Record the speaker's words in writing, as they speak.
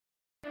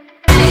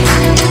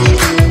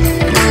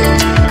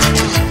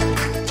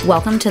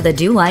Welcome to the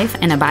Do Life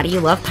and a Body You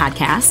Love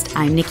podcast.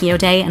 I'm Nikki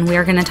O'Day, and we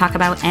are going to talk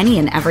about any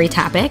and every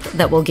topic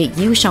that will get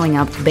you showing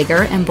up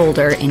bigger and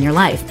bolder in your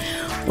life.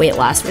 Weight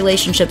loss,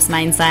 relationships,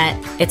 mindset,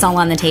 it's all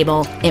on the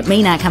table. It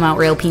may not come out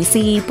real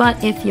PC,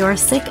 but if you're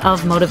sick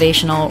of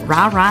motivational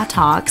rah-rah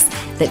talks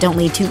that don't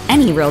lead to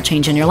any real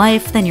change in your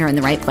life, then you're in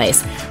the right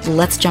place.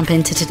 Let's jump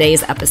into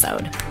today's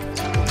episode.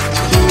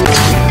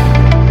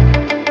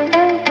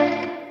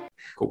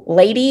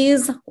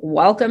 Ladies,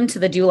 welcome to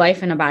the Do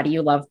Life and a Body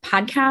You Love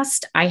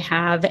podcast. I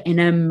have an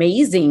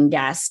amazing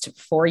guest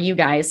for you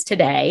guys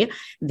today,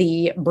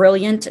 the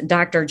brilliant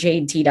Dr.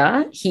 Jade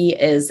Teta. He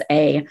is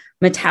a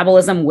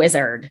metabolism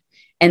wizard.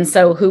 And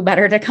so who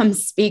better to come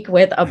speak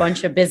with a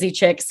bunch of busy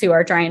chicks who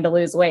are trying to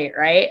lose weight,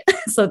 right?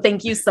 So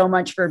thank you so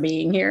much for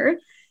being here.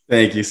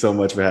 Thank you so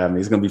much for having me.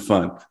 It's going to be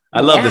fun.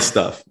 I love this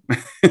stuff.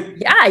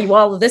 Yeah,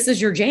 well, this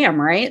is your jam,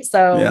 right?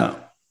 So yeah.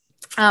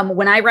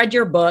 When I read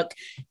your book,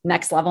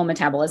 Next Level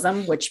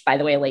Metabolism, which, by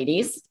the way,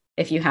 ladies,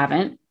 if you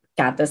haven't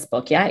got this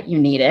book yet, you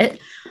need it.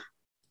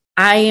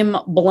 I am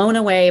blown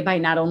away by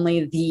not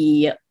only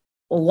the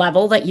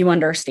level that you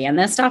understand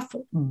this stuff,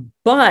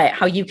 but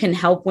how you can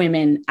help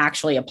women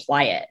actually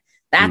apply it.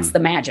 That's the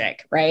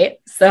magic, right?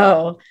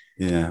 So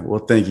yeah,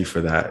 well, thank you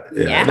for that.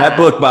 Yeah. That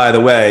book, by the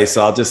way,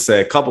 so I'll just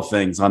say a couple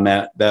things on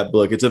that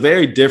book. It's a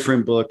very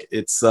different book.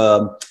 It's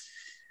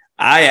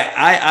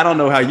I don't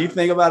know how you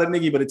think about it,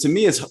 Nikki, but to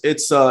me,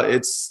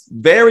 it's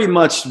very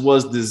much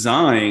was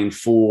designed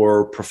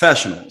for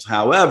professionals.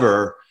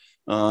 However,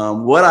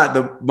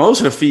 most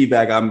of the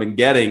feedback I've been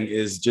getting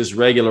is just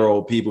regular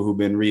old people who've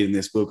been reading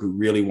this book who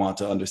really want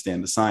to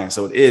understand the science.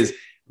 So it is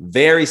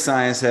very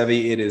science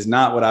heavy. It is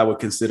not what I would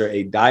consider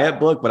a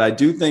diet book, but I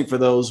do think for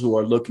those who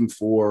are looking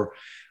for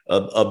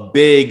a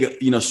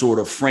big, sort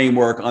of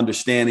framework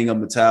understanding of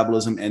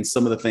metabolism and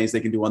some of the things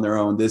they can do on their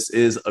own, this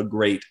is a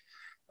great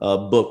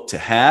book to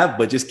have.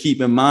 But just keep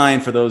in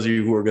mind, for those of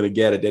you who are going to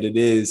get it, that it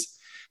is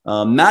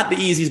not the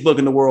easiest book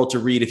in the world to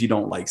read if you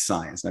don't like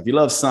science. Now, if you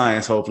love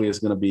science, hopefully it's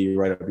going to be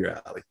right up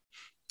your alley.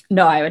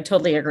 No, I would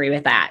totally agree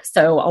with that.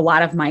 So a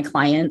lot of my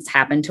clients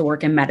happen to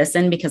work in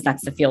medicine because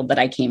that's the field that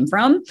I came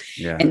from.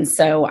 Yeah. And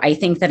so I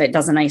think that it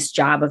does a nice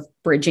job of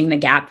bridging the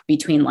gap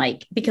between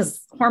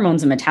because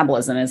hormones and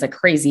metabolism is a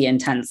crazy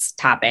intense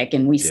topic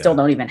and we still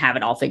don't even have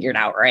it all figured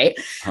out. Right.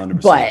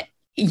 100%. But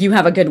you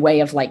have a good way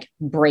of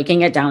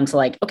breaking it down to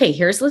okay,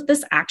 here's what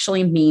this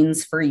actually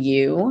means for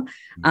you.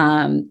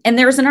 And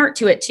there's an art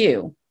to it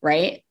too,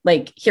 right?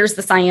 Here's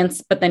the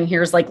science, but then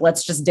here's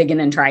let's just dig in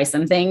and try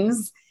some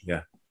things.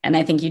 Yeah. And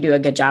I think you do a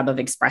good job of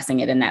expressing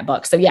it in that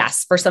book. So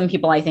yes, for some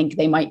people, I think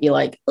they might be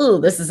oh,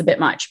 this is a bit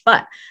much,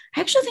 but I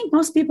actually think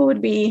most people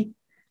would be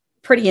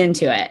pretty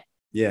into it.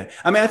 Yeah.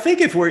 I mean, I think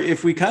if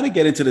we kind of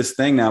get into this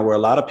thing now where a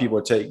lot of people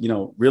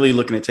are really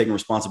looking at taking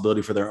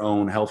responsibility for their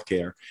own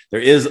healthcare, there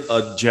is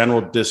a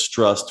general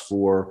distrust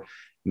for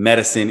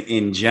medicine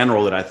in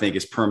general that I think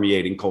is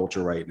permeating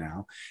culture right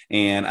now.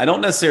 And I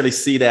don't necessarily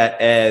see that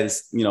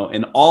as,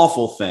 an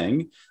awful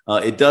thing.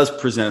 It does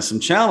present some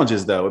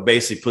challenges, though. It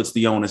basically puts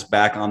the onus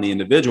back on the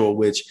individual,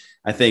 which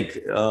I think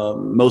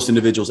most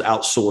individuals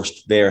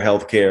outsourced their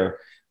healthcare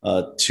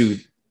to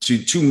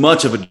too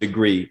much of a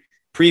degree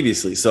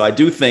previously. So I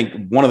do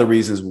think one of the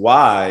reasons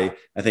why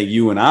I think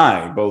you and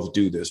I both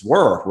do this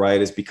work, right,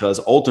 is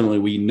because ultimately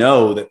we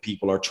know that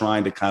people are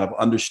trying to kind of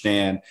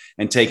understand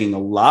and taking a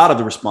lot of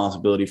the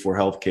responsibility for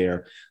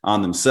healthcare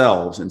on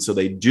themselves. And so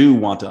they do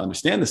want to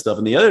understand this stuff.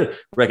 And the other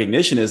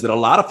recognition is that a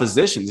lot of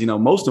physicians,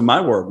 most of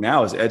my work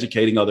now is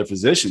educating other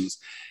physicians.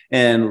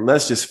 And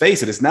let's just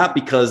face it, it's not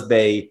because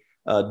they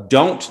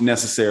don't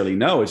necessarily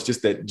know. It's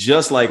just that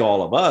just like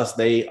all of us,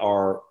 they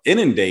are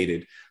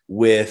inundated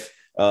with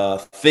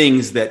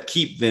things that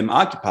keep them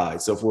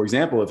occupied. So for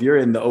example, if you're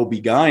in the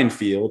OB-GYN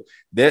field,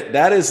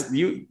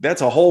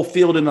 that's a whole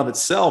field in of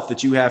itself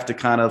that you have to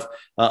kind of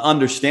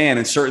understand,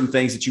 and certain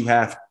things that you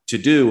have to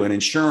do, and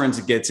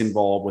insurance gets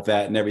involved with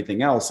that and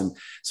everything else. And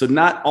so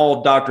not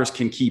all doctors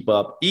can keep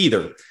up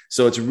either.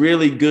 So it's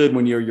really good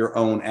when you're your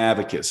own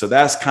advocate. So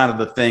that's kind of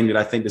the thing that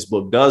I think this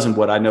book does, and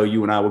what I know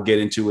you and I will get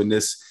into in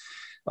this,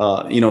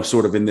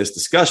 sort of in this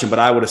discussion. But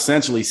I would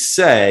essentially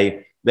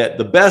say that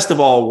the best of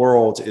all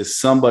worlds is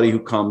somebody who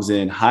comes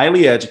in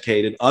highly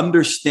educated,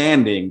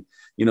 understanding,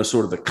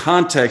 sort of the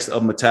context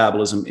of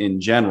metabolism in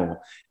general,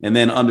 and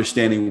then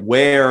understanding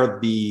where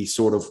the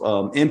sort of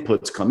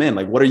inputs come in.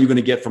 What are you going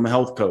to get from a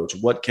health coach?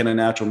 What can a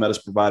natural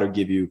medicine provider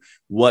give you?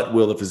 What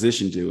will the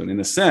physician do? And in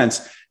a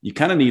sense, you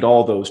kind of need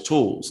all those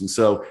tools. And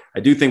so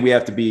I do think we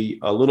have to be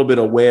a little bit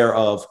aware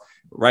of,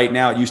 right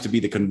now, it used to be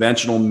the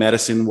conventional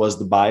medicine was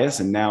the bias,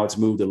 and now it's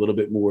moved a little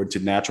bit more to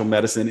natural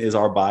medicine is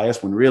our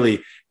bias, when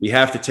really we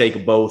have to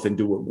take both and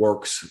do what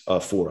works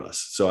for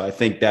us. So I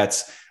think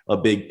that's a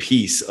big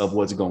piece of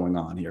what's going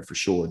on here for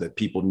sure, that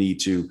people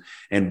need to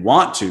and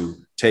want to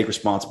take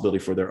responsibility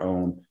for their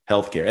own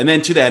healthcare. And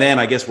then to that end,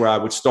 I guess where I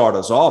would start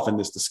us off in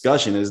this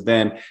discussion is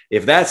then,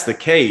 if that's the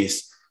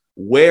case,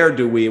 where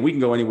do we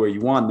can go anywhere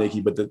you want, Nikki,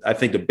 but I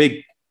think the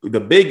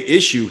big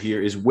issue here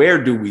is,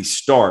 where do we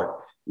start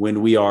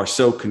when we are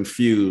so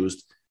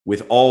confused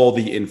with all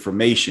the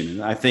information.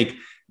 And I think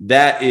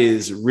that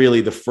is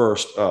really the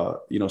first,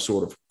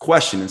 sort of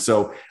question. And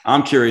so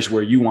I'm curious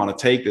where you want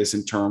to take this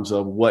in terms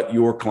of what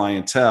your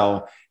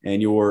clientele and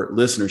your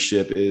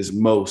listenership is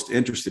most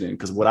interested in.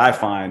 Because what I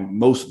find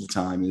most of the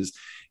time is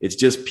it's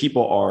just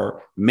people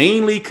are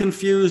mainly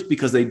confused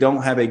because they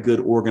don't have a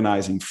good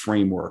organizing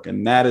framework.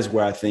 And that is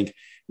where I think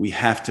we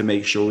have to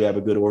make sure we have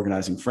a good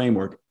organizing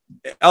framework.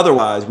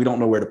 Otherwise, we don't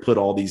know where to put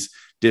all these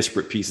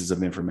disparate pieces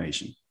of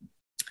information.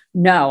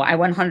 No, I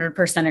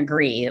 100%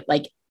 agree.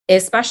 Like,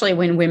 especially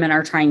when women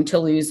are trying to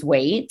lose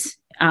weight.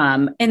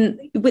 And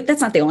that's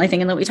not the only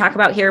thing that we talk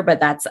about here, but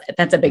that's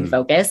a big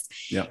focus.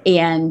 Yeah.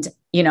 And,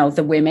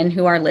 the women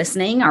who are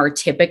listening are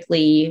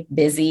typically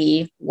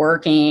busy,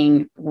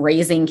 working,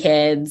 raising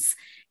kids.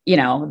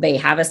 They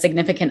have a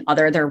significant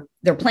other.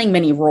 They're playing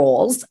many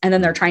roles, and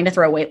then they're trying to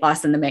throw weight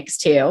loss in the mix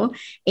too.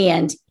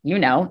 And,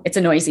 it's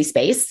a noisy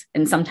space.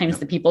 And sometimes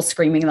the people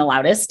screaming the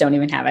loudest don't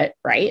even have it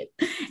right.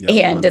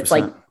 And 100%. It's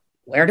like,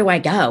 where do I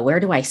go? Where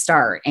do I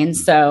start? And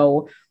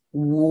so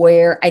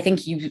where I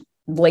think you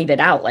laid it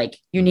out, like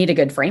you need a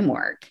good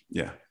framework.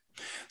 Yeah.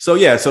 So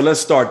let's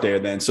start there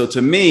then. So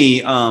to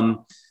me,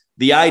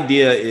 the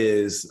idea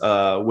is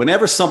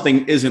whenever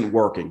something isn't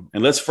working,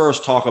 and let's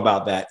first talk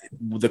about that.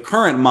 The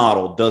current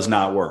model does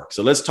not work.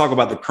 So let's talk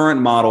about the current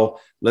model.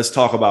 Let's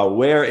talk about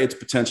where it's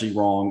potentially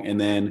wrong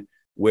and then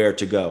where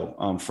to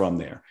go from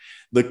there.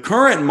 The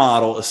current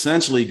model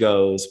essentially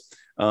goes,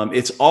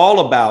 it's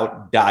all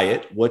about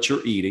diet, what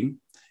you're eating,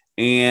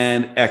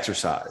 and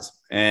exercise.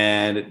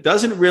 And it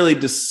doesn't really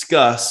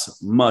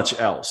discuss much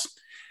else.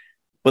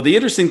 But the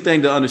interesting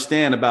thing to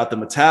understand about the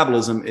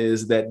metabolism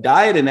is that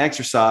diet and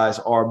exercise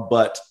are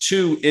but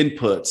two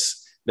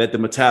inputs that the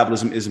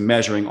metabolism is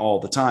measuring all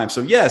the time.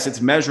 So yes,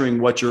 it's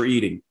measuring what you're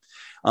eating.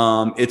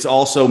 It's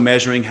also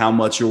measuring how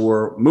much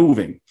you're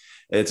moving.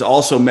 It's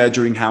also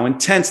measuring how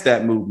intense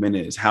that movement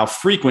is, how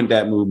frequent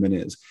that movement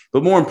is.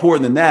 But more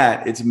important than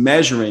that, it's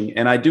measuring,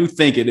 and I do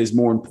think it is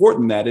more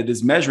important that it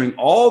is measuring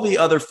all the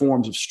other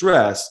forms of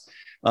stress,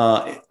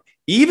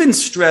 even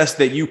stress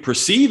that you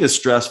perceive as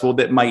stressful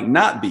that might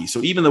not be.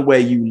 So even the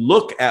way you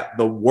look at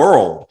the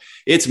world,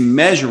 it's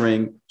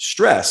measuring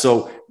stress.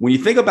 So when you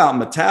think about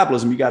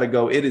metabolism, you got to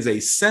go, it is a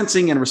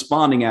sensing and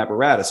responding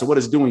apparatus. So what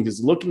it's doing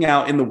is looking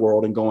out in the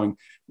world and going,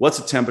 what's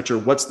the temperature?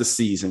 What's the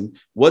season?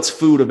 What's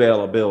food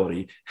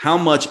availability? How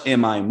much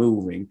am I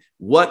moving?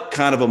 What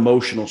kind of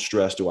emotional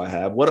stress do I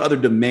have? What other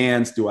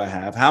demands do I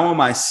have? How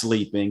am I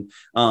sleeping?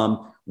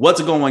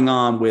 What's going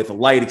on with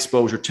light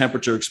exposure,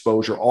 temperature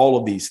exposure, all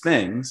of these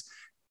things.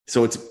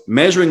 So it's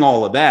measuring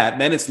all of that.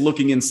 Then it's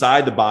looking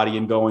inside the body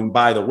and going,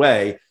 by the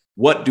way,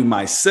 what do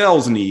my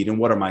cells need and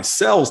what are my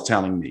cells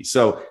telling me?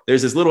 So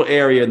there's this little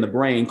area in the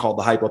brain called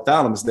the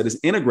hypothalamus that is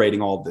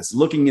integrating all of this,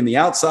 looking in the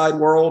outside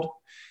world,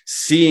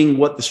 seeing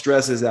what the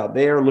stress is out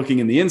there, looking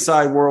in the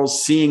inside world,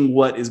 seeing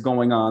what is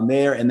going on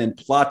there, and then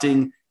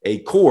plotting a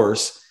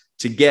course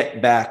to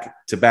get back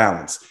to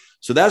balance.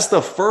 So that's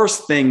the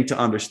first thing to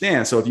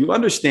understand. So if you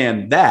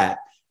understand that,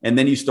 and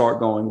then you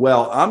start going,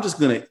 well, I'm just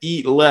going to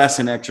eat less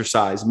and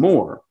exercise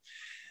more,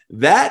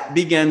 that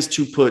begins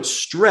to put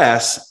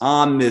stress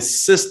on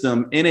this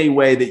system in a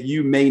way that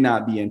you may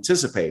not be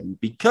anticipating,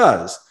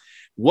 because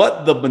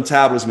what the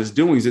metabolism is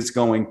doing is it's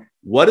going,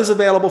 what is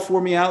available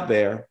for me out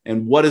there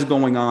and what is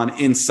going on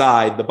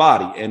inside the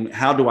body, and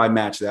how do I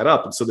match that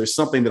up? And so there's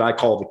something that I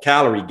call the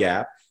calorie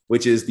gap,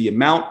 which is the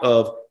amount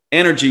of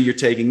energy you're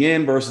taking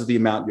in versus the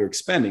amount you're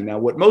expending. Now,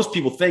 what most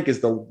people think is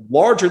the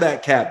larger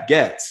that gap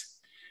gets,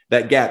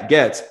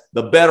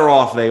 the better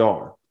off they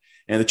are.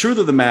 And the truth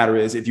of the matter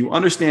is, if you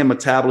understand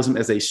metabolism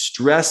as a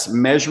stress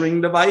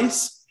measuring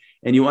device,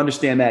 and you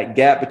understand that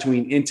gap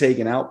between intake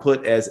and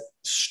output as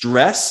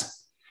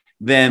stress,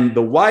 then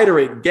the wider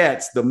it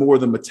gets, the more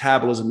the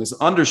metabolism is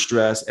under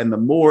stress, and the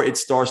more it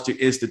starts to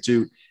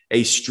institute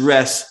a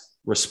stress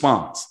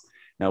response.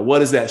 Now,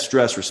 what is that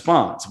stress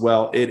response?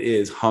 Well, it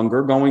is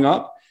hunger going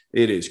up.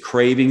 It is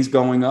cravings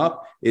going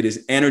up. It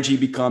is energy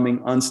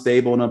becoming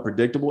unstable and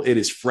unpredictable. It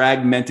is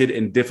fragmented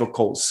and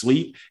difficult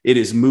sleep. It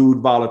is mood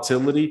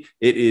volatility.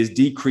 It is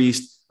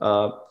decreased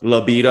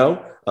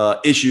libido,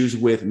 issues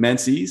with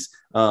menses.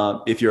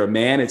 If you're a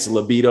man, it's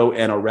libido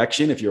and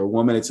erection. If you're a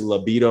woman, it's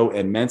libido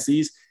and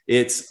menses.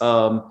 It's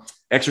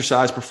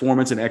exercise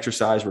performance and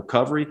exercise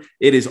recovery.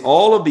 It is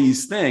all of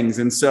these things.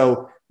 And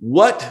so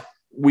what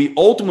we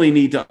ultimately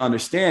need to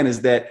understand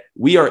is that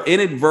we are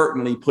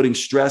inadvertently putting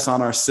stress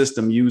on our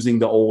system using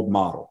the old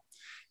model.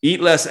 Eat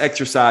less,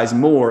 exercise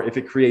more. If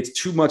it creates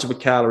too much of a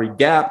calorie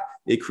gap,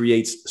 it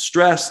creates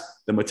stress.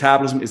 The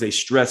metabolism is a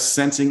stress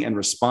sensing and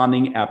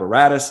responding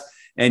apparatus,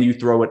 and you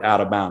throw it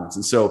out of balance.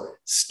 And so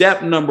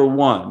step number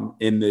one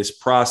in this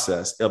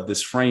process of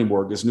this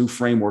framework, this new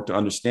framework to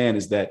understand,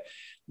 is that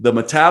the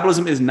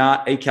metabolism is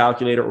not a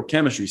calculator or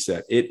chemistry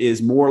set. It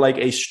is more like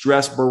a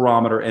stress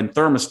barometer and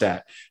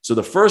thermostat. So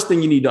the first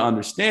thing you need to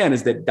understand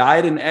is that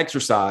diet and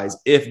exercise,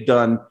 if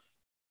done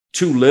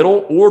too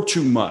little or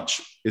too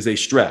much, is a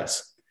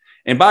stress.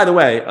 And by the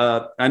way,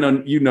 I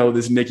know you know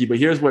this, Nikki, but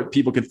here's what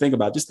people can think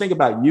about. Just think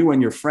about you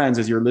and your friends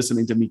as you're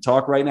listening to me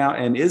talk right now.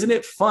 And isn't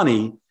it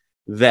funny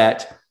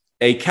that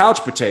a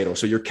couch potato,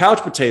 so your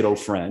couch potato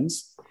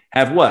friends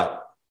have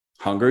what?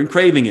 Hunger and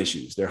craving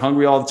issues. They're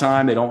hungry all the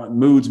time. They don't,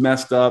 mood's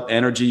messed up.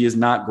 Energy is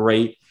not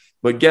great.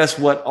 But guess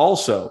what?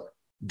 Also,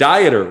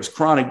 dieters,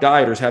 chronic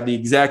dieters have the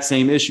exact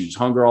same issues.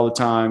 Hunger all the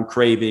time,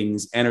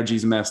 cravings,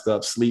 energy's messed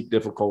up, sleep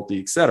difficulty,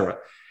 etc.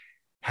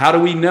 How do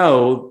we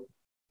know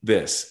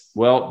this?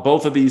 Well,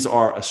 both of these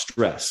are a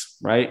stress,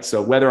 right?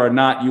 So whether or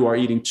not you are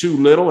eating too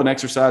little and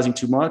exercising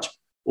too much,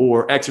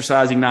 or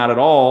exercising not at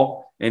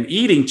all and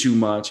eating too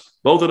much,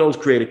 both of those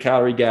create a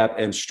calorie gap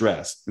and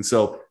stress. And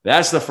so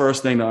that's the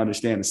first thing to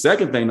understand. The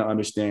second thing to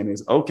understand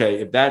is, okay,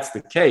 if that's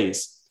the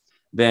case,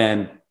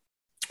 then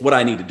what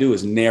I need to do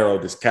is narrow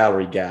this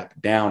calorie gap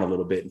down a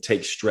little bit and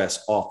take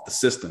stress off the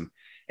system,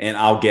 and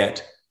I'll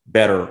get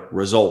better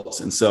results.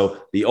 And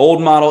so the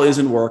old model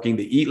isn't working.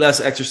 The eat less,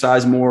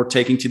 exercise more,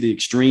 taking to the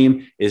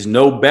extreme is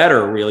no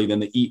better really than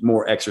the eat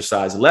more,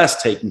 exercise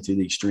less, taking to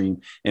the extreme.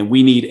 And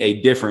we need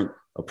a different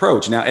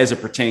approach. Now, as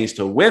it pertains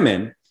to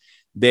women,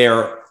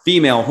 their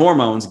female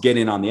hormones get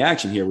in on the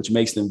action here, which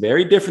makes them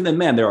very different than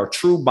men. There are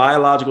true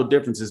biological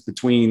differences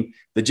between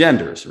the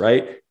genders,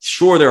 right?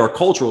 Sure, there are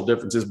cultural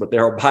differences, but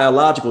there are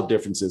biological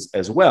differences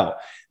as well.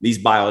 These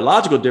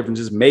biological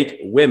differences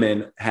make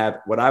women have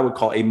what I would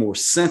call a more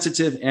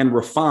sensitive and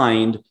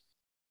refined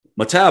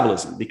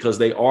metabolism because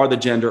they are the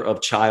gender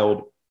of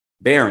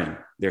childbearing.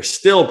 They're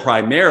still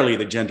primarily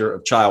the gender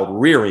of child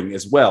rearing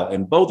as well.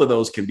 And both of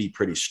those can be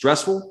pretty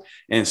stressful.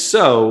 And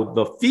so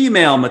the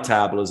female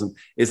metabolism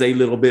is a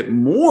little bit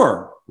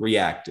more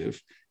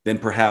reactive than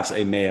perhaps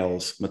a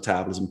male's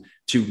metabolism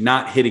to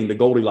not hitting the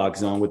Goldilocks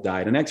zone with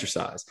diet and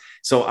exercise.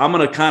 So I'm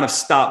going to kind of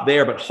stop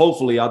there, but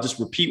hopefully I'll just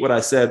repeat what I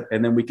said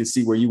and then we can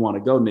see where you want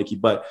to go, Nikki.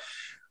 But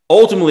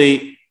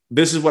ultimately,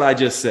 this is what I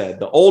just said.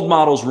 The old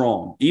model's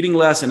wrong. Eating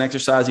less and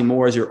exercising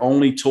more as your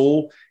only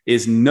tool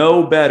is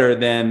no better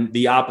than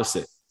the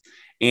opposite.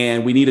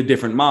 And we need a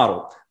different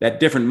model. That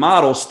different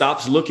model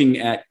stops looking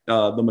at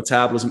the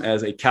metabolism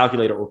as a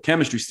calculator or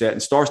chemistry set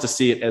and starts to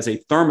see it as a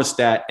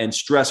thermostat and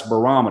stress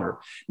barometer.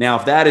 Now,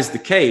 if that is the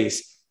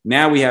case,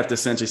 now we have to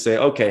essentially say,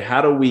 okay,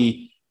 how do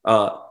we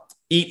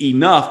eat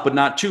enough, but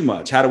not too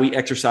much? How do we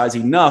exercise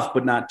enough,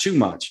 but not too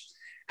much?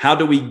 How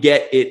do we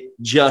get it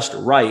just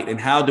right?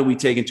 And how do we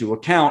take into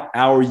account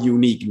our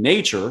unique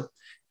nature?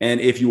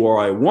 And if you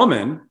are a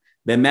woman,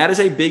 then that is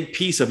a big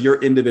piece of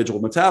your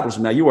individual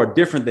metabolism. Now, you are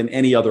different than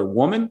any other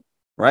woman,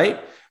 right?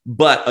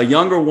 But a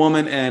younger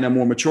woman and a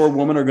more mature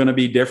woman are going to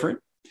be different.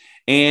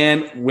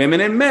 And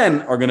women and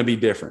men are going to be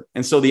different.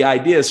 And so the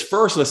idea is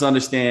first, let's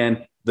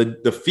understand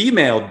the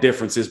female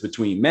differences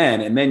between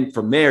men. And then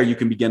from there, you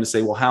can begin to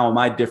say, well, how am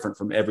I different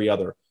from every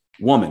other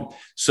woman?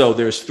 So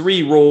there's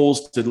 3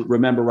 rules to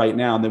remember right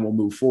now, and then we'll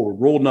move forward.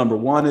 Rule number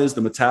 1 is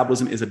the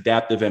metabolism is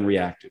adaptive and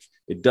reactive.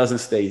 It doesn't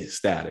stay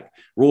static.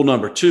 Rule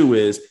number 2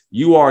 is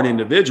you are an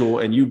individual,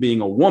 and you being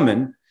a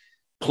woman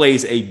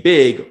plays a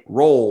big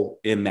role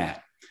in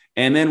that.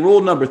 And then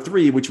rule number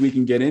 3, which we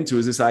can get into,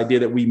 is this idea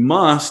that we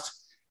must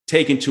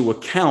take into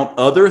account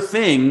other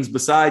things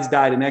besides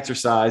diet and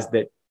exercise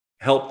that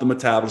help the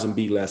metabolism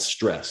be less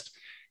stressed.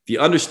 If you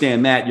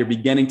understand that, you're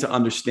beginning to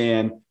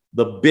understand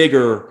the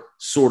bigger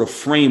sort of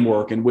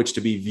framework in which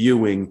to be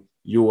viewing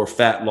your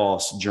fat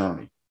loss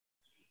journey.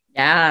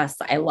 Yes,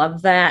 I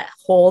love that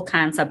whole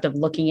concept of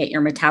looking at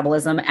your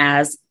metabolism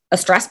as a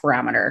stress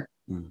barometer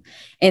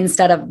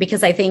instead of,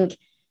 because I think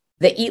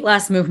the eat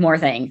less, move more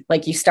thing,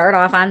 like you start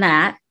off on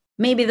that,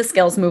 maybe the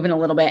scale's moving a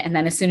little bit. And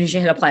then as soon as you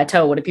hit a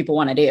plateau, what do people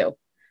want to do?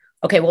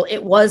 Okay, well,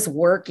 it was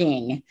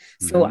working.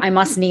 So I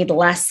must need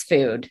less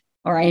food,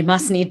 or I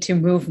must need to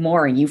move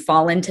more. And you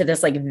fall into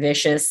this like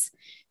vicious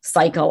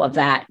cycle of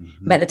that.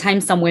 By the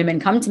time some women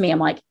come to me, I'm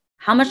like,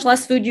 how much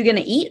less food you going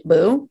to eat,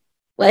 boo?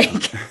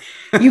 Like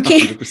you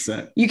can't,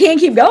 100%. You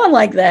can't keep going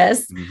like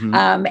this.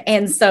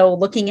 And so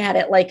looking at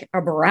it like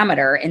a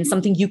barometer and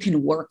something you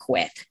can work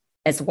with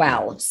as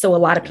well. So a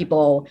lot of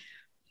people,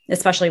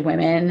 especially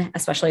women,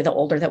 especially the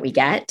older that we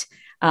get,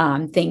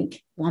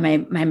 think, well,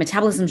 my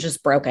metabolism's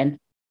just broken.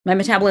 My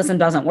metabolism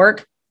doesn't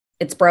work.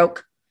 It's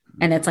broke.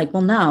 And it's like,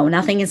 well, no,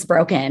 nothing is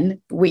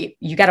broken.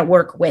 You got to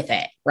work with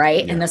it.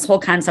 Right. Yeah. And this whole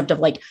concept of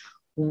like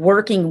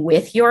working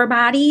with your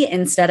body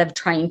instead of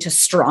trying to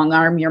strong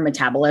arm your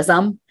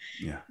metabolism.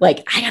 Yeah.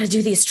 Like, I got to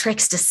do these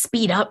tricks to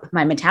speed up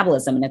my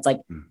metabolism. And it's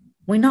like,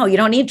 well, no, you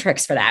don't need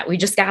tricks for that. We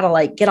just got to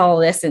like get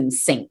all of this in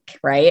sync.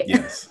 Right.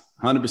 Yes.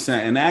 100%.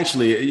 And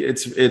actually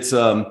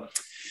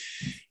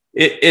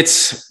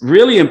it's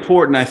really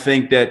important, I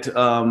think,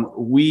 that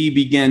we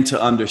begin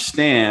to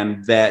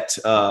understand that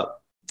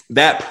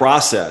that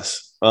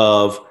process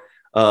of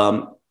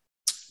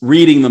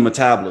reading the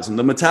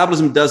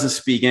metabolism doesn't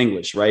speak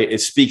English, right? It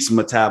speaks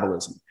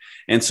metabolism.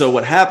 And so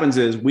what happens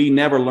is we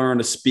never learn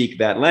to speak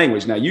that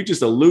language. Now, you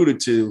just alluded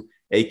to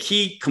a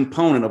key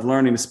component of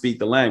learning to speak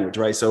the language,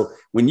 right? So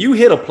when you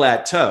hit a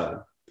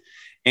plateau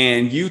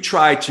and you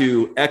try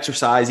to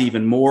exercise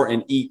even more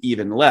and eat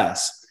even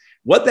less,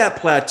 What that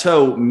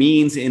plateau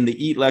means in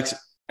the eat less,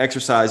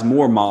 exercise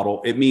more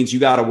model, it means you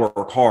got to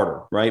work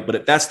harder, right? But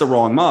if that's the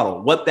wrong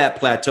model, what that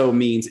plateau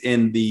means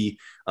in the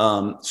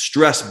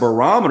stress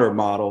barometer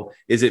model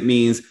is it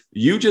means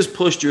you just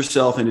pushed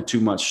yourself into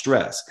too much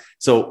stress.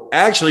 So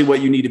actually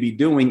what you need to be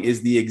doing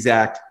is the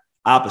exact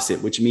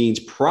opposite, which means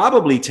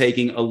probably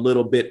taking a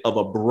little bit of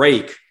a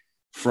break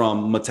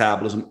from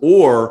metabolism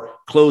or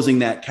closing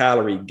that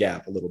calorie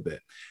gap a little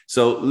bit.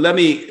 So let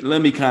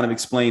me kind of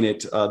explain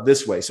it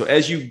this way. So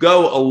as you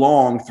go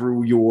along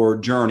through your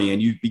journey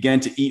and you begin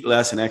to eat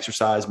less and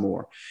exercise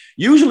more,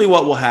 usually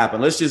what will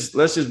happen, let's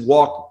just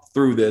walk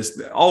through this.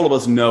 All of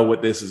us know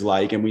what this is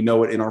like, and we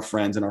know it in our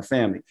friends and our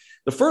family.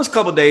 The first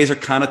couple of days are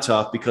kind of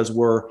tough because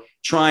we're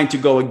trying to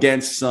go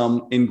against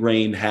some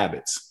ingrained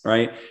habits,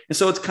 right? And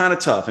so it's kind of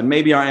tough, and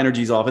maybe our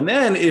energy's off. And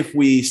then if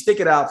we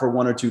stick it out for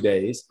 1 or 2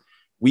 days,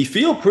 we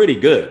feel pretty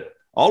good.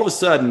 All of a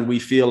sudden, we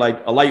feel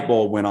like a light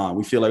bulb went on.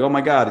 We feel like, oh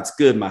my God, it's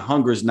good. My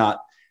hunger is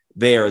not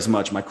there as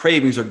much. My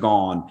cravings are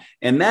gone.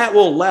 And that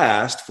will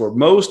last for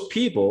most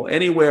people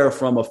anywhere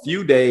from a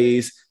few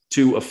days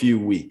to a few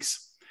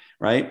weeks,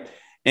 right?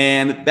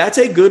 And that's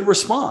a good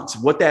response.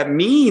 What that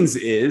means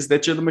is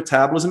that your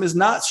metabolism is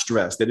not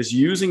stressed, that it's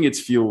using its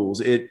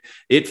fuels.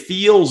 It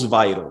feels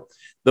vital.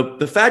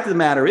 The fact of the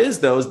matter is,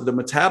 though, is that the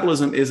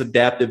metabolism is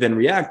adaptive and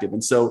reactive.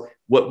 And so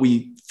what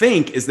we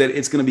think is that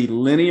it's going to be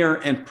linear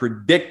and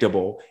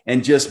predictable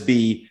and just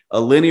be a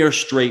linear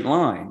straight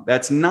line.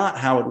 That's not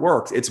how it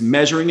works. It's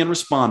measuring and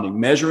responding,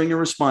 measuring and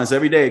response.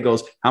 Every day it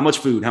goes, how much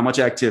food, how much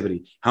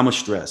activity, how much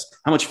stress,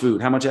 how much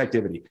food, how much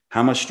activity,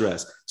 how much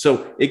stress.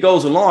 So it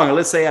goes along. And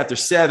let's say after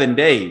 7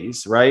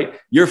 days, right,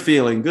 you're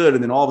feeling good.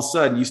 And then all of a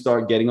sudden you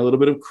start getting a little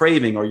bit of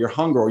craving or your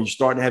hunger, or you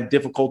start to have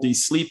difficulty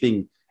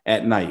sleeping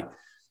at night.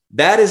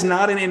 That is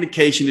not an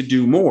indication to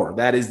do more.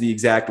 That is the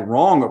exact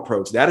wrong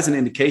approach. That is an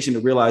indication to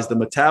realize the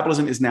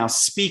metabolism is now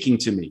speaking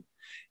to me.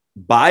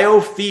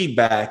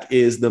 Biofeedback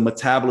is the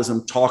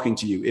metabolism talking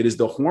to you. It is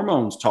the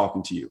hormones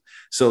talking to you.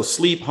 So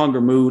sleep,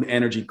 hunger, mood,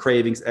 energy,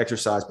 cravings,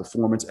 exercise,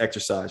 performance,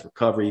 exercise,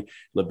 recovery,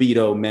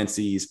 libido,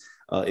 menses,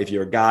 if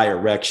you're a guy,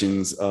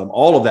 erections,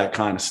 all of that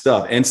kind of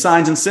stuff. And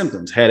signs and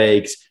symptoms,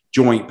 headaches,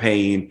 joint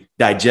pain,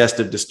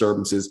 digestive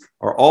disturbances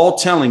are all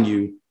telling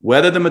you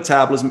whether the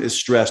metabolism is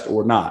stressed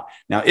or not.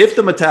 Now, if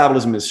the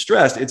metabolism is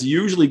stressed, it's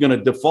usually going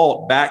to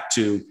default back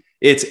to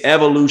its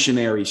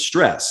evolutionary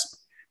stress.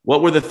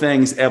 What were the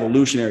things,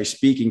 evolutionary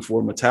speaking,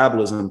 for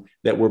metabolism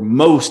that were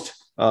most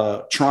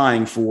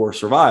trying for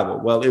survival?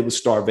 Well, it was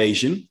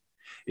starvation,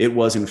 it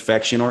was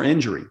infection or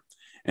injury.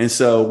 And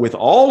so with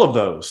all of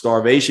those,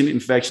 starvation,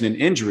 infection, and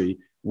injury,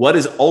 what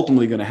is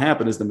ultimately going to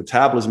happen is the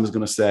metabolism is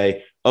going to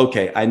say,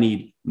 okay, I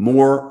need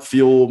more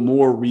fuel,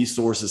 more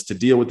resources to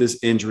deal with this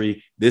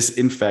injury, this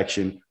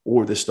infection,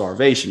 or this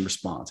starvation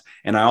response.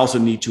 And I also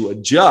need to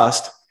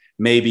adjust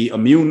maybe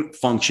immune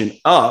function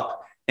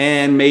up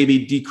and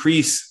maybe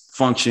decrease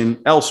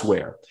function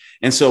elsewhere.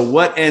 And so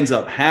what ends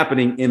up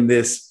happening in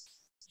this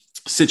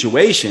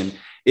situation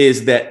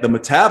is that the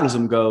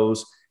metabolism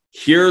goes,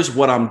 here's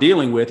what I'm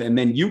dealing with. And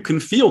then you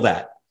can feel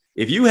that.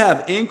 If you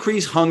have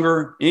increased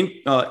hunger,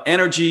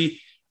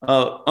 energy,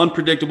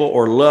 unpredictable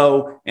or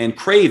low, and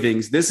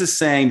cravings, this is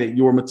saying that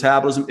your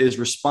metabolism is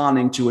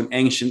responding to an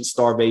ancient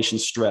starvation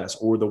stress,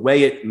 or the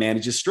way it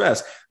manages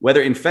stress.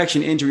 Whether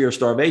infection, injury, or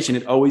starvation,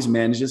 it always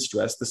manages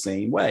stress the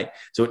same way.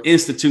 So it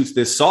institutes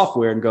this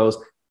software and goes,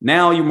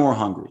 now you're more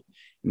hungry.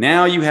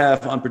 Now you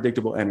have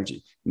unpredictable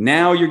energy.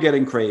 Now you're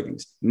getting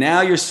cravings.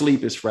 Now your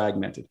sleep is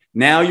fragmented.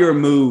 Now your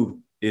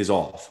mood is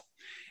off.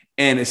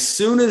 And as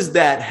soon as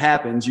that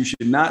happens, you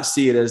should not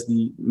see it as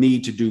the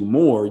need to do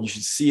more. You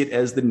should see it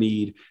as the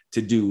need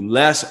to do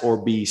less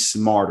or be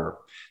smarter.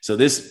 So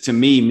this, to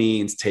me,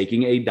 means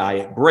taking a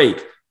diet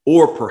break,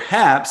 or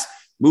perhaps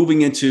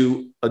moving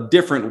into a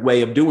different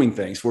way of doing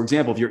things. For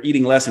example, if you're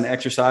eating less and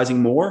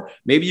exercising more,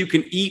 maybe you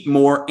can eat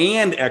more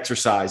and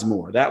exercise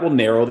more. That will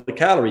narrow the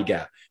calorie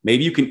gap.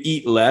 Maybe you can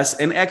eat less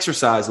and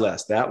exercise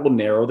less. That will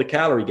narrow the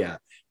calorie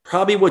gap.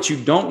 Probably what you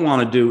don't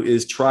want to do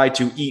is try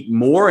to eat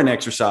more and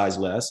exercise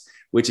less,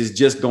 which is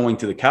just going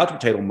to the couch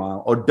potato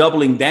model, or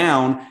doubling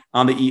down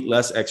on the eat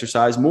less,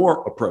 exercise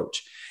more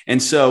approach.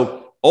 And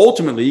so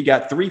ultimately, you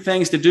got 3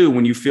 things to do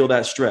when you feel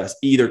that stress.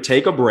 Either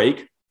take a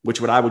break,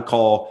 which what I would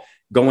call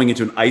going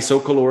into an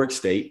isocaloric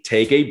state,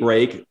 take a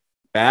break,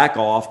 back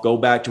off, go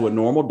back to a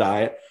normal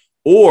diet,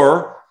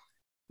 or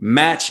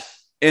match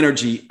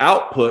energy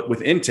output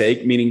with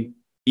intake, meaning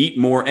eat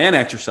more and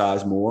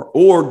exercise more,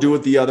 or do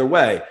it the other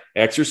way,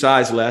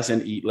 exercise less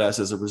and eat less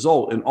as a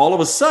result. And all of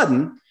a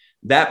sudden,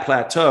 that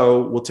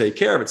plateau will take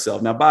care of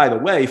itself. Now, by the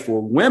way, for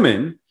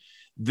women,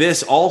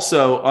 this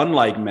also,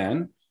 unlike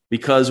men,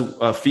 because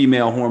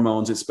female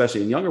hormones,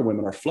 especially in younger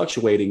women, are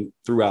fluctuating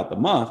throughout the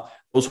month,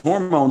 those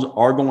hormones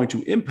are going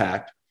to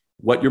impact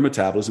what your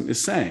metabolism is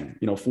saying.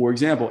 You know, for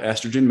example,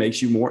 estrogen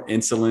makes you more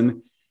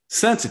insulin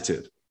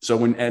sensitive. So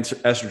when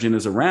estrogen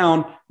is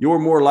around, you're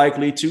more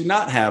likely to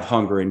not have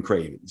hunger and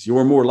cravings.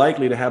 You're more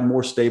likely to have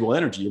more stable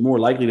energy. You're more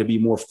likely to be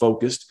more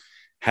focused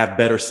have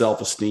better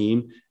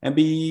self-esteem, and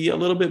be a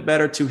little bit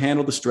better to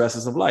handle the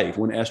stresses of life.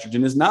 When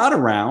estrogen is not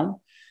around,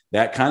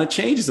 that kind of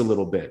changes a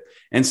little bit.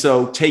 And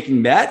so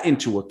taking that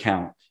into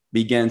account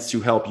begins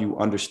to help you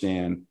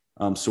understand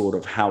sort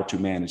of how to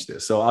manage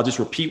this. So I'll just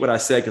repeat what I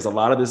said, because a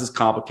lot of this is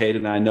complicated.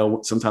 And I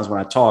know sometimes when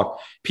I talk,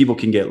 people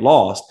can get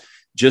lost.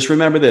 Just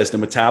remember this: the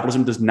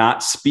metabolism does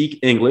not speak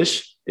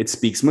English. It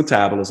speaks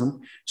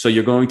metabolism. So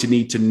you're going to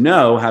need to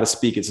know how to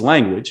speak its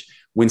language.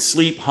 When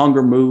sleep,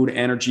 hunger, mood,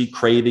 energy,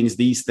 cravings,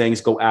 these things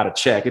go out of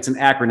check. It's an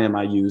acronym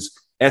I use,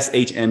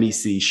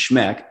 SHMEC,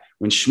 SHMEC.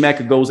 When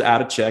SHMEC goes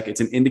out of check,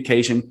 it's an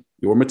indication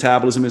your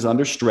metabolism is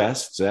under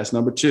stress. So that's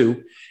number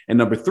 2. And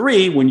number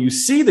 3, when you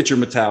see that your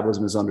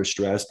metabolism is under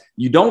stress,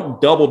 you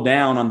don't double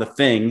down on the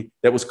thing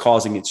that was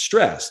causing its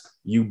stress.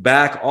 You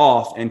back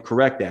off and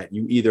correct that.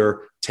 You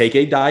either take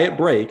a diet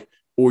break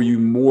or you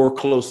more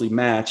closely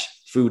match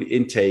food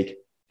intake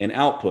and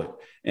output.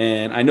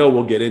 And I know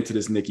we'll get into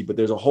this, Nikki, but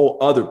there's a whole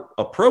other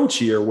approach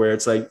here where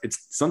it's like,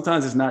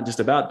 sometimes it's not just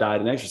about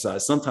diet and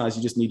exercise. Sometimes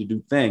you just need to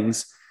do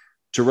things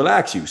to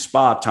relax you,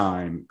 spa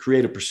time,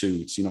 creative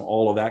pursuits,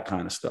 all of that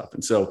kind of stuff.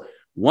 And so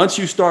once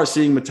you start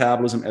seeing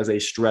metabolism as a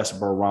stress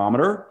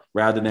barometer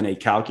rather than a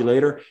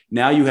calculator,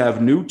 now you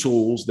have new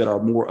tools that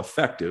are more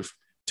effective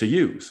to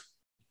use.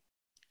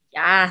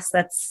 Yes,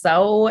 that's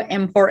so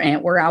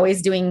important. We're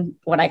always doing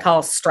what I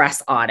call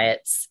stress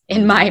audits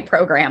in my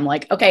program.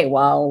 Like, okay,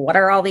 well, what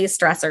are all these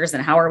stressors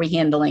and how are we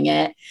handling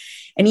it?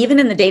 And even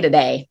in the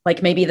day-to-day,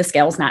 like maybe the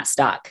scale's not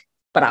stuck,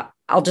 but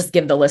I'll just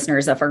give the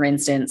listeners a, for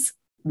instance,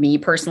 me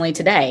personally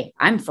today,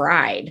 I'm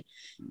fried.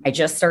 I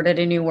just started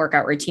a new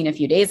workout routine a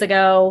few days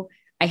ago.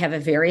 I have a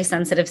very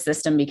sensitive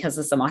system because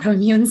of some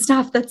autoimmune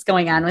stuff that's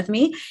going on with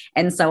me.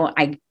 And so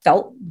I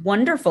felt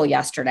wonderful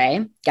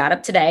yesterday, got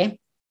up today.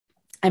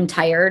 I'm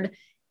tired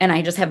and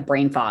I just have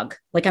brain fog.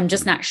 Like I'm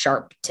just not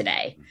sharp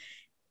today.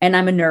 And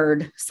I'm a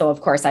nerd. So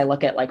of course I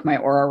look at like my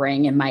Oura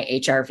ring and my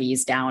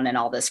HRVs down and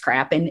all this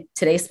crap. And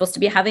today's supposed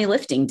to be a heavy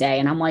lifting day.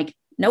 And I'm like,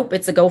 nope,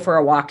 it's a go for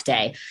a walk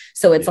day.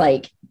 So it's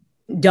like,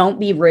 don't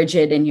be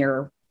rigid in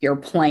your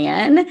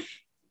plan.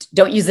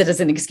 Don't use it as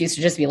an excuse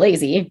to just be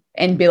lazy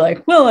and be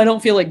like, well, I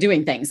don't feel like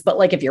doing things. But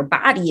like, if your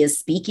body is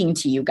speaking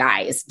to you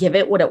guys, give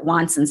it what it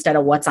wants instead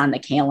of what's on the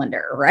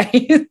calendar.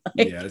 Right.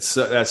 Yeah, that's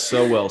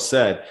so well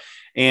said.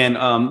 And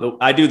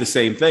I do the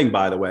same thing,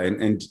 by the way.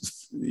 And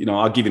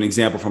I'll give you an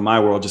example from my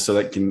world just so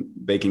that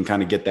they can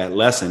kind of get that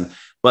lesson.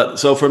 But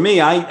so for me,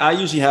 I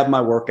usually have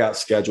my workout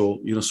schedule,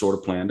 sort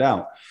of planned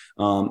out.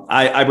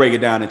 I break it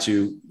down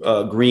into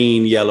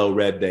green, yellow,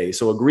 red days.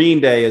 So a green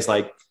day is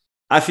like,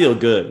 I feel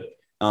good.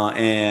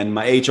 And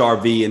my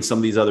HRV and some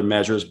of these other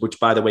measures, which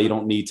by the way, you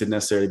don't need to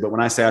necessarily, but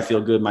when I say I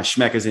feel good, my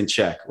schmeck is in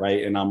check,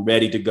 right? And I'm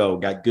ready to go,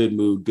 got good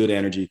mood, good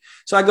energy.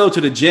 So I go to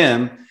the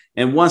gym.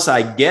 And once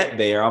I get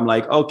there, I'm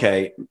like,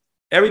 okay,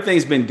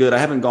 everything's been good. I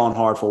haven't gone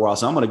hard for a while,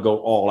 so I'm going to go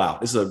all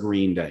out. This is a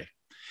green day.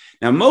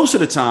 Now, most of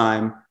the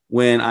time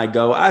when I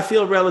go, I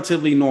feel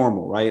relatively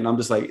normal, right? And I'm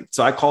just like,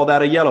 so I call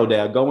that a yellow day.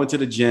 I go into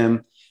the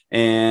gym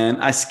and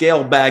I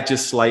scale back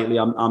just slightly.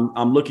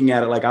 I'm looking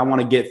at it like I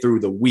want to get through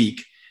the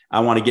week.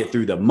 I want to get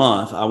through the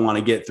month. I want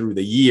to get through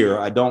the year.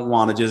 I don't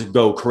want to just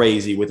go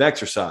crazy with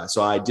exercise.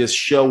 So I just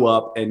show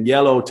up, and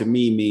yellow to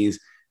me means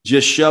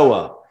just show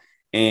up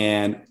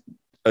and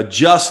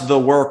adjust the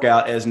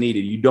workout as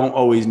needed. You don't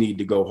always need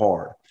to go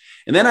hard.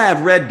 And then I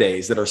have red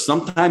days that are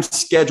sometimes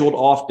scheduled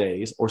off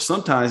days, or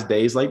sometimes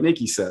days like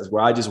Nikki says,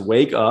 where I just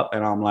wake up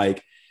and I'm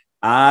like,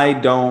 I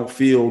don't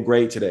feel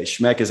great today.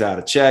 Schmeck is out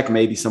of check.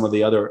 Maybe some of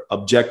the other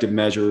objective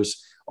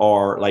measures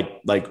are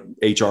like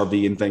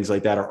HRV and things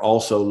like that are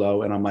also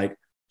low. And I'm like,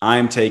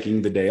 I'm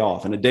taking the day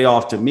off. And a day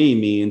off to me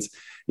means,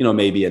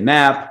 maybe a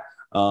nap,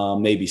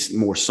 maybe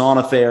more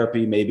sauna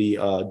therapy, maybe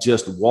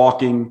just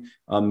walking,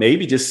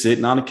 maybe just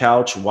sitting on a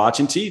couch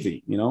watching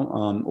TV,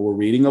 or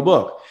reading a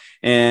book.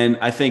 And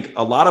I think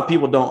a lot of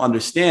people don't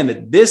understand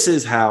that this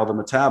is how the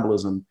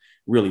metabolism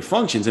really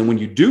functions. And when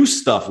you do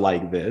stuff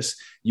like this,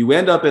 you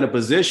end up in a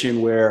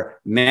position where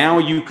now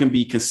you can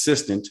be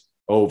consistent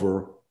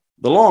over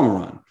the long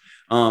run.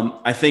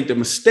 I think the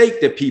mistake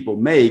that people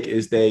make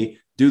is they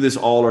do this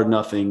all or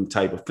nothing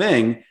type of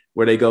thing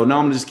where they go, no,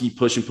 I'm gonna just keep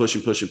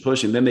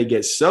pushing. Then they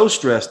get so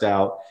stressed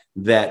out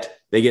that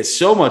they get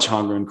so much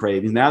hunger and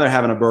cravings. Now they're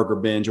having a burger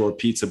binge or a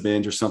pizza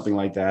binge or something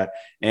like that.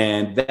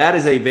 And that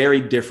is a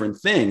very different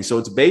thing. So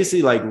it's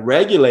basically like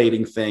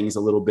regulating things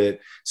a little bit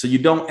so you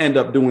don't end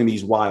up doing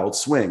these wild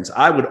swings.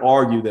 I would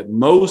argue that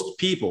most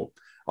people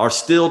are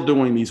still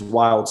doing these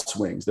wild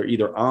swings. They're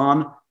either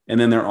on and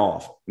then they're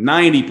off.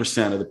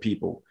 90% of the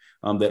people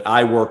that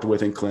I worked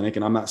with in clinic,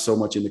 and I'm not so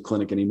much in the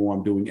clinic anymore,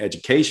 I'm doing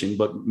education,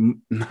 but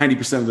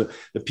 90% of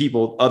the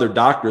people, other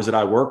doctors that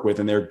I work with,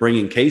 and they're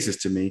bringing cases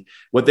to me,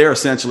 what they're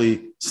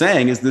essentially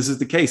saying is this is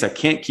the case. I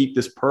can't keep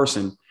this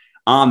person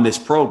on this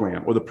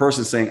program, or the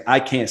person saying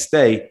I can't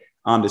stay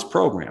on this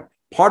program.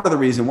 Part of the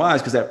reason why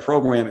is because that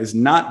program is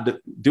not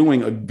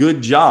doing a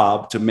good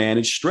job to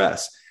manage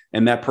stress.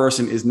 And that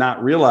person is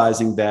not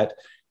realizing that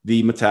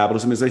the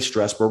metabolism is a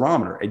stress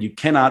barometer and you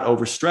cannot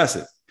overstress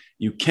it.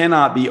 You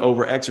cannot be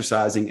over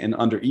exercising and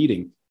under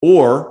eating.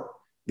 or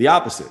the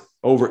opposite,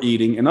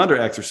 overeating and under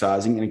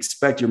exercising, and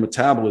expect your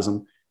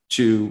metabolism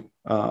to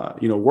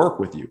work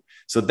with you.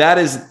 So that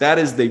is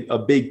a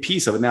big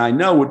piece of it. Now, I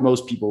know what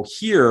most people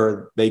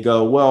hear, they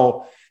go,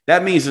 well,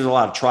 that means there's a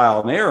lot of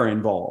trial and error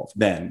involved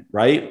then,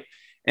 right?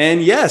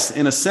 And yes,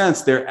 in a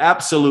sense, there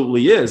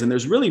absolutely is. And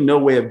there's really no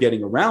way of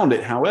getting around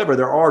it. However,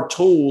 there are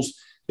tools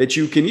that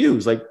you can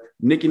use. Like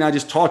Nikki and I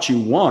just taught you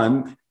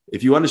one.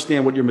 If you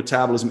understand what your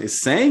metabolism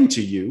is saying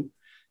to you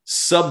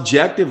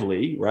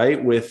subjectively,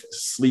 right, with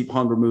sleep,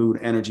 hunger, mood,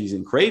 energies,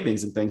 and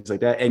cravings and things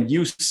like that, and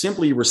you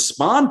simply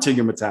respond to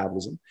your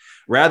metabolism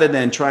rather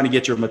than trying to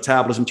get your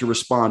metabolism to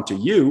respond to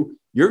you,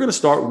 you're going to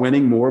start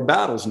winning more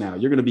battles now.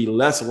 You're going to be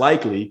less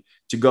likely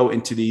to go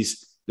into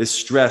these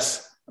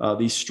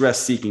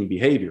stress-seeking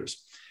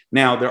behaviors.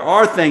 Now, there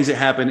are things that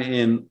happen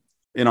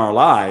in our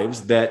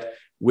lives that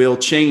will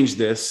change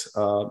this.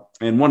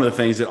 And one of the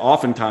things that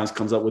oftentimes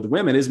comes up with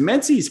women is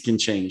menses can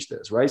change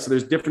this, right? So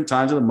there's different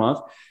times of the month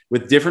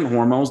with different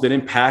hormones that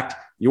impact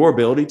your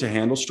ability to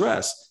handle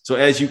stress. So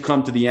as you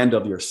come to the end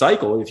of your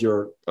cycle, if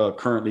you're a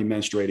currently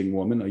menstruating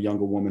woman, a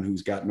younger woman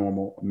who's got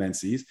normal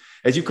menses,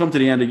 as you come to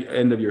the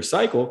end of your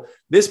cycle,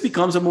 this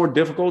becomes a more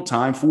difficult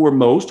time for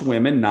most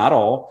women, not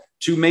all,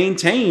 to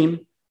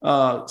maintain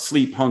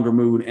sleep, hunger,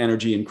 mood,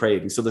 energy, and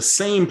craving. So the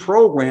same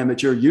program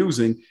that you're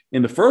using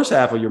in the first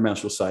half of your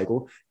menstrual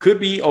cycle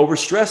could be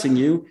overstressing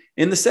you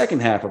in the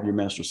second half of your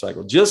menstrual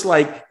cycle. Just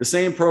like the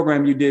same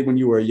program you did when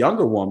you were a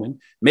younger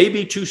woman may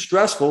be too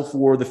stressful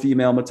for the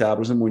female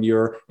metabolism when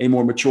you're a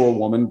more mature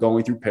woman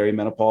going through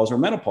perimenopause or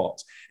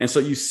menopause. And so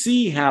you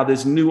see how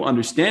this new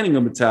understanding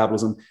of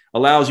metabolism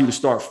allows you to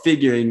start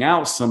figuring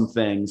out some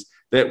things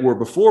that were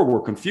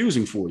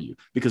confusing for you,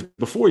 because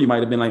before you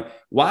might've been like,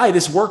 why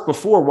this worked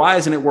before? Why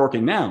isn't it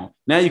working now?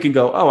 Now you can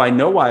go, oh, I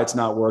know why it's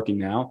not working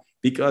now,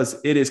 because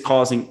it is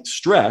causing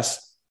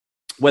stress,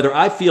 whether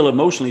I feel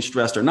emotionally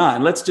stressed or not.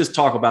 And let's just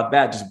talk about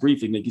that just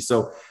briefly, Nikki.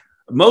 So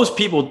most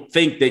people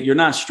think that you're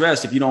not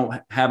stressed if you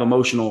don't have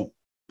emotional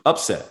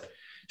upset.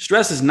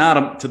 Stress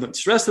to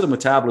the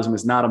metabolism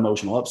is not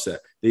emotional upset.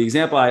 The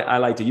example I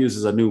like to use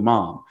is a new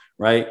mom,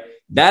 right?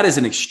 That is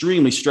an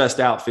extremely stressed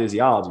out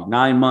physiology.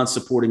 9 months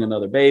supporting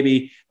another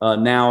baby,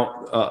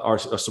 now are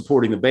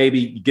supporting the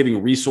baby,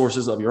 giving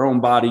resources of your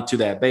own body to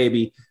that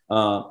baby.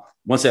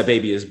 Once that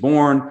baby is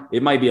born,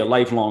 it might be a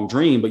lifelong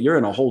dream, but you're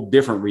in a whole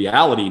different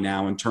reality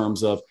now in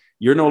terms of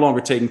you're no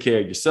longer taking care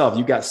of yourself.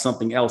 You got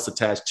something else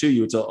attached to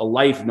you. It's a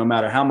life, no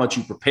matter how much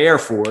you prepare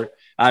for it.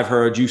 I've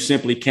heard you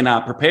simply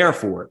cannot prepare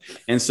for it.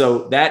 And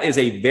so that is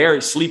a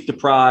very sleep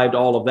deprived,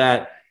 all of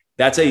that.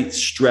 That's a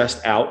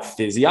stressed out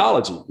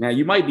physiology. Now,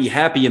 you might be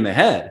happy in the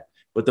head,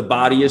 but the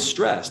body is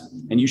stressed.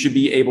 And you should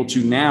be able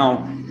to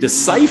now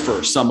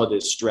decipher some of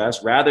this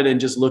stress rather than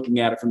just looking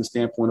at it from the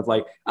standpoint of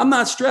like, I'm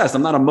not stressed.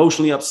 I'm not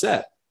emotionally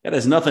upset. That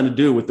has nothing to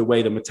do with the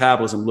way the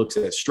metabolism looks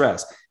at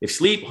stress. If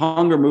sleep,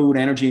 hunger, mood,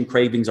 energy, and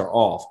cravings are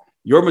off,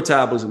 your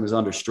metabolism is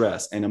under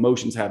stress, and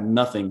emotions have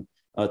nothing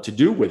to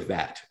do with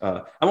that.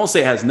 I won't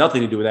say it has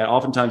nothing to do with that.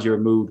 Oftentimes your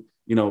mood,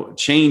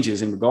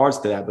 changes in regards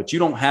to that, but you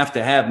don't have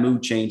to have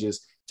mood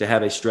changes to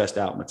have a stressed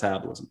out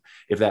metabolism,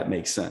 if that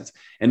makes sense.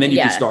 And then you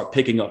can start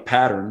picking up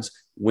patterns.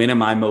 When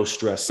am I most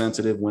stress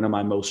sensitive? When am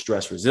I most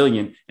stress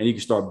resilient? And you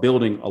can start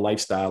building a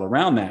lifestyle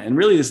around that. And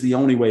really, this is the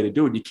only way to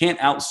do it. You can't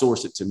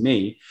outsource it to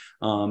me.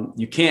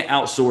 You can't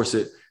outsource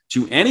it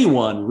to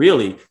anyone,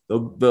 really.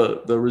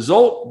 The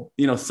result,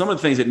 some of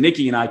the things that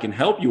Nikki and I can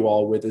help you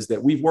all with is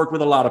that we've worked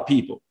with a lot of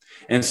people.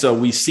 And so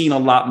we've seen a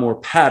lot more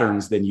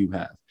patterns than you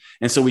have.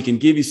 And so we can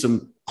give you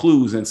some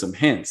clues and some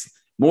hints,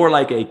 more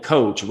like a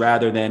coach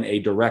rather than a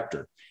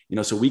director.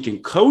 So we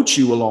can coach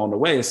you along the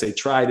way and say,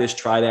 try this,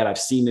 try that. I've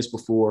seen this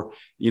before,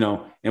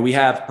 and we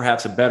have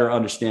perhaps a better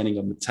understanding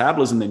of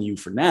metabolism than you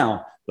for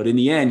now. But in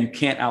the end, you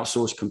can't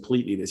outsource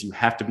completely this. You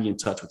have to be in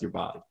touch with your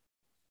body.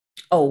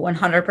 Oh,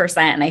 100%.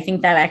 And I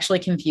think that actually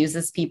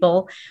confuses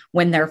people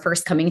when they're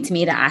first coming to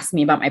me to ask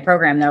me about my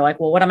program. They're like,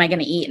 well, what am I going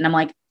to eat? And I'm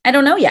like, I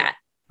don't know yet.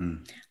 Well,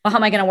 how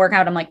am I going to work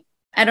out? I'm like,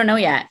 I don't know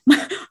yet.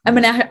 I'm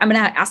going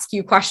to ask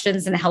you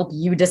questions and help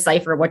you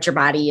decipher what your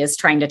body is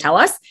trying to tell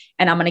us.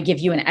 And I'm going to give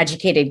you an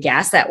educated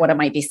guess at what it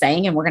might be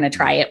saying. And we're going to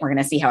try it. We're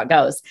going to see how it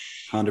goes.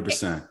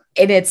 100%.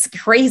 And it's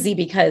crazy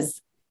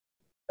because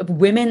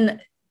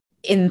women,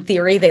 in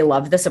theory, they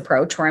love this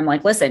approach where I'm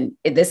like, listen,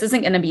 this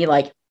isn't going to be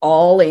like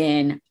all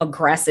in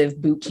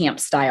aggressive boot camp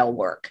style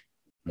work.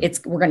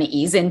 We're going to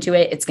ease into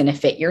it. It's going to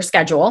fit your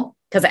schedule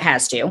because it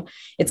has to.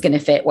 It's going to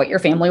fit what your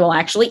family will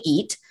actually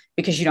eat,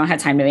 because you don't have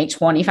time to make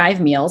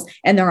 25 meals.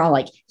 And they're all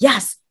like,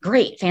 yes,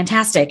 great,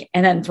 fantastic.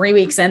 And then 3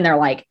 weeks in, they're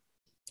like,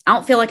 I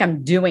don't feel like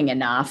I'm doing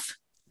enough.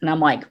 And I'm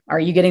like,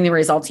 are you getting the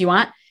results you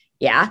want?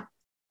 Yeah.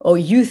 Oh,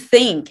 you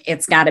think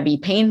it's got to be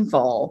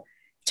painful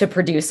to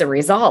produce a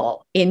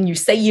result. And you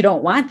say you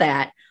don't want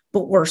that,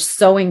 but we're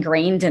so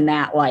ingrained in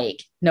that,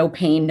 like, no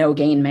pain, no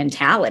gain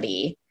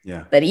mentality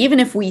that even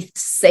if we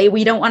say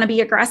we don't want to be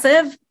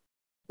aggressive,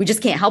 we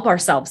just can't help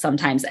ourselves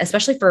sometimes,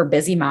 especially for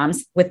busy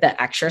moms with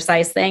the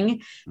exercise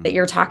thing that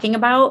you're talking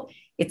about.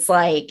 It's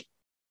like,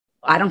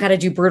 I don't got to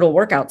do brutal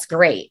workouts.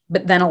 Great.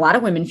 But then a lot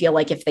of women feel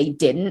like if they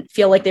didn't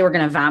feel like they were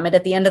going to vomit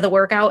at the end of the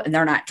workout and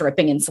they're not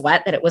dripping in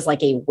sweat, that it was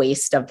like a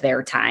waste of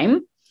their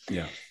time.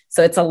 Yeah.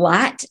 So it's a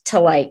lot to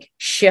like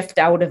shift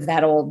out of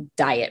that old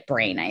diet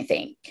brain, I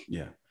think.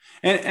 Yeah.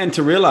 And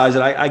to realize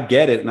that I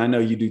get it. And I know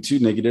you do too,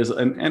 Nikki.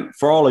 And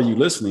for all of you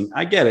listening,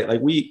 I get it.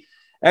 Like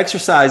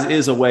exercise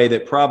is a way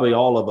that probably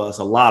all of us,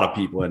 a lot of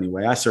people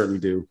anyway, I certainly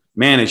do,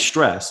 manage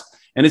stress.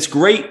 And it's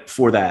great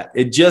for that.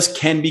 It just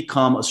can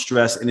become a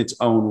stress in its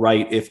own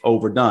right if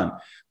overdone.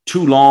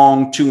 Too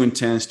long, too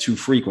intense, too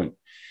frequent.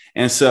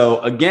 And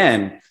so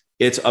again,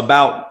 it's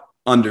about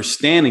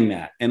understanding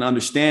that and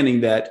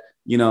understanding that,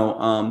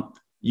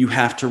 you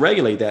have to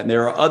regulate that. And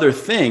there are other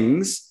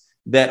things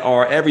that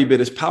are every bit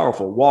as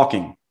powerful.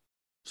 Walking,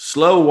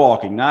 slow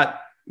walking, not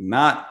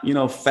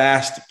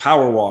fast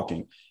power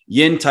walking,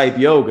 yin type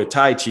yoga,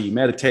 tai chi,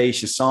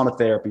 meditation, sauna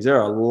therapies.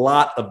 There are a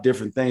lot of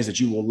different things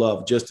that you will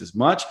love just as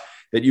much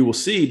that you will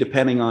see,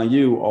 depending on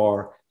you,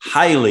 are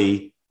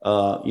highly,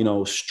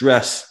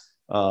 stress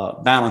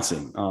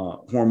balancing,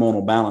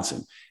 hormonal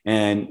balancing.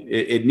 And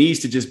it needs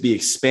to just be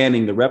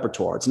expanding the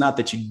repertoire. It's not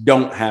that you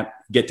don't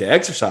get to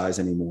exercise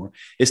anymore.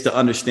 It's to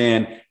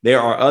understand there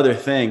are other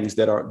things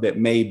that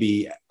may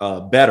be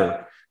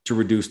better to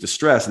reduce the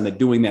stress, and that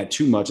doing that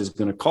too much is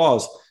going to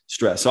cause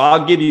stress. So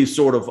I'll give you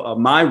sort of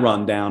my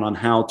rundown on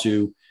how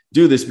to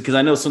do this, because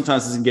I know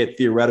sometimes this can get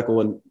theoretical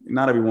and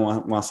not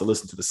everyone wants to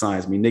listen to the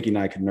science. I mean, Nikki and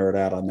I can nerd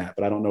out on that,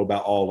 but I don't know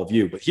about all of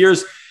you. But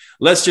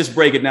let's just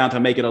break it down to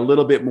make it a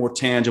little bit more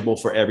tangible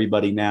for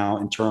everybody now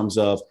in terms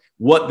of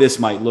what this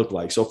might look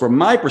like. So from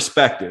my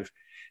perspective,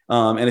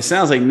 and it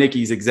sounds like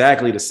Nikki's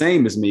exactly the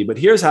same as me, but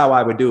here's how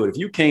I would do it. If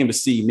you came to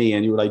see me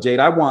and you were like, Jade,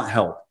 I want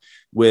help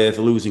with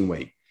losing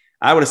weight,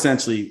 I would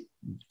essentially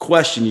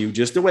question you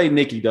just the way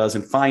Nikki does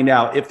and find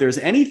out if there's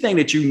anything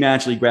that you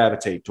naturally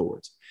gravitate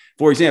towards.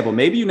 For example,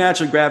 maybe you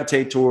naturally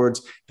gravitate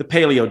towards the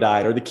paleo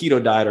diet or the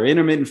keto diet or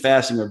intermittent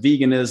fasting or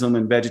veganism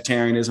and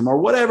vegetarianism or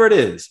whatever it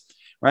is,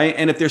 right?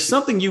 And if there's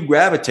something you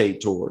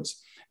gravitate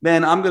towards,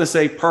 then I'm going to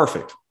say,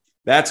 perfect.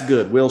 That's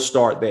good. We'll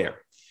start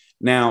there.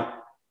 Now,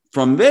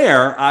 from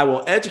there, I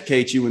will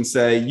educate you and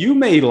say, you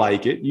may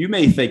like it. You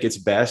may think it's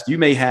best. You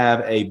may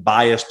have a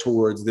bias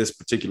towards this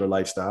particular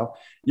lifestyle.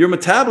 Your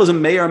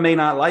metabolism may or may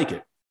not like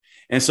it.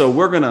 And so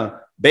we're going to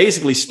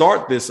basically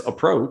start this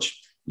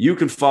approach. You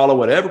can follow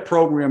whatever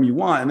program you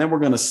want, and then we're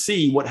going to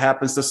see what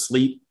happens to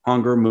sleep,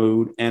 hunger,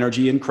 mood,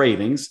 energy, and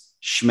cravings,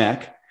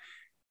 schmeck.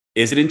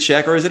 Is it in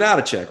check or is it out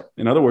of check?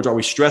 In other words, are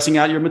we stressing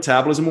out your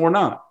metabolism or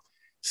not?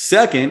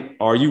 Second,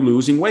 are you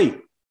losing weight?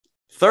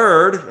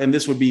 Third, and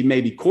this would be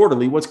maybe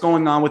quarterly, what's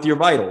going on with your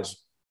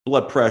vitals,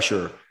 blood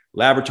pressure,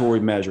 laboratory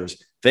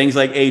measures, things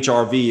like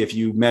HRV, if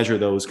you measure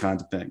those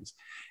kinds of things.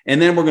 And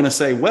then we're going to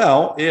say,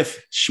 well,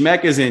 if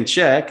schmeck is in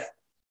check,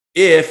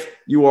 if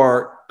you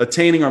are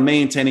attaining or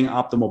maintaining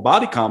optimal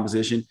body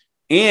composition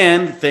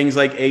and things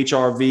like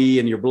HRV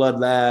and your blood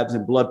labs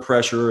and blood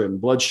pressure and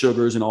blood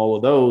sugars and all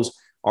of those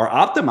are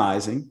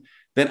optimizing,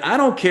 then I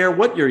don't care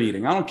what you're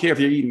eating. I don't care if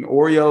you're eating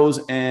Oreos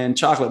and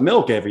chocolate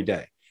milk every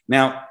day.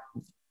 Now,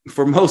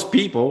 for most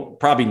people,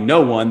 probably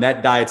no one,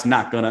 that diet's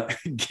not going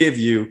to give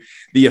you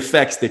the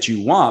effects that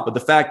you want. But the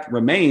fact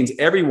remains,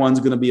 everyone's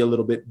going to be a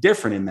little bit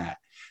different in that.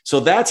 So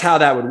that's how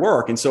that would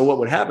work. And so what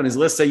would happen is,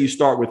 let's say you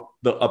start with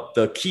the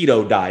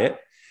keto diet,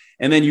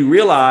 and then you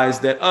realize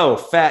that, oh,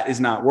 fat is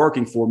not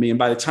working for me. And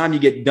by the time you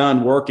get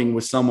done working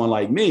with someone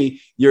like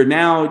me, you're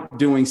now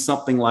doing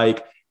something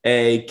like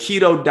a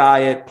keto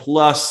diet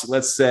plus,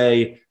 let's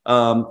say,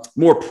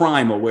 more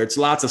primal, where it's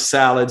lots of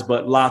salads,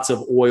 but lots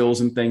of oils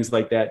and things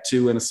like that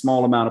too, and a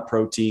small amount of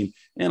protein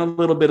and a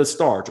little bit of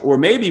starch. Or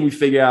maybe we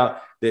figure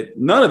out that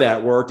none of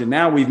that worked, and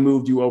now we've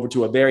moved you over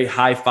to a very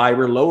high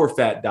fiber, lower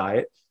fat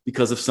diet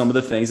because of some of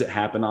the things that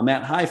happen on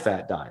that high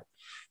fat diet.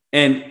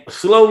 And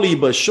slowly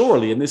but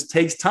surely, and this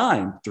takes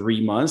time,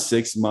 3 months,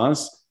 6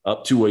 months,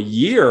 up to a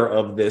year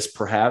of this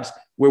perhaps,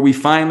 where we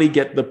finally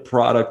get the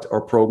product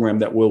or program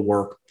that will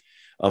work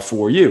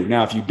for you.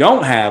 Now, if you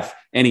don't have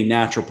any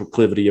natural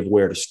proclivity of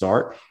where to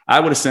start, I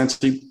would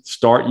essentially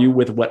start you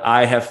with what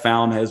I have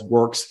found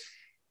works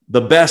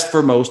the best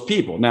for most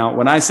people. Now,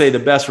 when I say the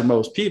best for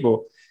most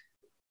people,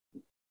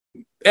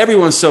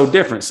 everyone's so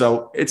different.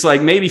 So it's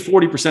like maybe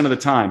 40% of the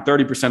time,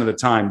 30% of the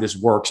time, this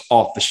works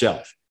off the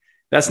shelf.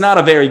 That's not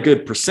a very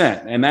good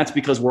percent. And that's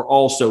because we're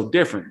all so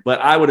different. But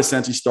I would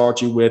essentially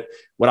start you with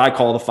what I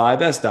call the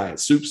 5S diet: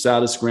 soup,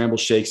 salad, scrambled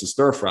shakes, and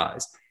stir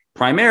fries.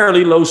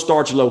 Primarily low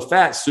starch, low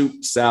fat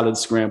soup, salad,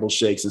 scrambled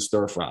shakes, and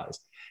stir fries.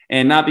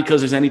 And not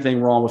because there's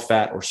anything wrong with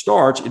fat or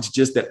starch. It's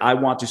just that I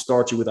want to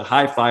start you with a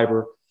high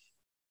fiber,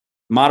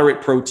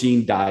 moderate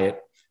protein diet,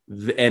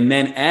 and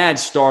then add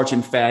starch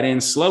and fat in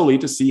slowly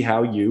to see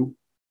how you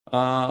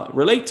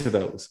relate to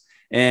those.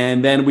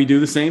 And then we do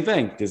the same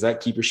thing. Does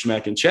that keep your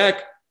schmeck in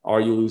check?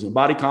 Are you losing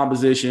body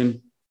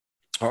composition?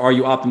 Or are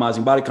you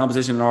optimizing body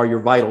composition? And are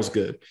your vitals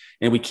good?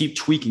 And we keep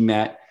tweaking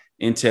that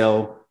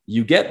until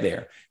you get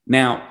there.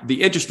 Now,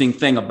 the interesting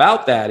thing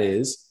about that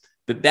is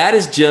that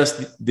is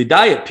just the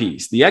diet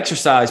piece. The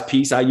exercise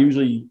piece, I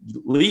usually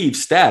leave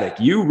static.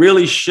 You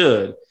really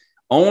should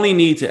only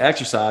need to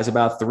exercise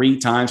about 3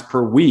 times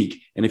per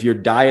week. And if your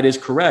diet is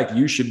correct,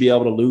 you should be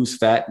able to lose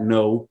fat,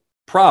 no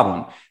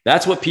problem.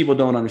 That's what people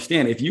don't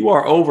understand. If you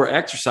are over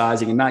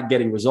exercising and not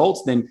getting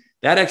results, then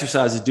that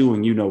exercise is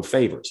doing you no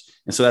favors.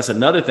 And so that's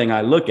another thing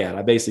I look at.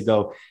 I basically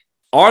go,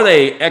 are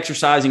they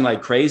exercising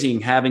like crazy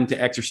and having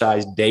to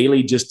exercise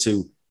daily just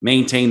to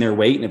maintain their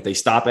weight? And if they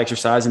stop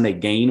exercising, they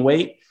gain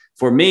weight.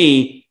 For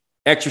me,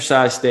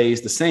 exercise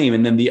stays the same.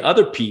 And then the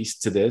other piece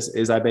to this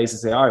is I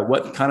basically say, all right,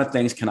 what kind of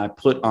things can I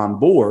put on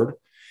board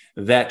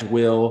that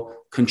will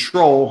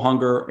control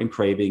hunger and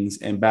cravings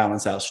and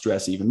balance out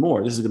stress even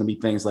more? This is going to be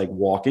things like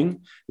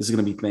walking. This is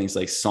going to be things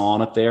like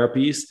sauna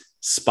therapies,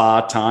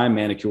 spa time,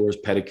 manicures,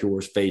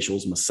 pedicures,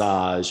 facials,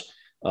 massage,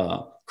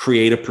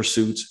 creative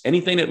pursuits,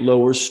 anything that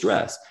lowers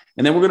stress.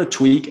 And then we're going to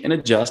tweak and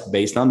adjust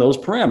based on those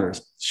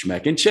parameters.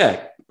 Schmeck and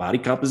check, body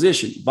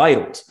composition,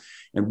 vitals.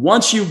 And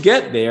once you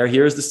get there,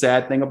 here's the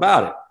sad thing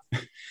about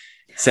it.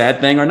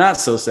 Sad thing or not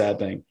so sad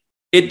thing.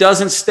 It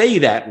doesn't stay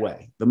that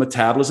way. The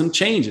metabolism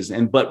changes.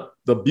 But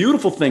the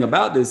beautiful thing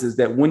about this is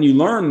that when you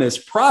learn this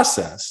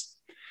process,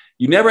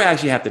 you never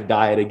actually have to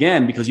diet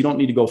again because you don't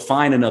need to go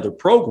find another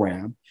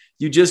program.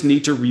 You just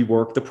need to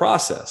rework the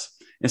process.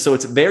 And so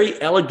it's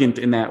very elegant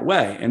in that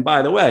way. And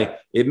by the way,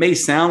 it may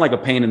sound like a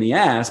pain in the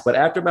ass, but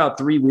after about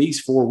 3 weeks,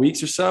 4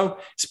 weeks or so,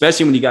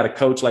 especially when you got a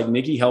coach like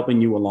Nikki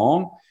helping you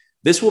along,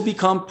 this will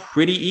become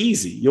pretty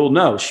easy. You'll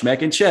know,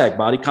 schmeck and check,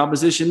 body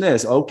composition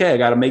this. Okay, I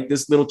got to make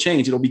this little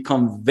change. It'll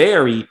become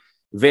very,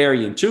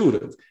 very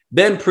intuitive.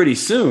 Then pretty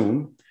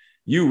soon,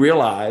 you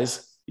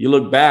realize, you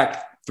look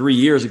back 3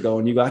 years ago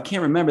and you go, I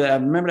can't remember that. I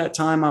remember that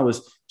time I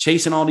was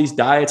chasing all these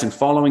diets and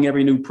following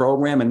every new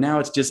program, and now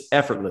it's just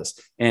effortless.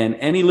 And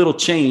any little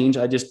change,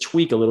 I just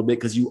tweak a little bit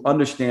because you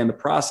understand the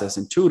process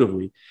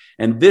intuitively.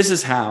 And this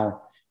is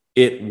how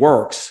it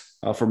works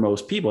for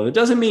most people. It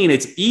doesn't mean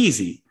it's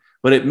easy,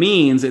 but it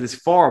means it is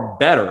far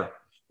better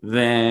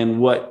than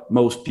what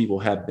most people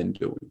have been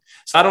doing.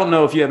 So I don't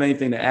know if you have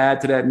anything to add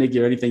to that,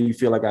 Nikki, or anything you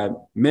feel like I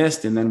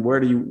missed, and then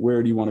where do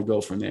you want to go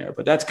from there?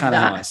 But that's kind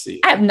of how I see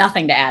it. I have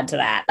nothing to add to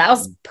that. That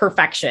was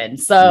perfection.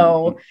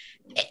 So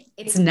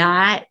it's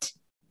not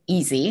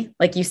easy.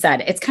 Like you said,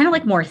 it's kind of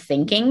like more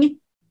thinking,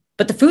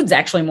 but the food's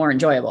actually more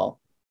enjoyable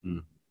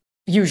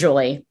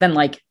usually than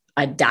like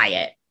a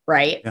diet.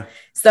 Right. Yeah.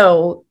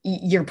 So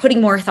you're putting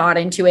more thought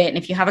into it. And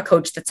if you have a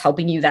coach that's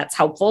helping you, that's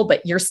helpful,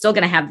 but you're still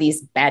going to have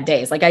these bad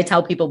days. Like I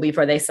tell people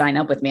before they sign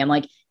up with me, I'm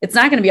like, it's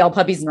not going to be all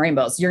puppies and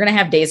rainbows. You're going to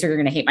have days where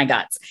you're going to hate my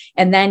guts.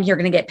 And then you're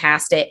going to get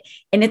past it.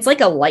 And it's like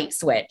a light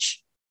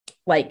switch.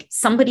 Like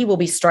somebody will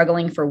be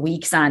struggling for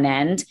weeks on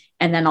end.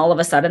 And then all of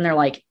a sudden they're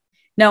like,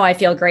 no, I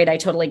feel great. I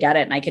totally get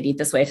it. And I could eat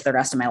this way for the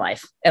rest of my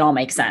life. It all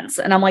makes sense.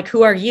 And I'm like,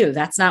 who are you?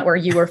 That's not where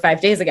you were 5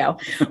 days ago.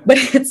 But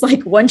it's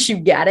like, once you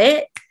get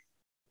it,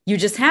 you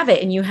just have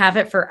it and you have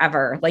it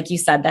forever. Like you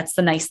said, that's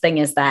the nice thing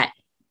is that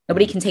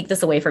nobody can take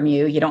this away from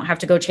you. You don't have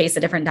to go chase a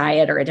different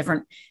diet or a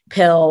different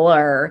pill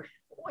or,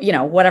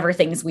 whatever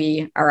things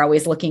we are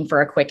always looking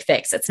for a quick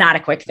fix. It's not a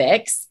quick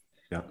fix,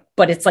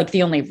 but it's like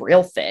the only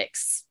real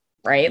fix,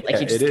 right? Like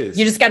you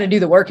just got to do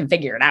the work and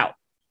figure it out.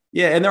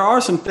 Yeah. And there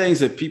are some things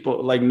that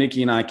people like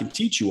Nikki and I can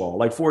teach you all.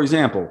 Like, for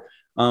example,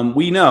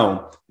 we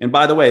know, and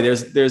by the way,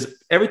 there's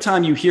every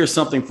time you hear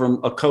something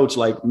from a coach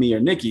like me or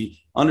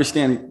Nikki,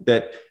 understand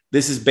that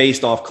this is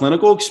based off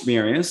clinical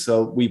experience.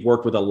 So we've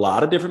worked with a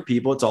lot of different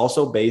people. It's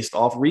also based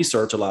off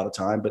research a lot of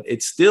time, but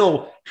it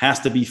still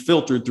has to be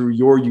filtered through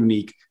your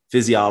unique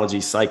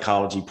physiology,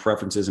 psychology,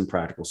 preferences, and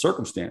practical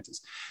circumstances.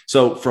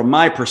 So from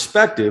my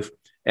perspective,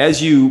 as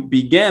you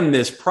begin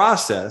this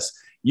process,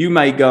 you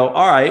might go,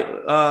 all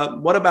right,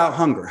 what about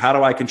hunger? How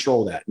do I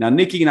control that? Now,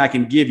 Nikki and I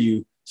can give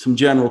you some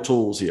general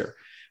tools here.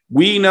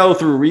 We know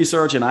through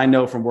research, and I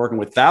know from working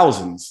with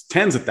thousands,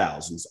 tens of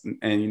thousands,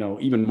 and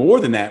even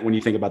more than that when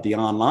you think about the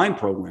online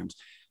programs,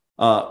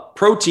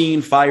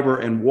 protein, fiber,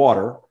 and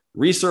water,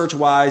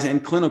 research-wise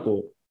and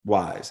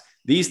clinical-wise,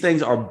 these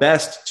things are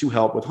best to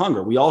help with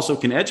hunger. We also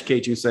can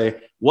educate you and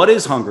say, what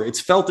is hunger?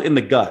 It's felt in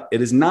the gut.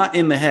 It is not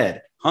in the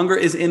head. Hunger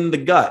is in the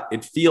gut.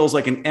 It feels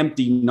like an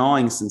empty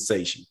gnawing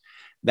sensation.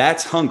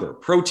 That's hunger.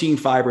 Protein,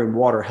 fiber, and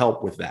water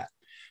help with that.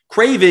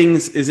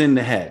 Cravings is in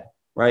the head.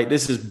 Right?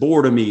 This is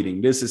boredom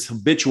eating. This is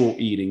habitual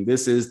eating.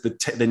 This is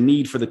the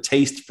need for the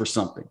taste for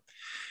something.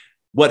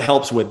 What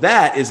helps with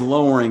that is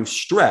lowering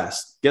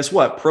stress. Guess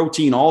what?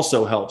 Protein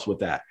also helps with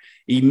that.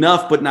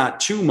 Enough, but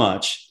not too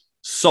much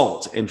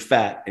salt and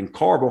fat and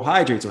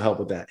carbohydrates will help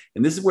with that.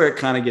 And this is where it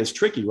kind of gets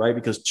tricky, right?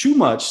 Because too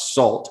much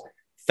salt,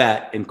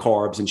 fat, and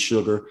carbs and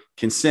sugar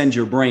can send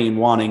your brain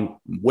wanting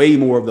way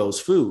more of those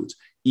foods.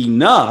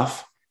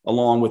 Enough,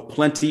 along with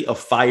plenty of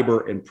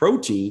fiber and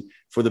protein,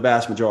 for the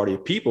vast majority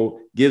of people,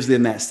 gives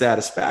them that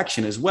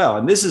satisfaction as well.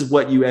 And this is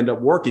what you end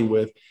up working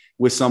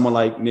with someone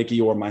like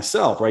Nikki or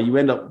myself, right? You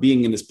end up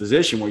being in this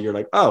position where you're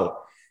like, oh,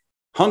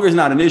 hunger is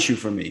not an issue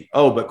for me.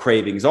 Oh, but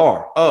cravings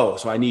are. Oh,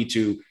 so I need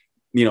to,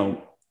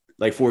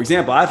 like, for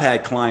example, I've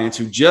had clients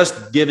who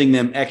just giving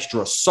them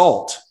extra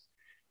salt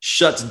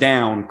shuts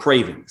down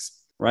cravings,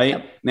 right?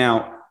 Yep.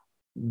 Now,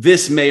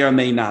 this may or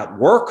may not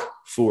work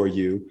for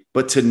you,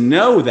 but to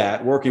know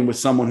that working with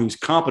someone who's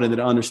competent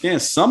that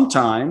understands,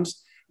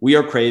 sometimes we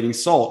are craving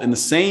salt in the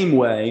same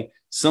way.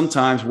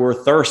 Sometimes we're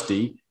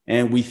thirsty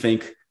and we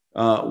think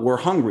we're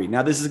hungry.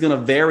 Now, this is going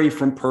to vary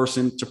from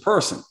person to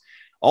person.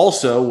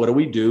 Also, what do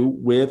we do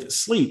with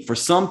sleep? For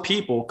some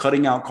people,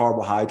 cutting out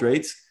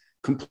carbohydrates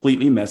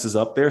completely messes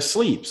up their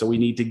sleep. So we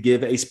need to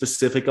give a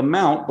specific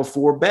amount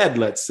before bed,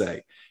 let's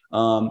say.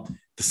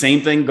 The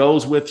same thing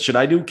goes with, should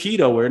I do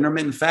keto or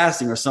intermittent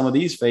fasting or some of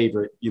these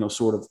favorite,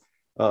 sort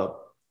of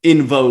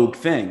in vogue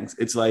things?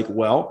 It's like,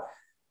 well,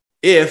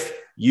 if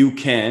you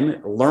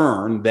can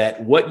learn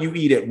that what you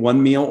eat at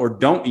one meal or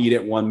don't eat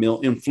at one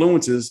meal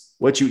influences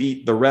what you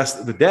eat the rest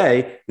of the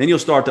day, then you'll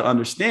start to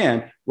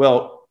understand,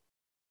 well,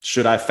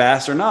 should I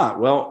fast or not?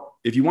 Well,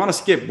 if you want to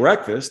skip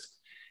breakfast,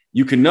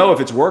 you can know if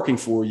it's working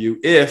for you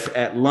if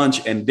at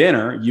lunch and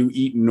dinner you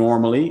eat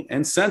normally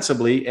and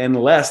sensibly and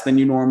less than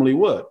you normally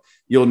would.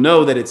 You'll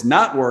know that it's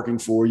not working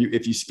for you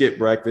if you skip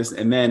breakfast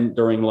and then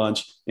during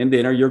lunch and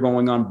dinner, you're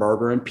going on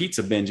burger and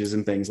pizza binges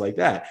and things like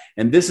that.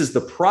 And this is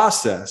the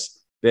process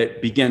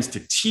that begins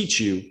to teach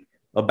you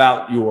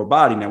about your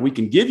body. Now, we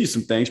can give you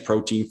some things,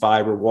 protein,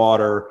 fiber,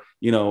 water,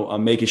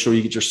 making sure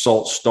you get your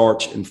salt,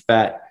 starch, and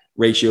fat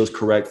ratios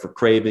correct for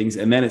cravings.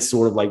 And then it's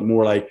sort of like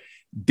more like,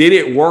 did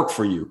it work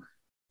for you?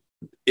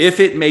 If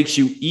it makes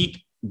you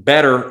eat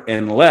better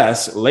and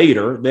less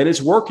later, then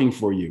it's working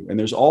for you. And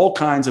there's all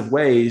kinds of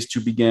ways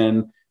to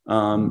begin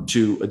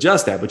to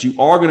adjust that. But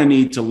you are going to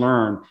need to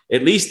learn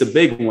at least the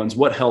big ones,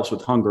 what helps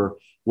with hunger,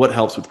 what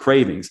helps with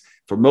cravings.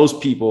 For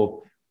most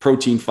people,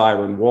 protein,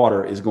 fiber, and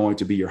water is going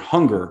to be your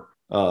hunger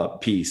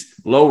piece.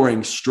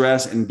 Lowering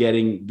stress and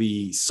getting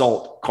the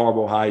salt,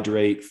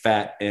 carbohydrate,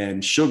 fat,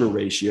 and sugar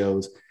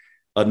ratios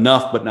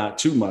enough, but not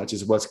too much,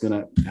 is what's going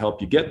to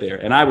help you get there.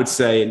 And I would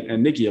say,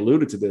 and Nikki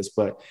alluded to this,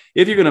 but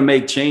if you're going to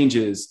make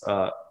changes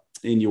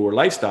in your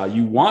lifestyle,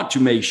 you want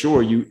to make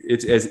sure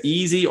it's as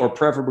easy or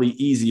preferably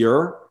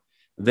easier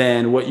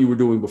than what you were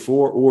doing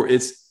before, or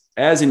it's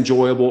as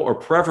enjoyable or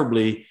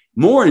preferably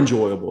more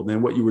enjoyable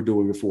than what you were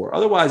doing before.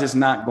 Otherwise, it's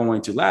not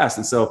going to last.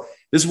 And so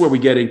this is where we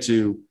get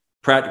into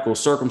practical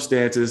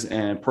circumstances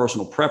and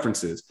personal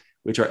preferences,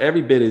 which are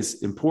every bit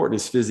as important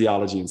as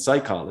physiology and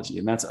psychology.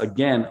 And that's,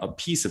 again, a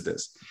piece of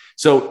this.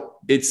 So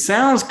it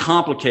sounds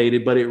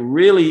complicated, but it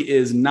really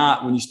is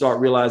not when you start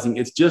realizing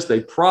it's just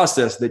a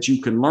process that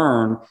you can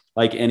learn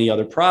like any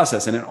other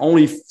process. And it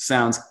only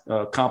sounds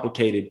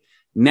complicated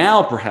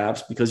now,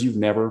 perhaps, because you've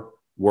never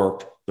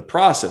worked the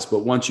process.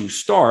 But once you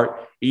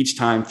start, each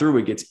time through,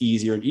 it gets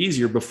easier and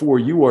easier before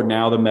you are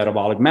now the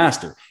metabolic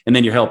master. And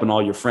then you're helping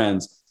all your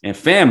friends and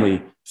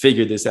family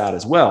figure this out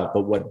as well.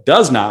 But what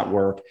does not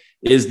work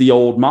is the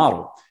old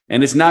model.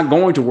 And it's not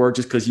going to work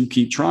just because you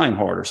keep trying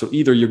harder. So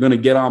either you're going to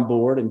get on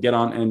board and get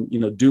on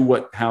and,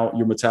 do how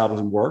your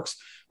metabolism works,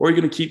 or you're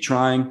going to keep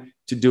trying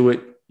to do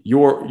it,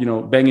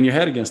 banging your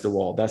head against the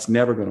wall. That's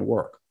never going to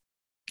work.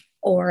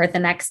 Or the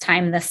next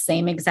time the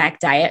same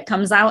exact diet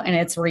comes out and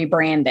it's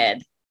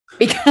rebranded,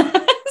 because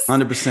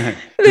 100%.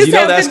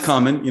 That's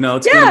coming.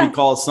 It's going to be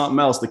called something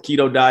else. The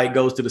keto diet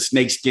goes to the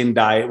snakeskin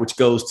diet, which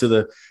goes to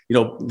the,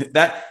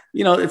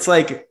 it's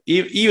like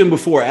even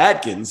before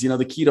Atkins, the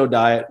keto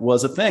diet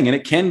was a thing, and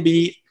it can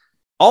be,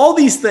 all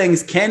these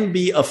things can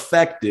be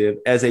effective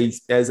as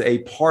a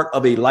part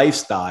of a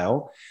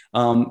lifestyle,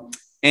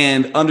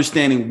 and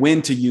understanding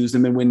when to use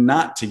them and when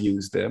not to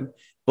use them.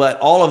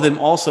 But all of them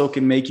also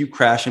can make you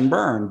crash and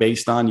burn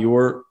based on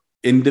your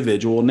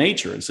individual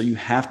nature. And so you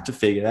have to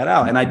figure that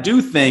out. And I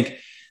do think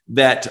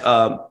that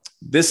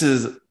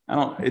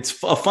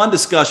it's a fun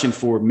discussion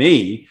for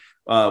me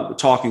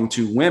talking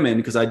to women,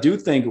 because I do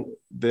think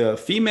the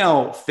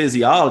female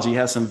physiology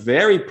has some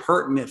very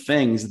pertinent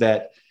things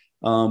that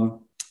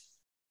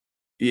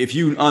if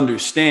you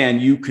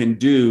understand, you can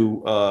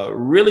do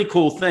really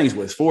cool things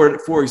with.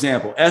 For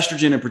example,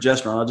 estrogen and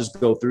progesterone. I'll just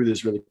go through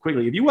this really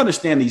quickly. If you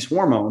understand these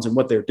hormones and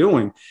what they're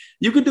doing,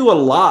 you can do a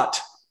lot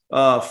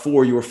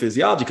for your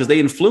physiology, because they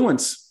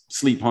influence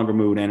sleep, hunger,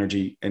 mood,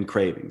 energy, and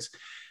cravings.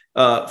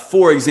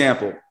 For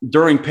example,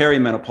 during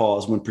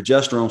perimenopause, when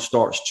progesterone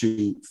starts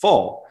to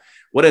fall,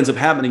 what ends up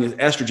happening is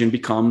estrogen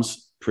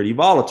becomes pretty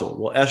volatile.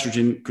 Well,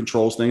 estrogen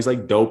controls things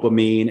like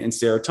dopamine and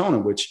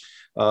serotonin, which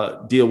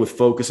deal with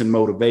focus and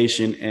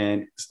motivation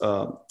and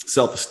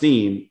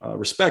self-esteem,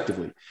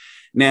 respectively.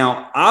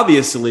 Now,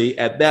 obviously,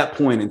 at that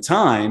point in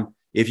time,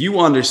 if you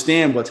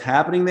understand what's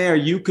happening there,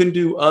 you can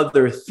do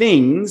other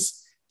things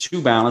to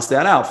balance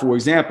that out. For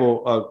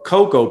example,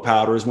 cocoa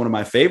powder is one of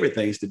my favorite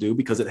things to do,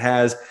 because it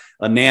has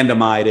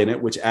anandamide in it,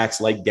 which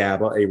acts like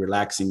GABA, a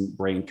relaxing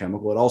brain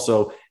chemical. It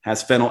also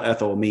has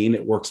phenylethylamine.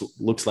 It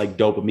looks like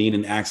dopamine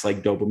and acts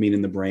like dopamine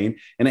in the brain.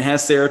 And it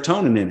has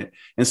serotonin in it.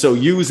 And so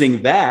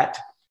using that,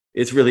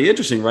 it's really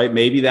interesting, right?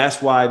 Maybe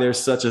that's why there's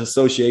such an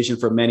association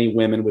for many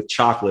women with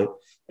chocolate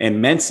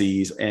and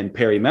menses and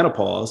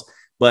perimenopause.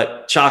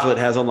 But chocolate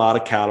has a lot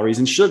of calories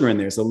and sugar in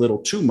there. It's a little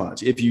too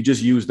much. If you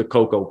just use the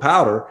cocoa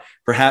powder,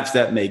 perhaps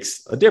that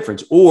makes a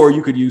difference. Or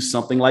you could use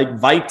something like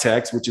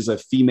Vitex, which is a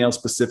female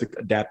specific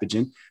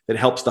adaptogen that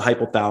helps the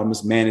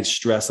hypothalamus manage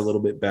stress a little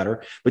bit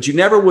better. But you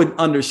never would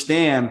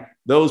understand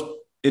those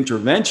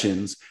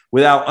interventions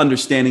without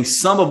understanding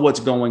some of what's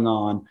going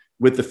on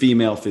with the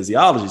female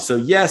physiology. So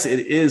yes,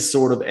 it is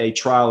sort of a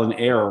trial and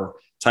error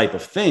type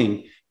of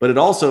thing, but it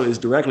also is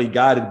directly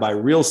guided by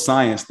real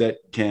science that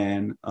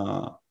can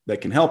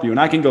help you. And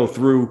I can go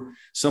through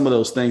some of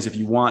those things if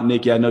you want,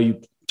 Nikki. I know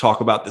you talk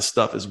about this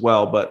stuff as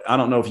well, but I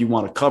don't know if you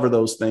want to cover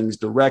those things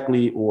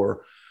directly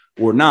or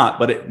not.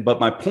 But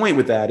my point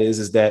with that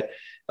is that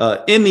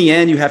in the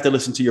end, you have to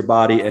listen to your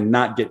body and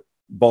not get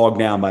bogged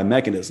down by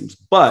mechanisms.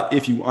 But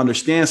if you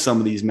understand some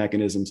of these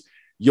mechanisms,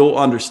 you'll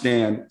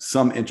understand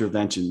some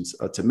interventions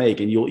to make,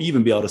 and you'll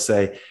even be able to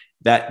say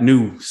that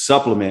new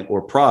supplement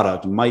or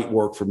product might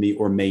work for me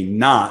or may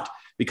not,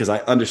 because I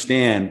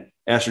understand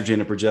estrogen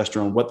and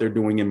progesterone, what they're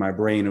doing in my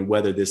brain, and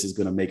whether this is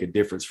going to make a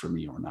difference for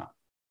me or not.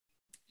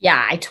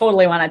 Yeah, I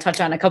totally want to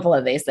touch on a couple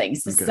of these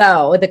things. Okay.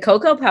 So the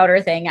cocoa powder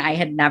thing, I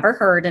had never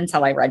heard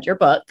until I read your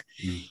book.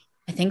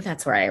 I think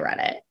that's where I read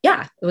it.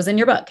 Yeah, it was in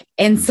your book.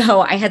 And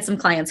so I had some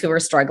clients who were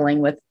struggling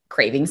with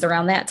cravings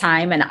around that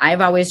time. And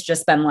I've always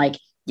just been like,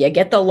 you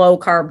get the low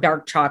carb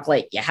dark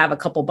chocolate, you have a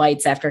couple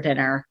bites after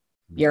dinner,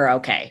 you're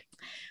okay.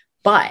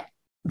 But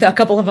a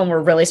couple of them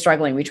were really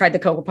struggling. We tried the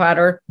cocoa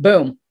powder,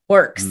 boom,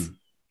 works.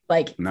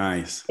 Like,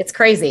 nice. It's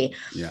crazy.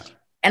 Yeah.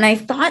 And I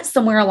thought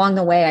somewhere along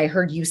the way, I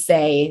heard you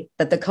say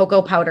that the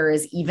cocoa powder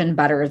is even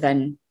better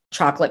than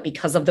chocolate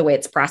because of the way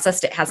it's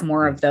processed. It has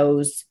more of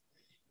those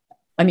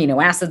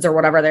amino acids or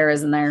whatever there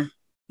is in there.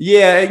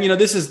 Yeah.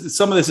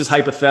 Some of this is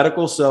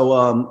hypothetical.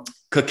 So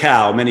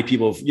cacao, many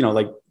people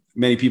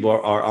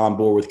are on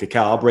board with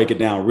cacao. I'll break it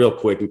down real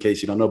quick in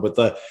case you don't know, but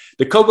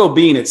the cocoa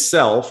bean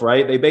itself,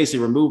 right? They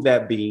basically remove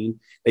that bean.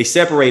 They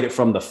separate it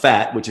from the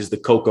fat, which is the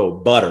cocoa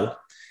butter.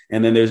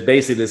 And then there's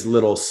basically this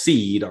little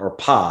seed or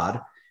pod,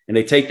 and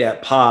they take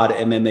that pod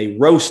and then they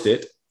roast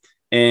it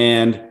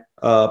and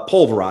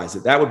pulverize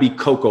it. That would be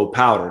cocoa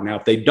powder. Now,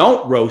 if they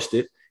don't roast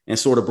it and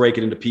sort of break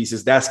it into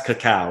pieces, that's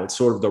cacao. It's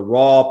sort of the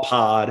raw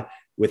pod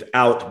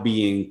without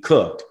being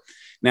cooked.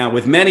 Now,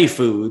 with many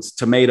foods,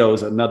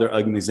 tomatoes, an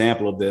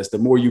example of this, the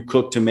more you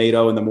cook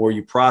tomato and the more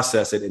you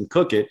process it and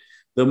cook it,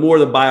 the more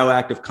the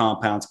bioactive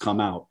compounds come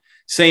out.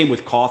 Same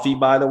with coffee,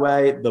 by the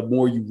way. The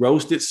more you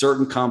roast it,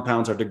 certain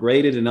compounds are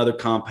degraded and other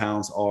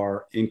compounds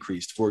are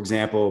increased. For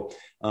example,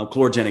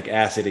 chlorogenic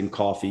acid in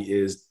coffee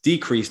is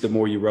decreased the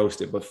more you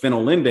roast it, but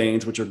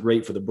phenolindane, which are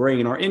great for the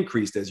brain, are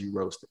increased as you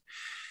roast it.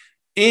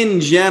 In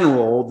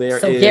general,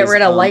 get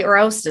rid of light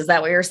roast. Is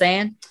that what you're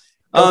saying?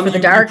 For the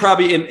dark?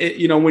 Probably,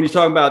 when you're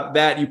talking about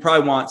that, you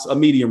probably want a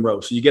medium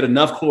roast. So you get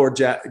enough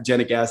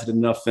chlorogenic acid and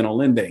enough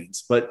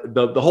phenylendanes. But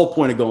the whole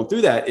point of going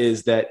through that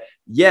is that,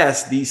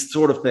 yes, these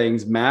sort of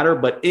things matter.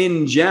 But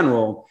in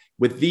general,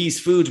 with these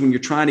foods, when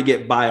you're trying to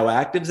get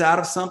bioactives out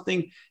of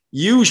something,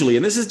 usually,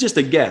 and this is just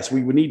a guess,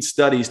 we would need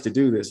studies to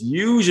do this.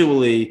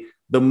 Usually,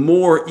 the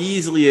more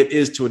easily it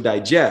is to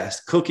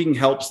digest, cooking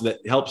helps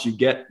you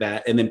get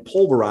that. And then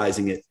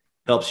pulverizing it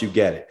helps you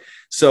get it.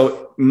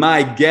 So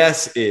my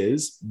guess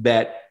is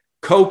that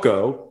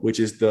cocoa, which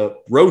is the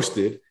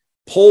roasted,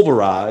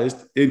 pulverized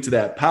into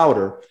that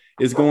powder,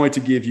 is going to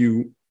give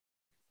you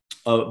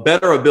a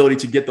better ability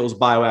to get those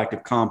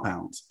bioactive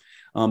compounds.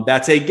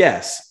 That's a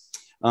guess.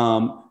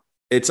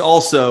 It's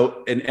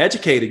also an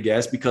educated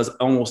guess because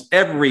almost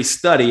every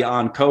study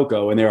on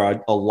cocoa, and there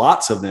are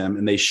lots of them,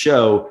 and they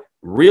show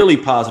really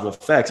positive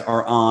effects,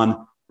 are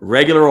on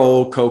regular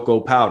old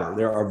cocoa powder.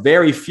 There are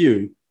very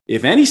few,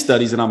 if any,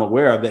 studies that I'm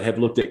aware of that have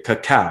looked at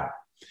cacao.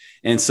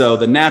 And so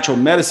the natural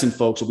medicine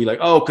folks will be like,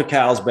 oh,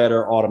 cacao's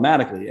better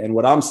automatically. And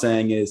what I'm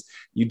saying is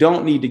you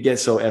don't need to get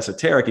so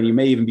esoteric, and you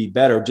may even be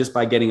better just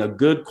by getting a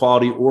good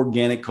quality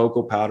organic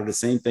cocoa powder, the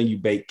same thing you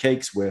bake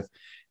cakes with,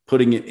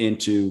 putting it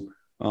into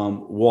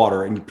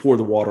water, and you pour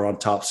the water on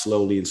top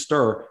slowly and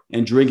stir,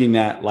 and drinking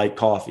that like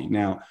coffee.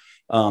 Now,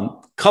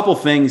 couple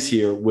things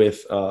here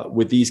with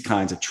these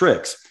kinds of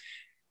tricks.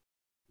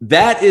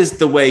 That is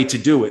the way to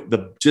do it,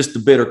 just the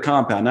bitter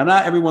compound. Now,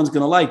 not everyone's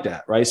going to like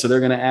that, right? So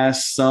they're going to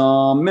ask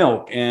some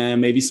milk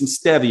and maybe some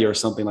stevia or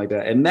something like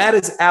that. And that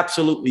is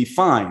absolutely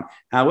fine.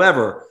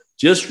 However,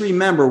 just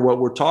remember what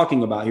we're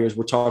talking about here is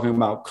we're talking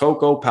about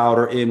cocoa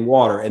powder in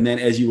water. And then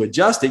as you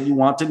adjust it, you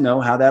want to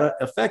know how that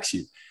affects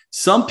you.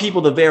 Some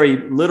people, the very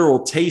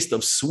literal taste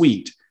of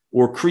sweet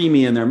or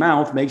creamy in their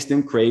mouth makes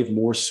them crave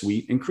more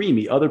sweet and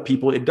creamy. Other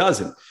people, it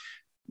doesn't.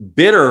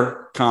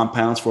 Bitter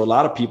compounds for a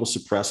lot of people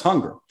suppress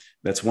hunger.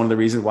 That's one of the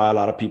reasons why a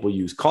lot of people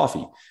use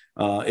coffee.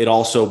 It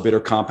also,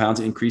 bitter compounds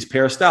increase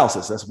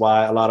peristalsis. That's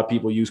why a lot of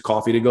people use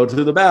coffee to go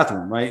to the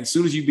bathroom, right? As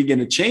soon as you begin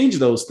to change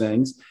those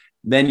things,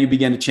 then you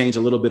begin to change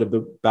a little bit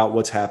about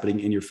what's happening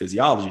in your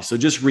physiology. So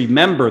just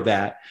remember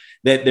that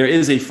there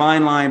is a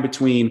fine line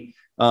between,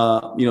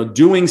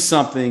 doing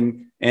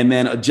something and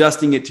then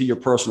adjusting it to your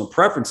personal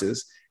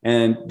preferences.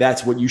 And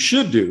that's what you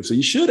should do. So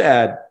you should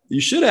add,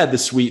 you should add the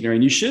sweetener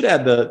and you should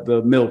add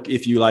the milk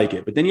if you like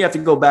it. But then you have to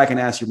go back and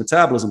ask your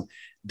metabolism,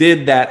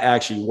 did that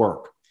actually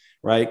work?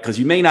 Right? Because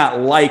you may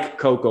not like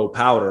cocoa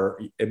powder.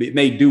 It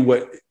may do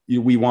what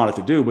we want it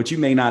to do, but you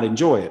may not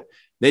enjoy it.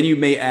 Then you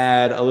may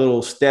add a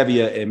little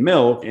stevia and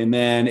milk, and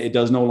then it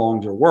does no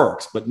longer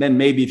works. But then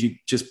maybe if you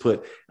just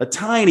put a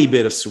tiny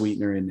bit of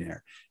sweetener in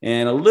there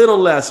and a little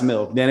less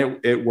milk, then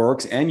it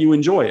works and you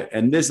enjoy it.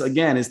 And this,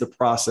 again, is the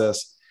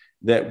process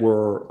that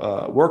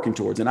we're working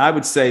towards. And I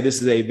would say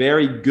this is a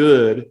very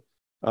good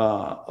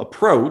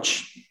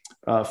approach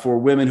for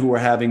women who are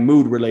having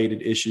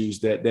mood-related issues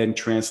that then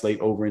translate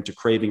over into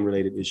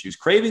craving-related issues.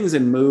 Cravings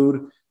and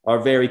mood are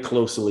very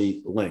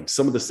closely linked.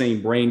 Some of the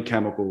same brain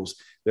chemicals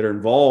that are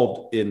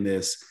involved in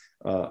this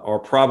are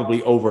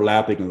probably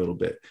overlapping a little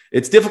bit.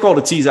 It's difficult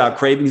to tease out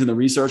cravings in the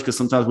research because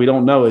sometimes we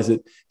don't know, is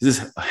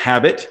this a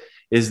habit?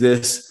 Is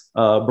this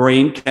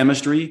brain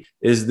chemistry?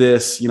 Is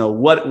this,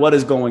 what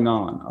is going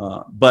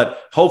on?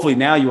 But hopefully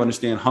now you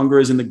understand hunger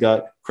is in the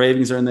gut,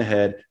 cravings are in the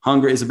head.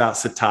 Hunger is about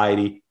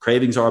satiety.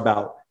 Cravings are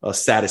about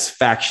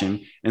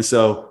satisfaction. And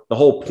so the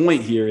whole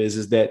point here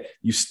is that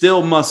you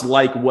still must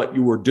like what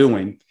you were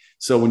doing.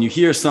 So when you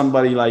hear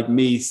somebody like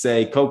me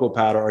say cocoa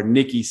powder or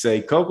Nikki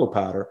say cocoa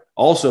powder,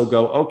 also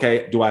go,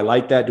 okay, do I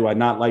like that? Do I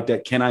not like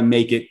that? Can I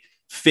make it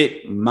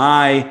fit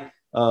my,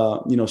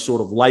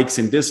 sort of likes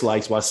and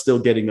dislikes while still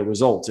getting the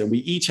results? And we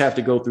each have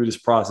to go through this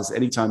process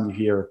anytime you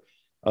hear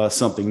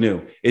something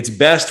new. It's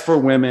best for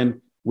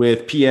women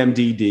with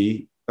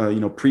PMDD,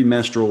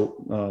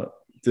 premenstrual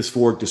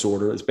dysphoric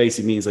disorder. It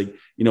basically means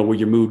where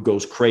your mood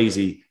goes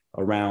crazy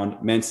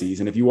around menses.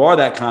 And if you are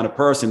that kind of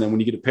person, then when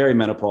you get to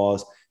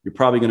perimenopause, you're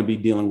probably going to be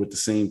dealing with the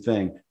same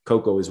thing.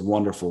 Cocoa is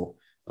wonderful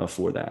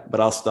for that. But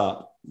I'll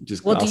stop. Do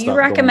you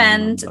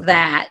recommend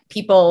that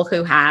people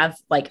who have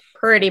like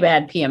pretty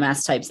bad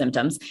PMS type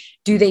symptoms,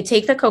 do they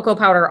take the cocoa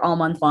powder all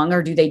month long,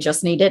 or do they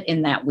just need it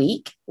in that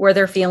week where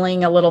they're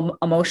feeling a little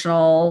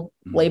emotional,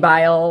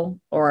 labile,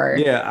 or?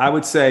 Yeah, I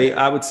would say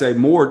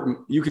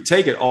more. You could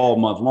take it all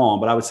month long,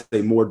 but I would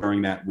say more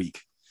during that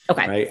week.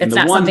 Okay. Right? It's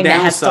not something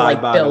that has to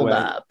like build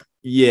up.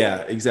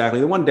 Yeah, exactly.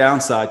 The one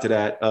downside to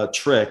that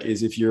trick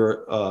is if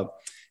you're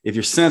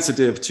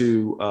sensitive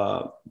to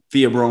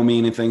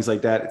theobromine and things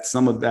like that,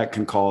 some of that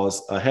can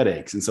cause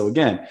headaches. And so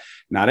again,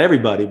 not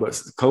everybody, but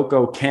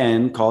cocoa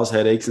can cause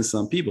headaches in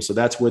some people. So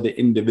that's where the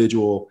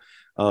individual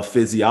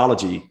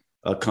physiology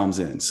comes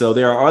in. So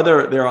there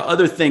are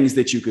other things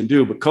that you can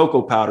do, but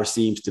cocoa powder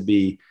seems to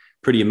be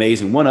pretty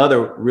amazing. One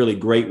other really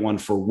great one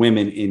for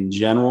women in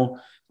general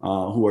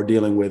who are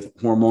dealing with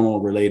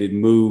hormonal related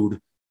mood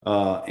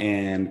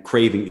and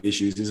craving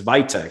issues is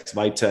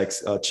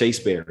Vitex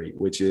chaseberry,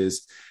 which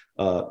is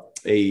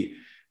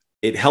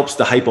it helps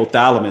the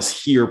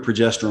hypothalamus hear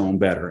progesterone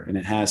better. And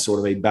it has sort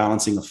of a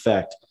balancing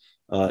effect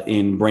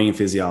in brain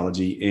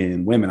physiology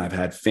in women. I've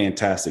had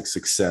fantastic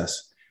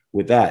success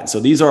with that. So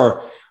these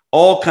are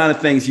all kind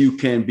of things you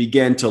can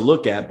begin to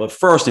look at. But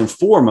first and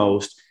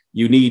foremost,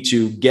 you need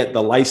to get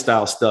the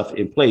lifestyle stuff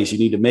in place. You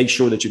need to make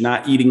sure that you're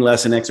not eating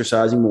less and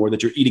exercising more,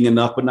 that you're eating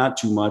enough, but not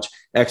too much,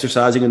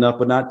 exercising enough,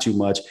 but not too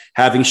much,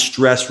 having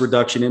stress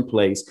reduction in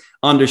place,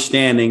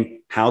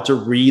 understanding how to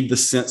read the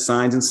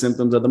signs and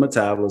symptoms of the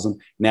metabolism.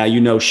 Now,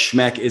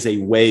 SHMEC is a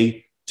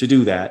way to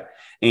do that.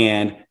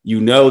 And you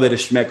know that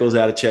if SHMEC goes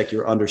out of check,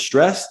 you're under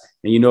stress.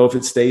 And if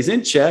it stays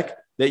in check,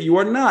 that you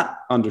are not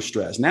under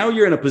stress. Now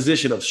you're in a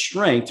position of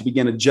strength to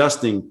begin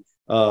adjusting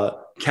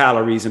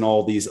calories and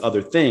all these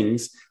other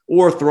things,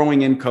 or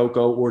throwing in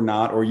cocoa or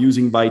not, or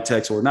using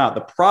Vitex or not.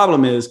 The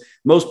problem is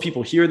most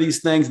people hear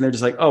these things and they're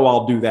just like, oh,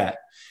 I'll do that.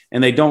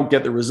 And they don't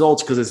get the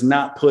results because it's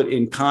not put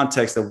in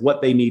context of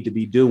what they need to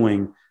be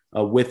doing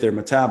with their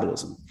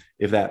metabolism,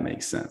 if that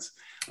makes sense.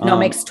 No, it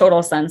makes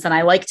total sense. And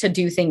I like to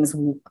do things,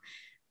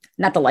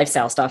 not the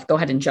lifestyle stuff, go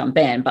ahead and jump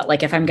in. But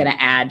like if I'm going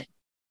to add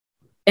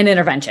an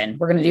intervention,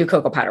 we're going to do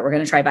cocoa powder, we're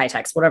going to try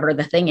Vitex, whatever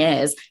the thing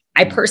is,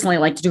 I personally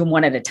like to do them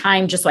one at a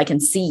time just so I can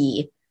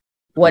see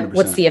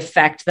what's the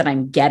effect that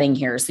I'm getting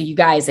here. So you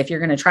guys, if you're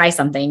going to try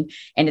something,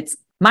 and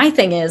my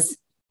thing is,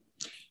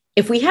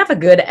 if we have a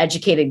good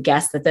educated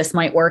guess that this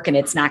might work and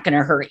it's not going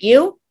to hurt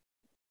you,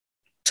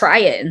 try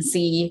it and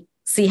see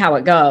how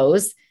it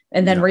goes,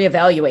 and then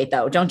reevaluate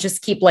though. Don't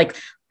just keep like,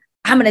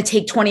 I'm going to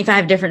take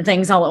 25 different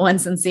things all at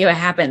once and see what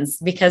happens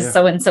because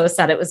so-and-so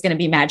said it was going to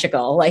be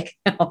magical. Like,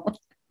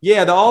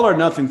 Yeah, the all or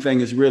nothing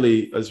thing is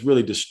really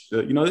just,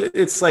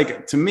 it's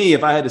like, to me,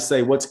 if I had to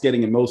say what's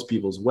getting in most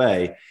people's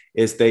way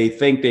is they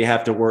think they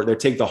have to work, they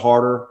take the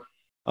harder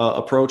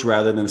approach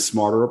rather than a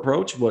smarter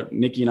approach. What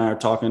Nikki and I are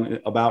talking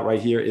about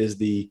right here is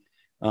the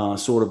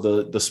sort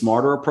of the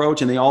smarter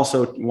approach. And they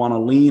also want to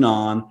lean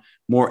on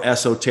more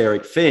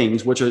esoteric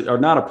things, which are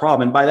not a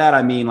problem. And by that,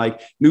 I mean like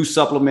new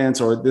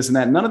supplements or this and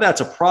that. None of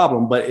that's a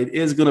problem, but it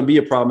is going to be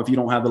a problem if you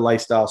don't have the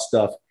lifestyle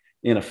stuff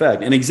in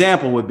effect. An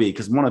example would be,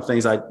 because one of the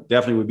things I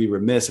definitely would be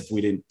remiss if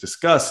we didn't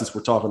discuss, since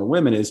we're talking to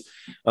women, is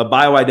a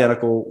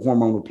bioidentical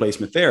hormone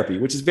replacement therapy,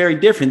 which is very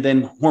different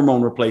than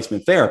hormone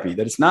replacement therapy,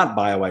 that it's not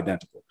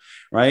bioidentical,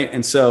 right?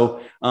 And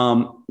so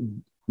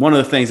one of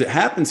the things that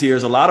happens here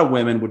is a lot of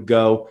women would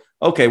go,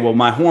 okay, well,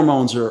 my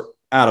hormones are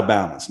out of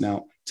balance.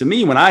 Now, to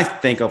me, when I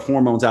think of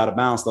hormones out of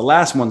balance, the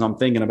last ones I'm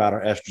thinking about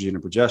are estrogen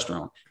and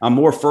progesterone. I'm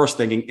more first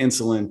thinking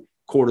insulin,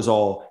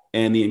 cortisol,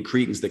 and the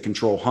incretins that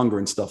control hunger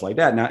and stuff like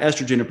that. Now,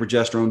 estrogen and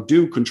progesterone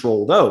do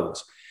control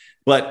those,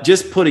 but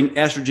just putting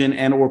estrogen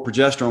and or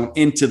progesterone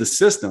into the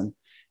system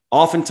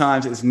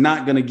oftentimes it's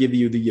not going to give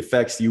you the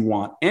effects you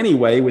want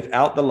anyway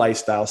without the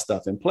lifestyle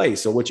stuff in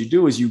place. So what you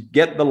do is you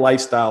get the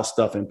lifestyle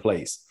stuff in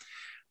place.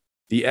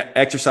 The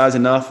exercise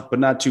enough, but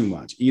not too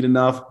much. Eat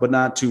enough, but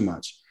not too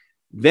much.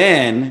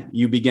 Then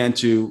you begin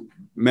to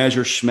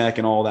measure schmeck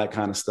and all that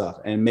kind of stuff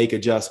and make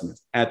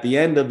adjustments. At the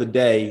end of the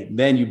day,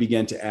 then you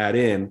begin to add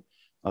in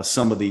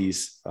some of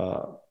these,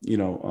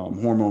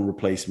 hormone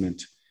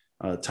replacement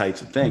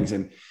types of things.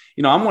 And,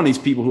 I'm one of these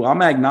people who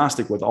I'm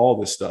agnostic with all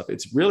this stuff.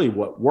 It's really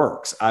what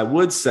works. I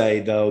would say,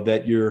 though,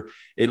 that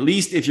at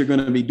least if you're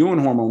going to be doing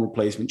hormone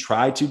replacement,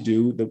 try to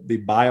do the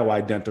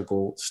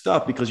bioidentical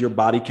stuff because your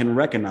body can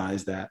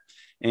recognize that.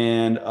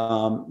 And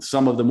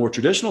some of the more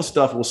traditional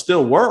stuff will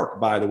still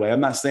work, by the way. I'm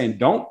not saying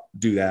don't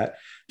do that.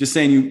 Just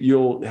saying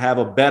you'll have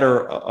a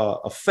better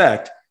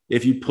effect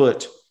if you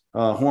put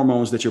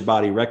hormones that your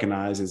body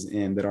recognizes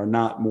in that are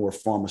not more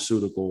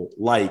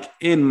pharmaceutical-like,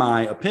 in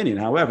my opinion.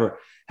 However,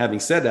 having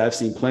said that, I've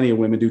seen plenty of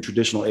women do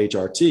traditional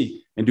HRT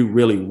and do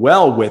really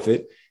well with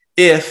it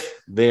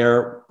if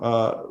their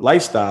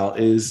lifestyle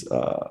is,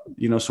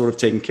 sort of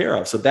taken care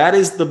of. So that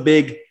is the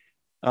big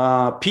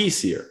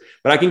piece here.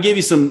 But I can give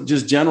you some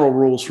just general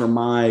rules from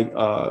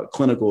my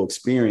clinical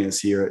experience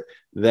here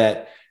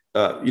that,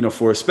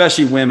 for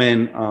especially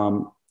women.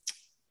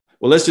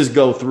 Well, let's just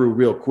go through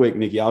real quick,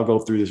 Nikki. I'll go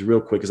through this real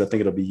quick because I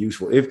think it'll be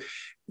useful.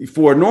 If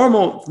for a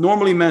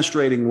normally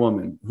menstruating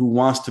woman who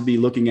wants to be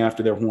looking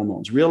after their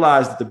hormones,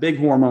 realize that the big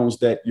hormones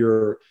that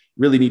you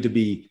really need to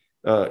be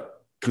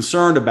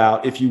concerned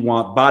about if you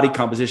want body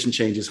composition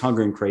changes,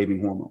 hunger and craving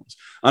hormones.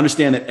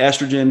 Understand that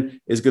estrogen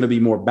is going to be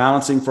more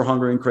balancing for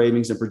hunger and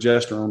cravings and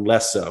progesterone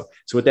less so.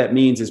 So what that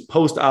means is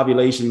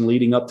post-ovulation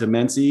leading up to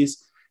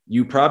menses,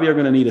 you probably are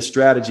going to need a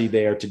strategy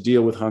there to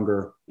deal with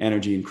hunger,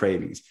 energy, and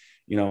cravings.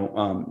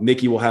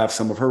 Nikki will have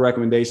some of her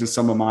recommendations.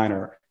 Some of mine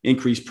are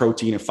increased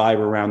protein and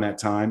fiber around that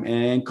time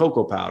and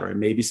cocoa powder and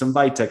maybe some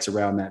Vitex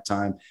around that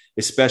time,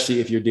 especially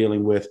if you're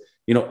dealing with,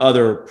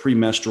 other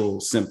premenstrual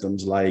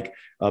symptoms like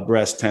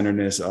breast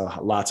tenderness,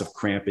 lots of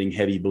cramping,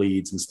 heavy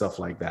bleeds and stuff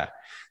like that.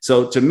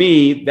 So to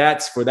me,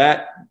 that's for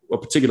a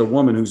particular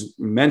woman who's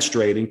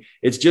menstruating.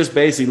 It's just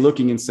basically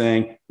looking and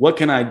saying, what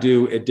can I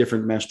do at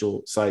different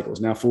menstrual cycles?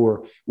 Now,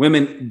 for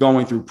women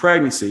going through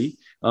pregnancy,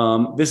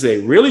 this is a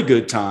really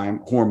good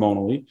time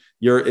hormonally.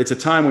 It's a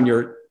time when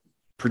you're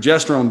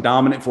progesterone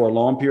dominant for a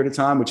long period of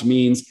time, which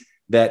means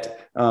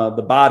that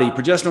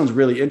progesterone is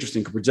really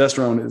interesting because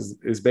progesterone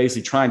is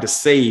basically trying to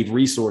save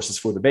resources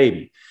for the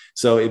baby.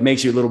 So it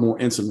makes you a little more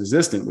insulin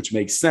resistant, which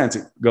makes sense.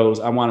 It goes,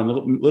 I want a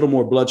little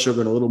more blood sugar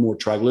and a little more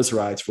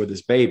triglycerides for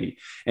this baby.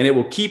 And it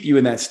will keep you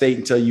in that state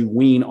until you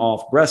wean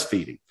off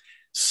breastfeeding.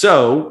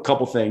 So a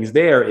couple things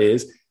there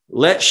is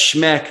let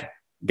schmeck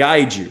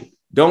guide you.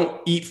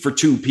 Don't eat for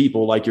two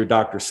people like your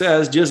doctor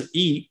says. Just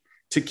eat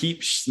to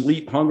keep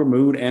sleep, hunger,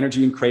 mood,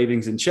 energy, and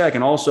cravings in check.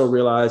 And also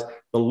realize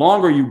the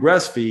longer you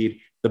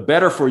breastfeed, the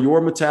better for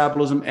your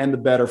metabolism and the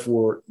better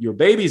for your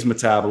baby's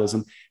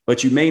metabolism.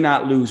 But you may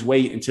not lose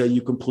weight until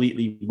you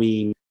completely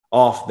wean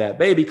off that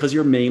baby because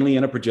you're mainly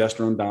in a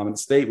progesterone dominant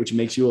state, which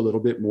makes you a little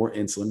bit more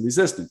insulin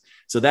resistant.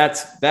 So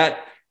that's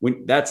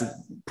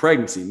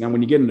pregnancy. Now,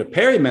 when you get into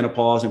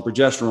perimenopause and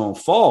progesterone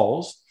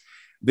falls,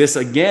 this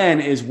again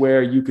is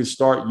where you can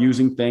start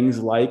using things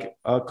like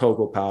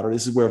cocoa powder.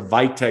 This is where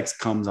Vitex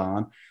comes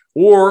on,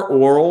 or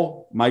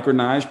oral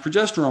micronized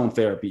progesterone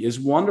therapy is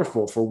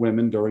wonderful for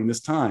women during this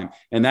time.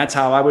 And that's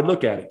how I would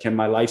look at it. Can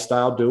my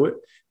lifestyle do it?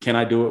 Can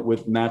I do it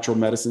with natural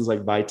medicines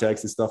like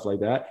Vitex and stuff like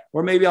that?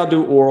 Or maybe I'll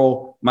do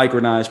oral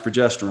micronized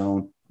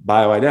progesterone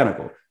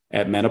bioidentical.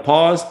 At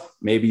menopause,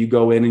 maybe you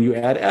go in and you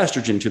add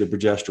estrogen to the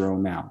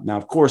progesterone now. Now,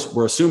 of course,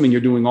 we're assuming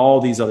you're doing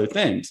all these other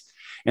things.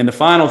 And the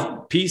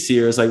final piece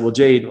here is like, well,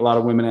 Jade, a lot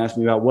of women ask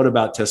me about what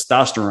about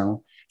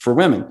testosterone for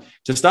women?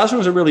 Testosterone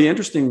is a really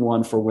interesting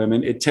one for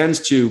women. It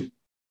tends to,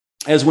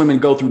 as women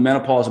go through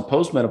menopause and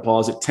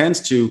postmenopause, it tends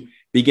to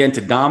begin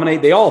to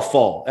dominate. They all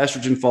fall.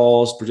 Estrogen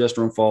falls,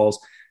 progesterone falls,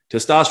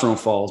 testosterone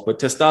falls, but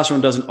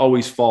testosterone doesn't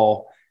always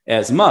fall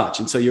as much.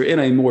 And so you're in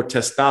a more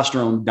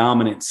testosterone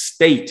dominant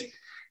state.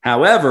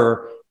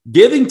 However,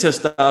 giving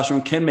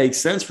testosterone can make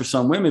sense for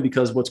some women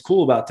because what's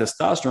cool about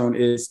testosterone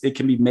is it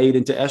can be made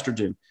into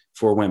estrogen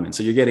for women.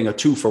 So you're getting a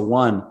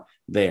 2-for-1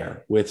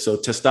 there so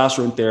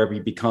testosterone therapy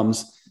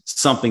becomes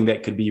something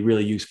that could be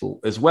really useful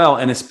as well.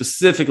 And it's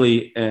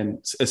specifically and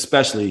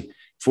especially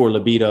for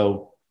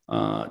libido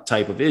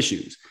type of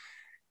issues.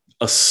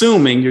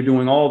 Assuming you're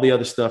doing all the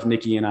other stuff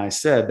Nikki and I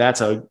said,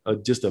 that's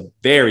just a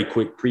very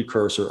quick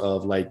precursor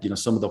of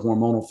some of the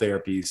hormonal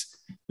therapies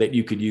that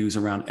you could use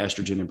around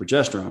estrogen and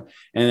progesterone.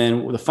 And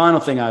then the final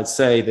thing I'd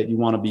say that you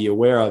want to be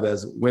aware of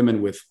as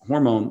women with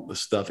hormone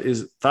stuff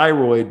is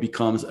thyroid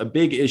becomes a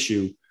big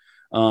issue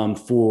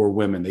for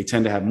women. They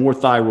tend to have more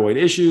thyroid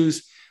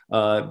issues.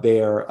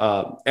 their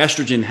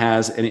estrogen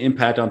has an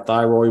impact on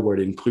thyroid where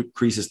it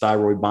increases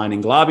thyroid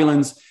binding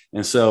globulins.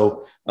 And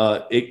so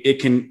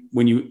it can,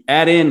 when you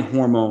add in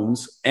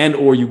hormones and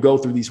or you go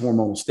through these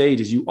hormonal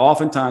stages, you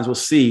oftentimes will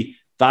see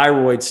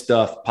thyroid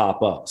stuff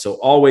pop up. So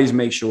always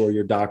make sure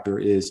your doctor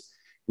is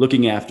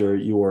looking after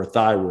your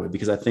thyroid,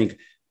 because I think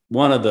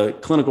one of the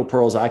clinical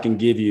pearls I can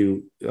give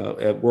you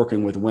at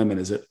working with women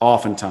is that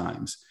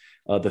oftentimes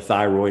the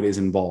thyroid is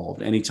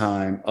involved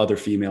anytime other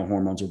female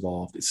hormones are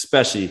involved,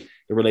 especially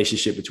the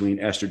relationship between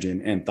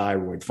estrogen and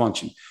thyroid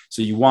function.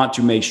 So you want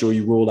to make sure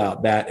you rule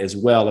out that as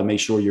well and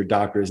make sure your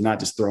doctor is not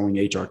just throwing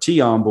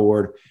HRT on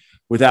board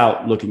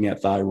without looking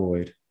at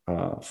thyroid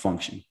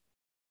function.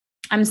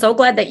 I'm so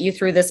glad that you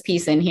threw this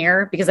piece in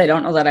here because I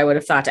don't know that I would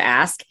have thought to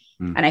ask.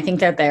 And I think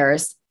that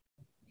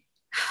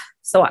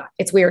so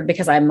it's weird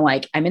because I'm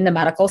in the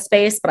medical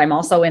space, but I'm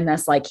also in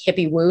this like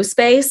hippie woo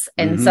space.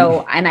 And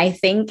and I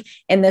think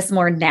in this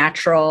more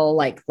natural,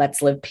 like,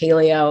 let's live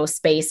paleo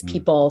space,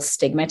 people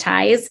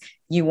stigmatize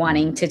you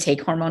wanting to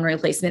take hormone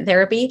replacement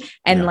therapy.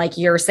 And like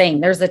you're saying,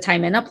 there's a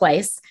time and a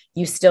place.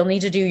 You still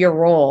need to do your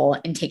role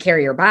and take care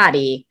of your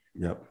body.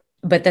 Yep.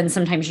 But then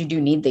sometimes you do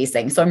need these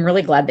things. So I'm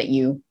really glad that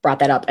you brought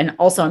that up. And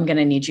also I'm going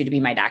to need you to be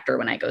my doctor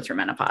when I go through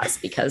menopause,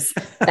 because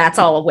that's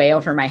all way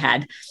over my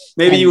head.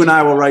 Maybe you and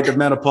I will write the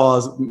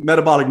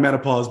metabolic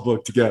menopause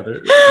book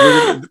together.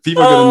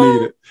 People are going to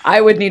need it.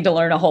 I would need to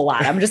learn a whole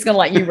lot. I'm just going to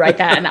let you write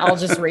that and I'll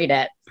just read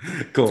it.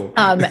 Cool.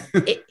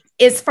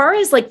 As far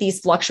as like these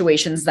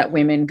fluctuations that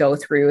women go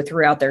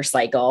throughout their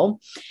cycle,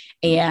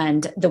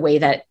 and the way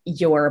that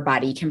your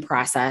body can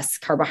process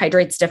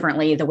carbohydrates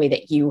differently, the way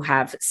that you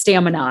have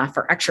stamina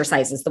for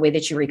exercises, the way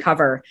that you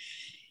recover.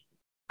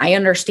 I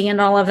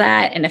understand all of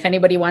that. And if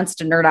anybody wants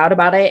to nerd out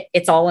about it,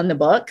 it's all in the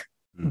book.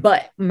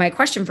 But my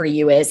question for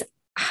you is,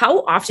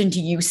 how often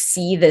do you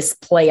see this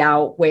play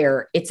out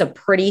where it's a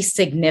pretty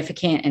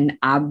significant and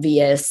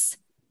obvious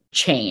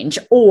change?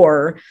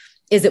 Or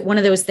is it one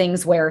of those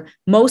things where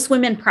most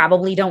women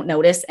probably don't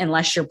notice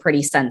unless you're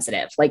pretty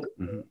sensitive? Like,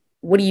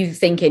 what are you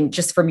thinking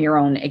just from your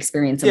own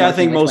experience? I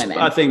think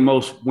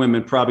most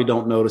women probably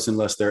don't notice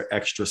unless they're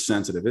extra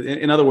sensitive.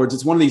 In other words,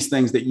 it's one of these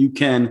things that you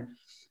can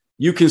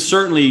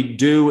certainly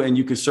do, and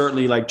you can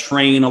certainly like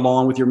train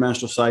along with your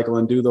menstrual cycle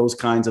and do those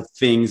kinds of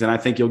things. And I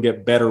think you'll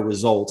get better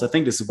results. I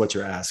think this is what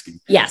you're asking.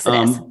 Yes, it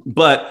is.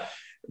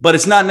 But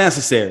it's not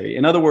necessary.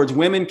 In other words,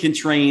 women can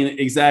train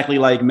exactly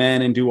like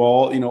men and do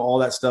all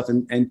that stuff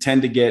and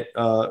tend to get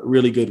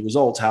really good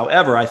results.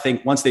 However, I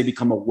think once they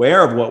become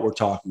aware of what we're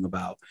talking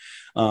about,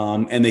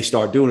 and they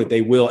start doing it,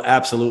 they will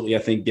absolutely, I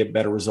think, get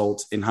better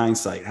results in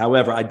hindsight.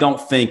 However, I don't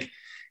think,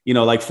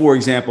 like, for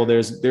example,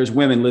 there's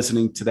women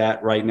listening to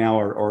that right now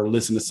or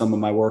listen to some of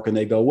my work and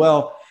they go,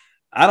 well,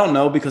 I don't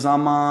know, because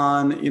I'm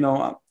on,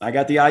 I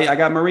got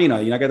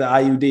Mirena, I got the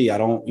IUD. I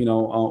don't,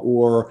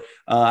 or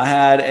I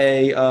had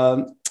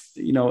a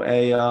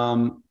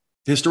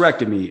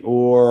hysterectomy,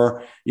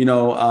 or,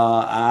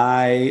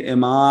 I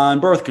am on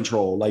birth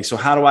control. Like, so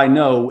how do I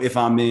know if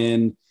I'm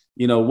in,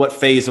 what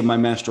phase of my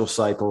menstrual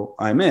cycle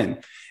I'm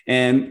in?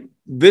 And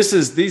this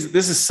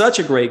is such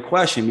a great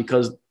question,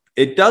 because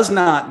it does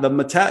not,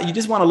 you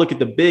just want to look at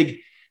the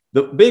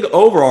big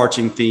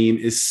overarching theme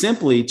is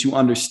simply to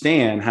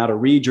understand how to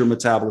read your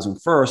metabolism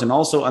first, and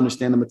also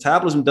understand the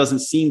metabolism doesn't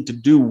seem to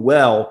do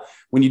well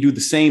when you do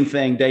the same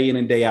thing day in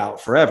and day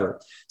out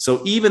forever.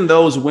 So even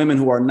those women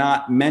who are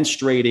not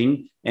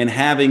menstruating and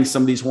having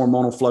some of these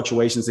hormonal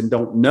fluctuations and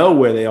don't know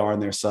where they are in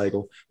their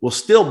cycle will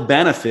still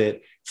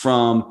benefit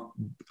from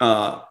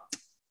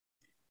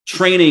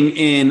training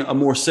in a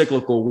more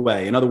cyclical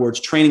way. In other words,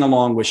 training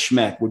along with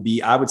SHMEC would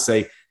be, I would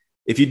say,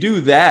 if you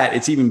do that,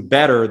 it's even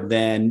better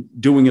than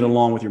doing it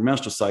along with your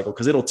menstrual cycle,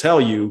 because it'll tell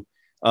you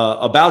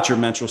about your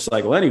menstrual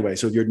cycle anyway.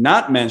 So if you're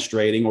not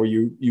menstruating or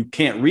you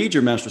can't read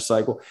your menstrual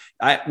cycle,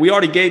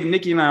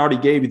 Nikki and I already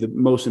gave you the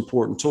most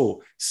important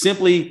tool.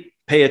 Simply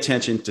pay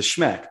attention to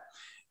SHMEC.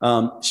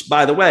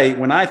 By the way,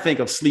 when I think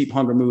of sleep,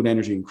 hunger, mood,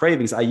 energy, and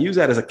cravings, I use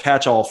that as a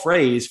catch-all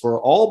phrase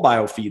for all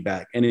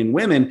biofeedback. And in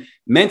women,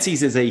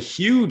 Menses is a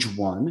huge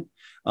one,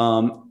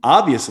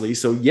 obviously.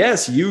 So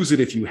yes, use it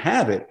if you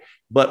have it.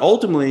 But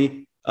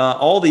ultimately,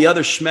 all the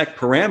other SHMEC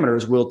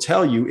parameters will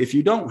tell you if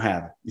you don't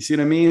have it. You see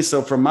what I mean?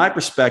 So from my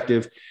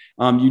perspective,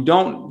 you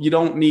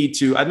don't need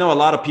to. I know a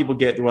lot of people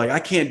they're like,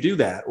 I can't do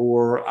that,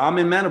 or I'm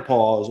in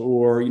menopause,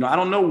 or I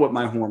don't know what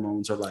my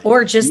hormones are like,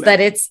 or just that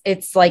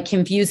it's like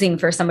confusing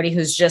for somebody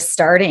who's just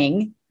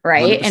starting,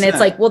 right? 100%. And it's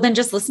like, well, then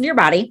just listen to your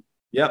body,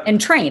 and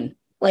train.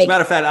 Like, as a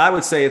matter of fact, I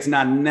would say it's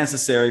not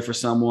necessary for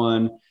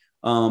someone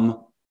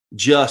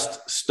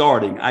just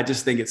starting. I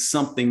just think it's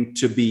something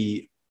to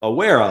be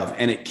aware of,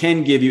 and it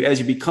can give you, as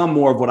you become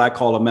more of what I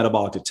call a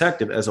metabolic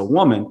detective as a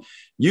woman,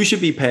 you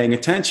should be paying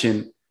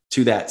attention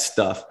to that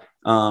stuff.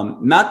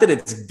 Not that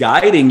it's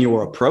guiding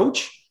your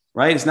approach,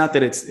 right? It's not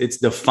that it's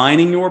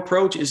defining your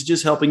approach. It's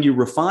just helping you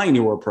refine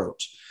your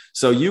approach.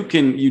 So you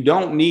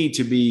don't need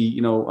to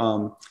be,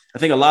 I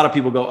think a lot of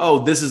people go, oh,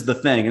 this is the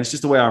thing. And it's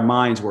just the way our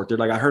minds work. They're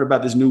like, I heard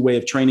about this new way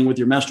of training with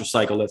your menstrual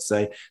cycle, let's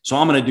say. So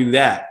I'm going to do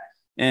that.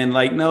 And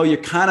like, no,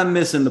 you're kind of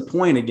missing the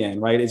point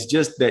again, right? It's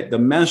just that the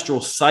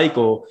menstrual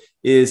cycle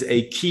is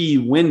a key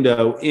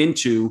window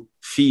into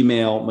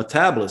female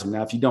metabolism.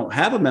 Now, if you don't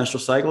have a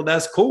menstrual cycle,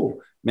 that's cool.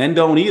 Men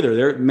don't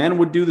either. Men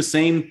would do the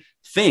same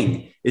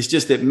thing. It's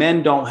just that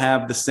men don't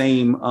have the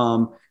same,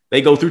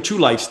 they go through 2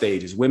 life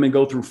stages. Women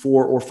go through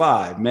 4 or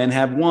 5. Men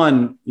have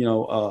 1,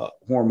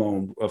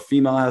 hormone.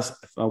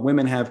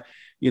 Women have,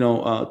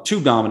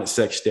 2 dominant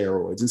sex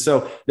steroids. And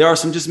so there are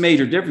some just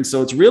major differences.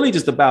 So it's really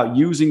just about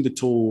using the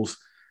tools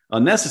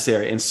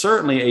necessary. And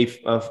certainly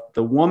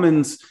the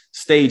woman's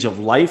stage of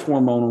life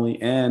hormonally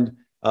and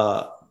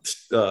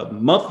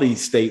monthly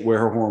state where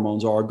her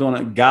hormones are going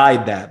to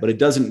guide that. But it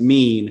doesn't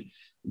mean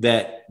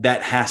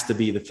that has to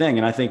be the thing.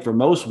 And I think for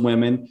most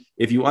women,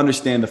 if you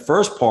understand the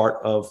first part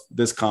of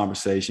this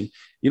conversation,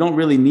 you don't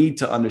really need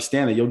to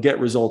understand it. You'll get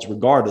results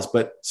regardless,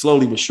 but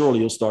slowly but surely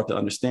you'll start to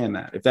understand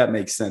that, if that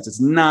makes sense.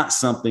 It's not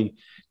something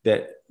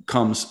that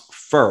comes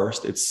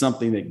first. It's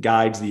something that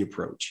guides the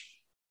approach.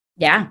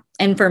 Yeah.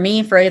 And for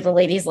me, for the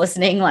ladies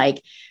listening,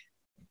 like,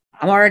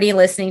 I'm already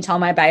listening to all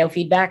my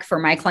biofeedback for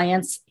my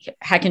clients.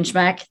 Heck and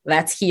schmeck,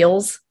 that's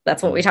heals.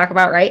 That's what we talk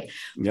about, right?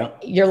 Yeah.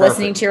 You're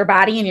listening to your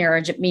body and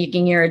you're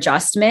making your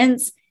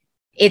adjustments.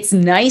 It's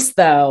nice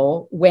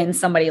though, when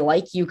somebody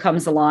like you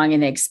comes along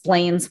and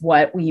explains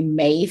what we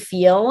may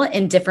feel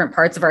in different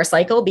parts of our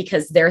cycle,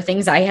 because there are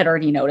things I had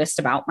already noticed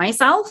about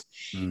myself.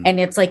 And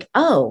it's like,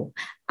 oh,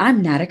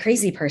 I'm not a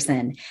crazy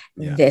person.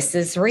 Yeah. This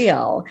is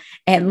real.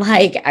 And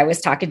like, I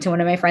was talking to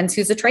one of my friends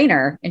who's a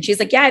trainer and she's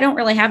like, yeah, I don't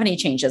really have any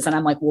changes. And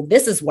I'm like, well,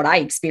 this is what I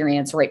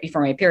experience right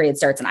before my period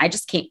starts. And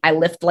I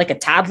lift like a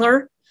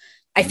toddler.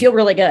 I feel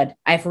really good.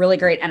 I have really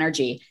great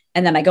energy.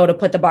 And then I go to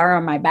put the bar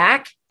on my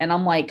back and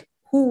I'm like,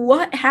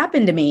 what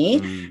happened to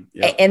me?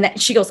 And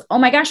she goes, oh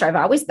my gosh, I've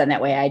always been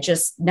that way. I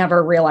just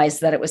never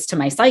realized that it was to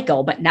my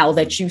cycle. But now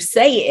that you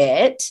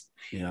say it,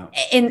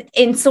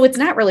 and so it's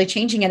not really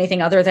changing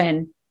anything other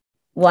than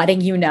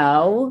letting you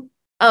know,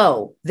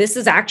 oh, this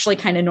is actually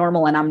kind of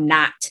normal. And I'm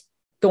not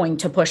going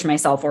to push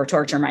myself or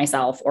torture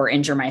myself or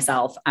injure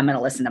myself. I'm going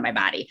to listen to my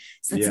body.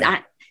 So it's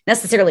not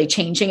necessarily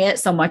changing it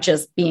so much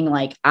as being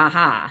like,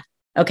 aha,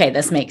 okay,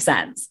 this makes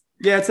sense.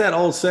 Yeah, it's that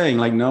old saying,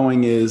 like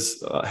knowing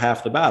is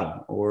half the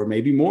battle, or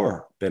maybe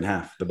more than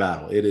half the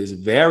battle. It is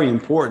very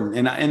important.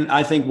 And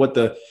I think what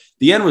the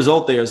end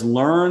result there is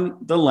learn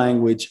the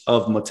language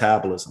of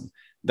metabolism.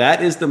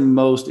 That is the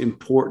most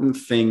important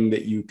thing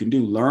that you can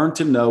do. Learn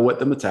to know what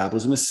the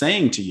metabolism is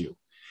saying to you.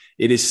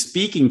 It is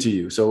speaking to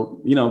you.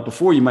 So,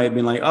 before you might have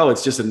been like, oh,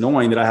 it's just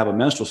annoying that I have a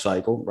menstrual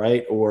cycle,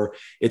 right? Or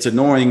it's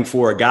annoying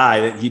for a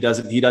guy that he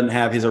doesn't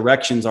have his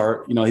erections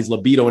are, his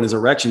libido and his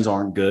erections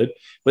aren't good.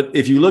 But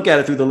if you look at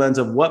it through the lens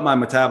of what my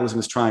metabolism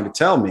is trying to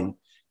tell me,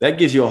 that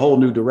gives you a whole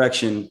new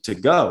direction to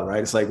go,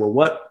 right? It's like, well,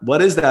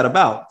 what is that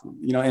about?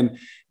 And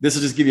this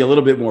will just give you a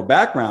little bit more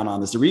background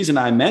on this. The reason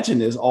I mention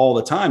this all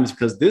the time is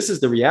because this is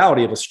the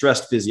reality of a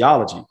stressed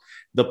physiology.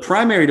 The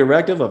primary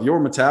directive of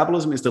your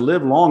metabolism is to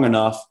live long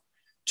enough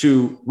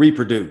to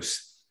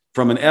reproduce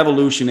from an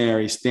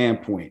evolutionary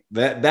standpoint.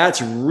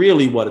 That's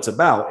really what it's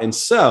about. And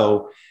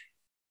so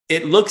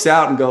it looks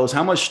out and goes,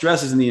 how much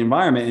stress is in the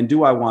environment? And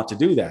do I want to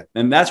do that?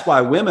 And that's why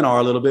women are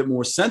a little bit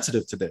more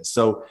sensitive to this.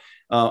 So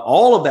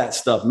all of that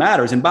stuff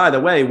matters. And by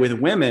the way, with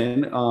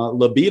women,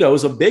 libido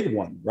is a big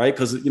one, right?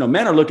 Because,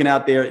 men are looking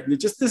out there.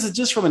 This is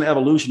just from an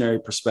evolutionary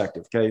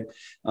perspective. Okay.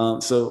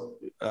 So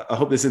I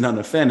hope this isn't to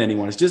offend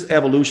anyone. It's just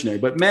evolutionary.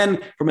 But men,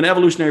 from an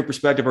evolutionary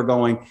perspective, are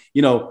going,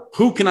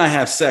 who can I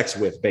have sex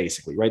with,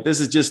 basically, right? This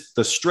is just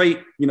the straight,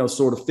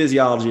 sort of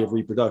physiology of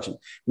reproduction.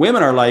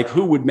 Women are like,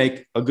 who would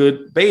make a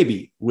good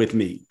baby with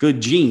me?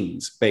 Good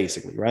genes,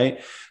 basically,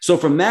 right? So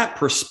from that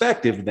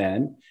perspective,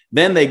 then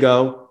they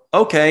go,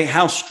 okay,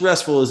 how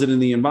stressful is it in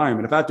the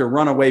environment? If I have to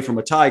run away from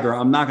a tiger,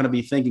 I'm not going to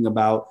be thinking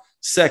about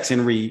sex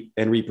and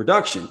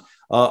reproduction.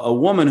 A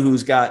woman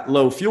who's got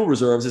low fuel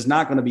reserves is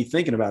not going to be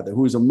thinking about that.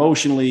 Who's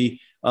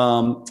emotionally,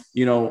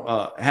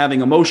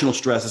 having emotional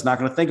stress is not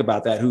going to think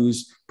about that.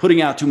 Who's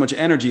putting out too much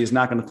energy is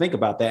not going to think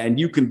about that. And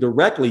you can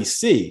directly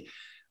see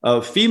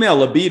female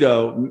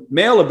libido,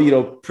 male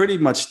libido pretty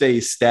much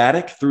stays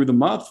static through the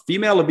month.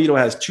 Female libido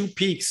has 2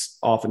 peaks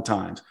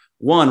oftentimes.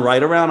 One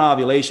right around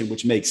ovulation,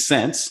 which makes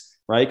sense,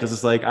 right? Because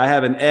it's like, I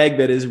have an egg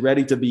that is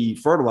ready to be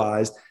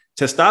fertilized.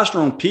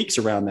 Testosterone peaks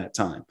around that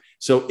time.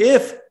 So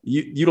if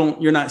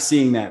you're not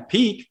seeing that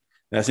peak,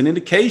 that's an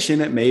indication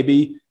that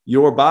maybe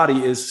your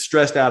body is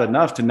stressed out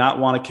enough to not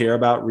want to care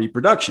about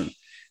reproduction.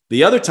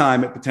 The other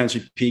time it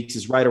potentially peaks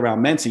is right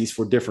around menses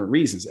for different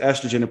reasons.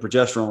 Estrogen and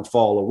progesterone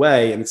fall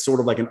away, and it's sort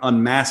of like an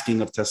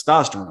unmasking of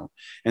testosterone.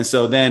 And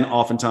so then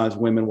oftentimes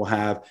women will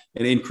have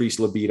an increased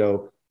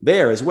libido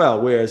there as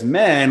well, whereas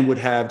men would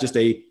have just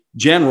a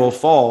general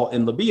fall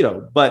in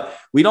libido. But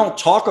we don't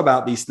talk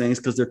about these things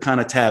because they're kind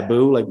of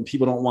taboo. Like,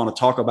 people don't want to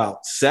talk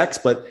about sex,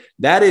 but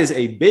that is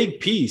a big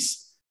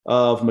piece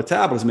of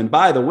metabolism. And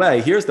by the way,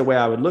 here's the way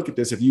I would look at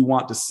this. If you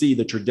want to see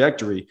the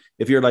trajectory,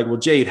 if you're like, well,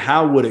 Jade,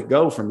 how would it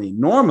go for me?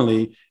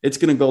 Normally it's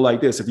going to go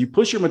like this. If you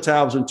push your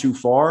metabolism too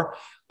far,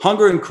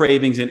 hunger and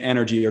cravings and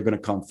energy are going to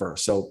come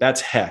first. So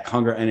that's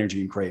hunger,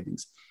 energy, and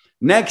cravings.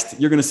 Next,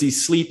 you're going to see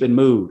sleep and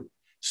mood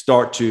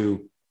start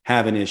to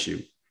have an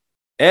issue.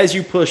 As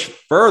you push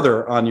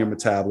further on your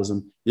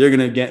metabolism, you're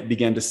going to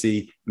begin to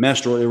see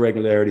menstrual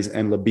irregularities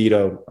and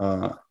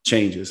libido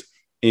changes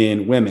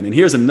in women. And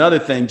here's another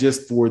thing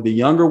just for the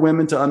younger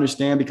women to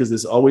understand, because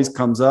this always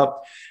comes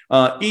up.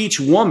 Each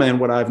woman,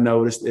 what I've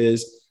noticed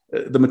is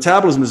the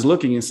metabolism is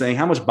looking and saying,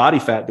 how much body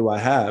fat do I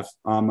have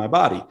on my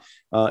body?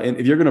 And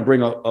if you're going to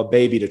bring a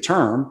baby to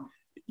term,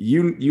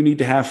 you need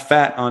to have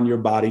fat on your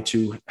body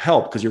to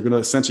help, because you're going to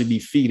essentially be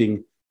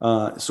feeding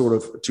sort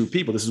of to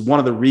people. This is one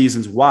of the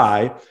reasons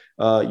why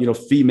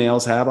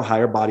females have a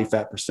higher body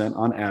fat percent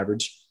on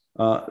average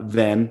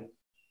than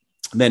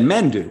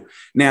men do.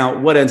 Now,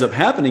 what ends up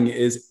happening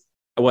is,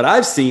 what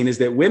I've seen is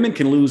that women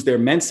can lose their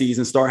menses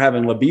and start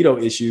having libido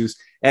issues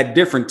at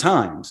different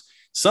times.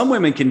 Some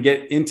women can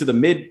get into the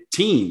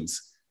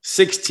mid-teens,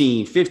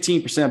 16,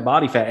 15%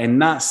 body fat, and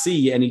not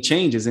see any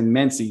changes in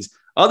menses.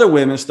 Other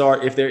women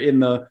start, if they're in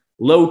the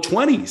low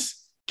 20s,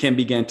 can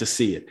begin to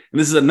see it. And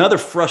this is another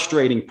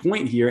frustrating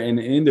point here in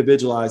an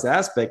individualized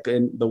aspect.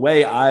 And the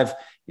way I've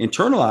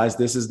internalized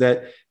this is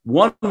that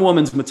one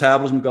woman's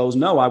metabolism goes,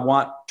 no, I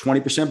want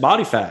 20%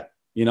 body fat.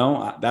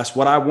 That's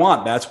what I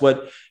want. That's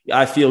what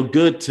I feel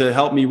good to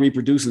help me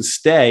reproduce and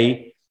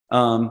stay,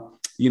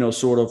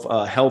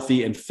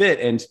 healthy and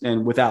fit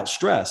and without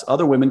stress.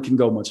 Other women can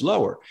go much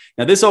lower.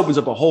 Now, this opens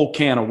up a whole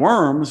can of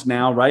worms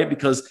now, right?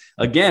 Because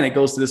again, it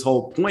goes to this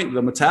whole point.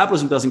 The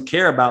metabolism doesn't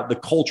care about the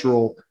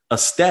cultural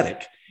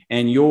aesthetic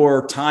and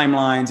your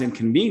timelines and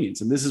convenience.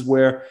 And this is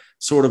where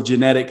sort of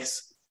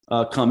genetics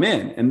come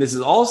in. And this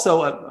is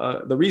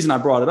also the reason I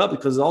brought it up,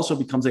 because it also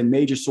becomes a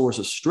major source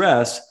of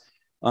stress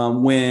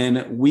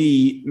when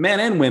men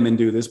and women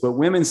do this, but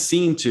women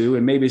seem to,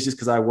 and maybe it's just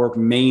because I work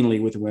mainly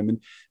with women,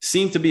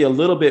 seem to be a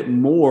little bit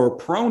more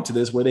prone to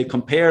this, where they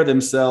compare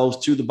themselves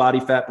to the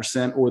body fat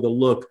percent or the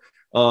look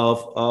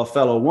of a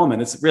fellow woman.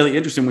 It's really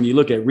interesting when you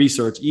look at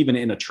research, even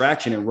in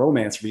attraction and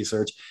romance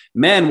research.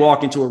 Men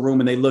walk into a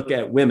room and they look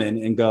at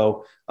women and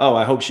go, oh,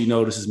 I hope she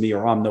notices me,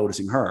 or I'm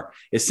noticing her.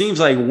 It seems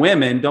like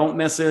women don't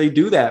necessarily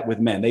do that with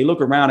men. They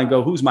look around and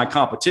go, who's my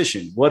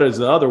competition? What is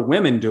the other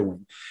women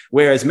doing?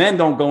 Whereas men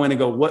don't go in and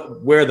go,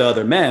 where are the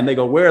other men? They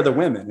go, where are the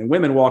women? And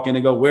women walk in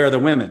and go, where are the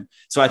women?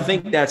 So I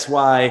think that's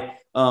why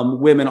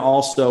women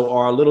also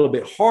are a little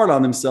bit hard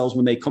on themselves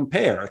when they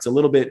compare. It's a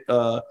little bit,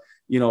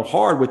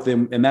 hard with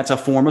them. And that's a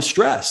form of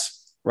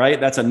stress, right?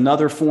 That's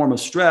another form of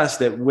stress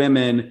that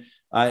women,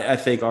 I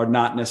think, are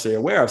not necessarily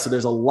aware of. So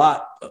there's a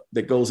lot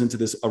that goes into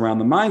this around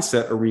the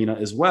mindset arena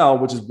as well,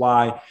 which is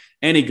why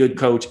any good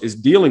coach is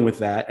dealing with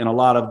that. And a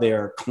lot of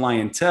their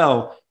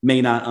clientele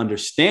may not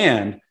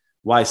understand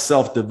why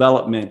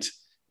self-development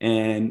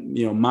and,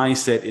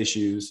 mindset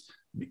issues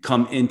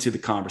come into the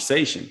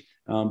conversation.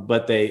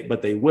 But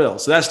they will.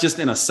 So that's just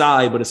an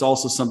aside, but it's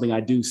also something I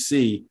do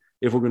see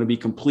if we're going to be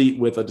complete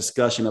with a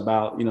discussion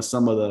about,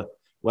 some of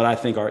what I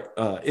think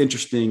are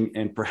interesting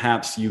and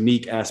perhaps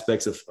unique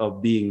aspects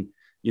of being,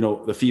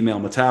 the female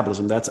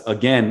metabolism. That's,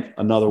 again,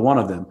 another one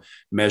of them.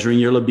 Measuring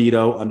your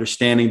libido,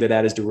 understanding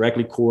that is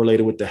directly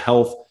correlated with the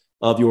health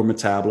of your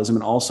metabolism,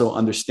 and also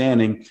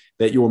understanding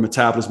that your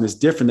metabolism is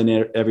different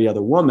than every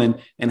other woman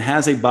and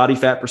has a body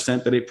fat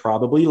percent that it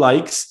probably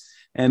likes,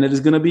 and it is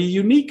going to be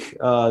unique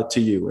to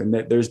you, and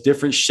that there's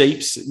different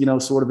shapes,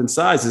 sort of in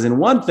sizes. And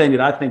one thing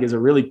that I think is a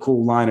really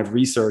cool line of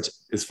research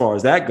as far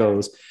as that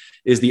goes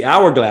is the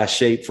hourglass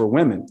shape for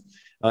women.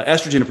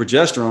 Estrogen and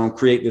progesterone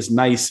create this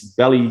nice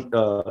belly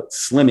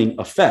slimming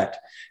effect,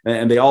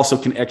 and they also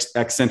can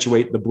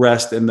accentuate the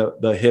breast and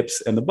the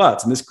hips and the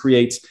butts, and this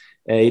creates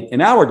an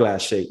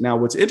hourglass shape. Now,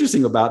 what's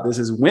interesting about this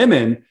is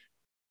women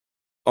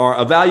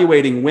are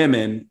evaluating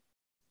women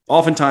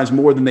oftentimes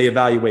more than they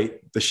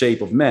evaluate the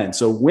shape of men.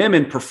 So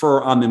women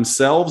prefer on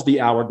themselves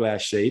the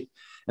hourglass shape,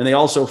 and they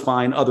also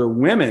find other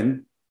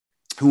women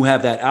who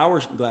have that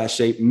hourglass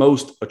shape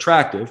most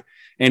attractive,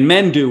 and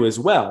men do as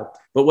well.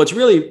 But what's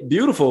really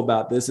beautiful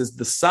about this is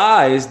the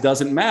size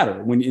doesn't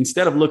matter. When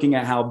instead of looking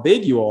at how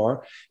big you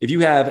are, if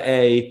you have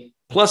a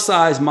plus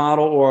size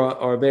model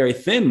or a very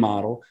thin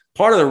model,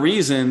 part of the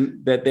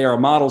reason that there are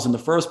models in the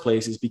first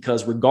place is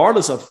because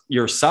regardless of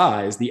your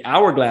size, the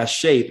hourglass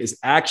shape is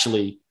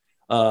actually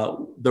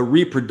the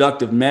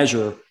reproductive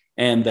measure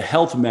and the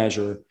health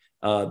measure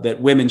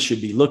that women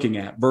should be looking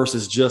at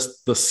versus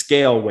just the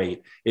scale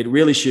weight. It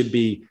really should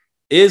be,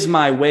 is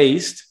my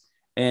waist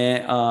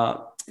and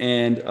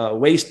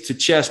waist to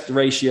chest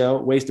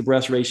ratio, waist to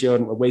breast ratio,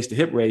 and waist to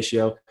hip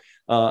ratio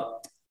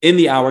in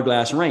the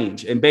hourglass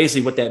range. And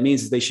basically what that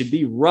means is they should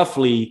be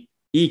roughly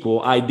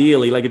equal,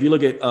 ideally. Like if you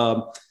look at,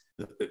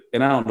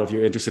 and I don't know if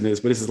you're interested in this,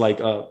 but this is like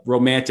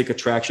romantic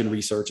attraction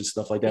research and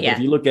stuff like that. Yeah. But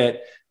if you look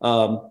at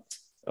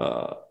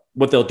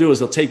what they'll do is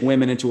they'll take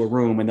women into a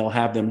room and they'll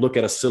have them look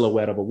at a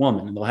silhouette of a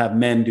woman, and they'll have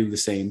men do the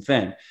same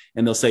thing.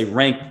 And they'll say,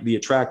 rank the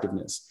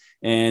attractiveness.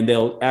 And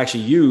they'll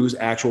actually use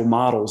actual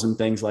models and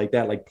things like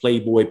that, like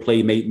Playboy,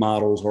 Playmate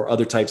models or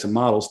other types of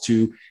models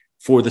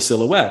for the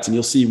silhouettes. And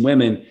you'll see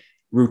women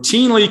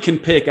routinely can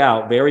pick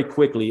out very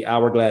quickly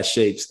hourglass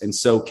shapes, and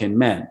so can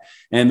men.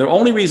 And the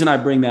only reason I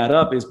bring that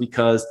up is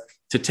because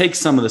to take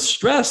some of the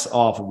stress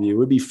off of you, it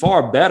would be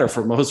far better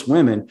for most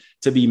women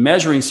to be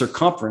measuring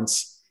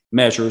circumference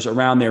measures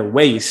around their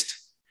waist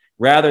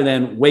rather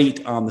than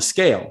weight on the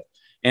scale.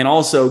 And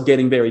also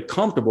getting very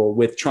comfortable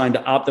with trying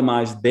to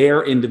optimize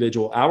their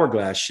individual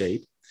hourglass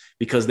shape,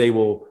 because they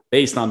will,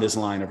 based on this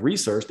line of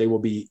research, they will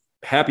be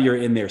happier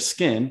in their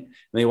skin. And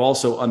they will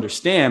also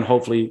understand,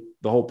 hopefully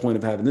the whole point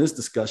of having this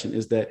discussion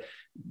is that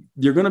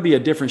you're going to be a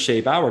different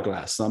shape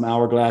hourglass. Some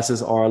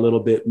hourglasses are a little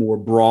bit more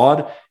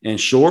broad and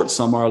short.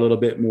 Some are a little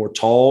bit more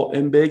tall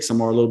and big. Some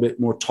are a little bit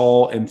more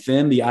tall and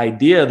thin. The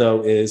idea,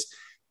 though, is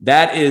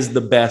that is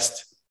the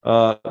best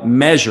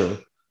measure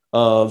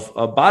of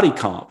a body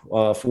comp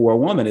for a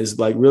woman, is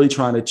like really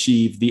trying to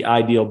achieve the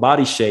ideal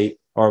body shape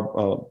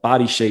or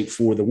body shape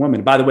for the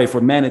woman. By the way,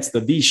 for men, it's the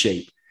V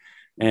shape,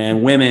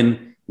 and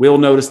women will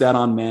notice that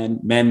on men.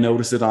 Men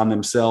notice it on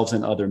themselves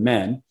and other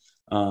men.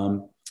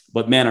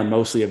 But men are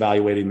mostly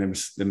evaluating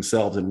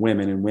themselves in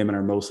women, and women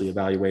are mostly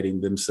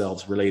evaluating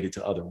themselves related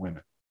to other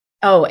women.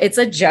 Oh, it's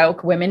a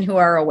joke. Women who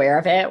are aware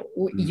of it,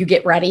 you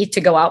get ready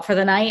to go out for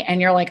the night and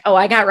you're like, oh,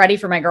 I got ready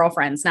for my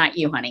girlfriends, not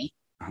you, honey.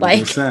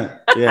 Like, 100%.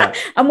 Yeah,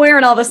 I'm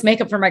wearing all this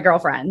makeup for my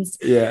girlfriends.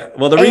 Yeah.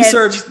 Well,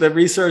 the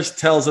research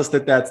tells us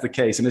that that's the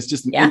case. And it's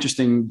just an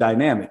interesting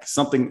dynamic,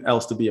 something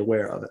else to be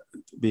aware of it,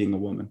 being a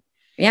woman.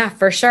 Yeah,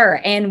 for sure.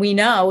 And we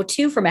know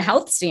too, from a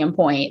health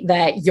standpoint,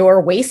 that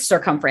your waist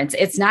circumference,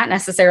 it's not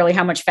necessarily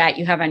how much fat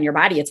you have on your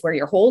body, it's where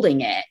you're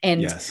holding it.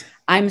 And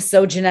I'm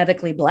so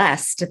genetically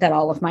blessed that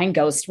all of mine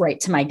goes right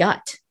to my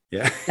gut.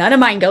 Yeah. None of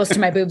mine goes to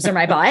my boobs or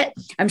my butt.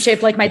 I'm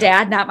shaped like my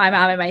dad, not my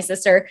mom and my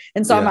sister.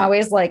 And so I'm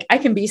always like, I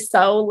can be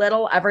so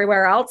little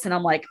everywhere else. And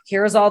I'm like,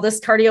 here's all this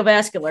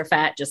cardiovascular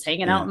fat just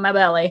hanging out in my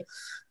belly.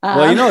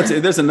 Well,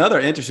 there's another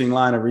interesting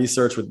line of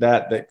research with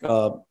that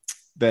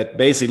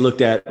basically looked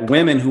at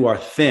women who are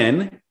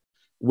thin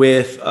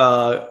with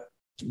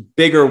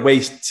bigger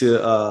waist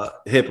to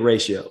hip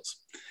ratios.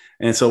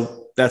 And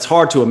so that's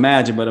hard to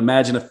imagine, but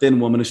imagine a thin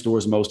woman who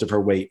stores most of her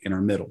weight in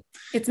her middle.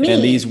 It's me.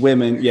 And these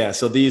women,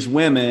 so these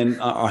women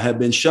have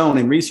been shown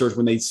in research,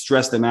 when they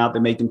stress them out, they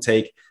make them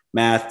take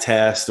math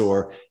tests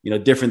or,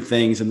 different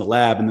things in the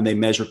lab, and then they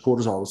measure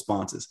cortisol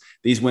responses.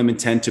 These women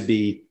tend to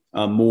be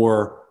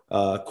more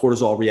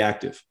cortisol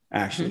reactive,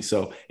 actually. Mm-hmm.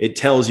 So it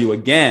tells you,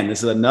 again,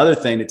 this is another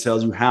thing that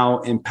tells you how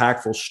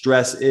impactful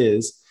stress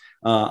is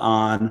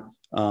on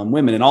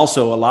women. And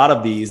also a lot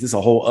of this is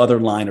a whole other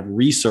line of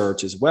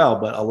research as well,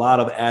 but a lot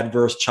of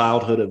adverse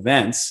childhood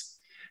events,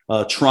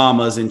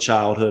 traumas in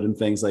childhood and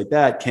things like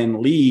that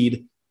can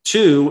lead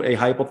to a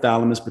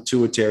hypothalamus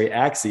pituitary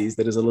axis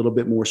that is a little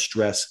bit more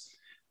stress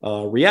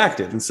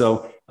reactive. And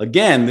so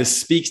again,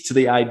 this speaks to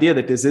the idea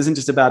that this isn't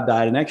just about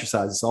diet and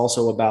exercise. It's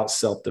also about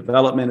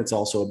self-development. It's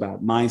also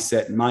about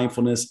mindset and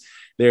mindfulness.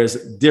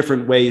 There's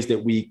different ways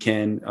that we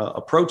can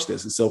approach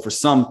this. And so for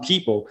some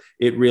people,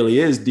 it really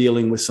is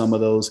dealing with some of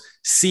those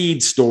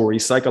seed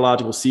stories,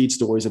 psychological seed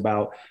stories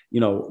about,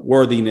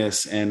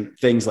 worthiness and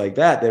things like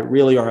that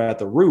really are at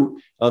the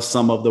root of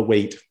some of the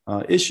weight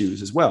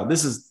issues as well.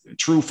 This is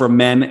true for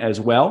men as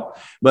well,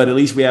 but at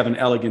least we have an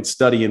elegant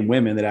study in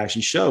women that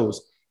actually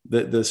shows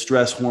the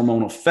stress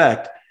hormone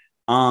effect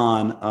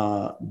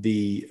on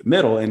the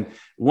middle. And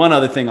one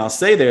other thing I'll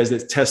say there is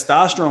that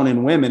testosterone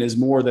in women is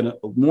more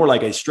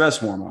like a stress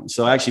hormone.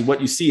 So actually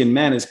what you see in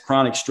men is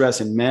chronic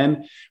stress in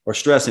men, or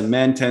stress in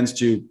men tends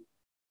to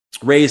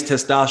raise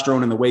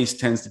testosterone and the waist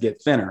tends to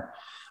get thinner.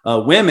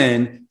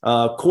 Women,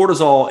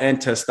 cortisol and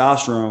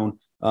testosterone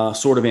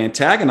sort of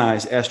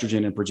antagonize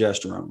estrogen and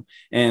progesterone.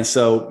 And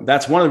so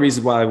that's one of the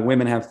reasons why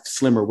women have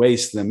slimmer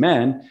waists than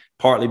men,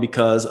 partly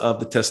because of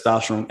the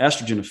testosterone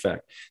estrogen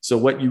effect. So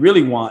what you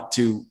really want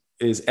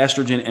is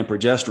estrogen and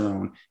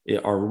progesterone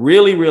are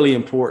really, really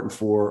important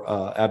for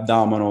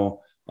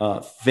abdominal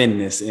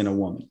thinness in a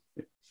woman.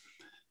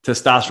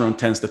 Testosterone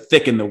tends to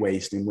thicken the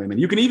waist in women.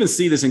 You can even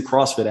see this in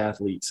CrossFit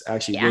athletes,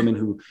 actually, women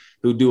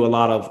who do a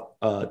lot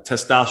of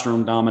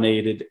testosterone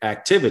dominated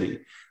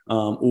activity,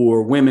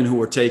 or women who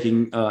are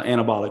taking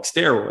anabolic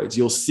steroids.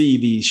 You'll see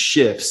these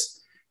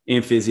shifts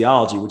in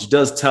physiology, which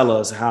does tell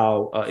us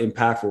how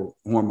impactful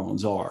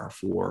hormones are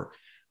for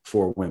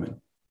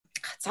women.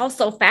 It's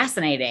also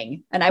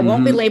fascinating. And I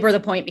won't belabor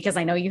the point because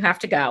I know you have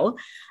to go.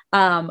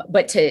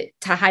 But to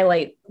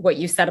highlight what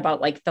you said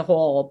about like the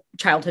whole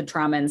childhood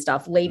trauma and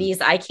stuff,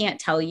 ladies, I can't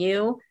tell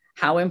you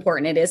how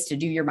important it is to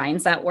do your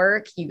mindset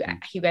work. You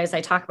guys,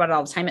 I talk about it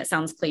all the time. It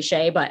sounds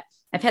cliche, but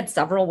I've had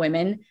several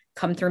women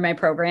come through my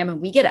program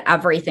and we get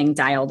everything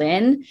dialed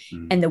in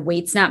and the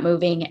weight's not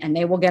moving, and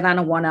they will get on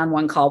a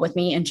one-on-one call with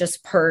me and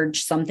just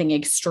purge something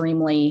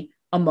extremely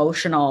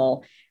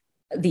emotional,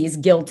 these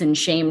guilt and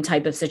shame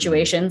type of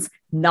situations.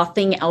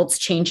 Nothing else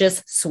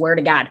changes. Swear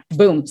to God,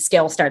 boom,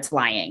 scale starts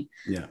flying.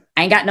 Yeah.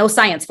 I ain't got no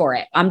science for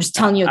it. I'm just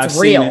telling you it's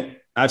real.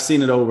 I've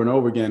seen it over and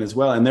over again as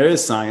well. And there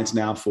is science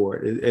now for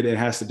it. It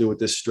has to do with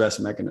this stress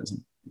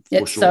mechanism.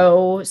 It's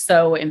so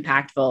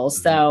impactful.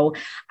 So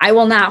I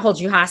will not hold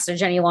you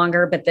hostage any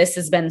longer, but this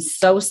has been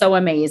so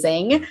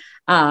amazing.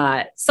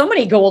 So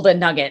many golden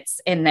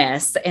nuggets in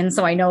this. And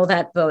so I know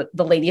that the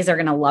ladies are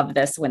going to love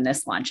this when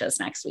this launches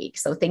next week.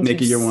 So thank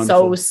Nikki,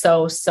 you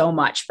so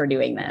much for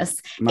doing this.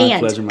 My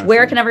pleasure, my where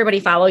friend. Can everybody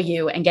follow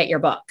you and get your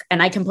book?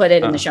 And I can put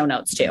it in the show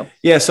notes too.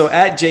 Yeah. So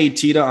at Jade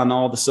Teta on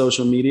all the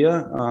social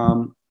media,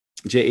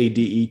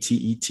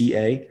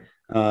 JADETETA,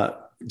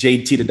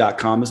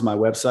 jadeteta.com is my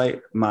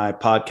website. My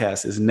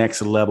podcast is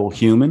Next Level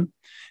Human,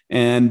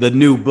 and the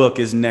new book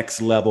is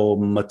Next Level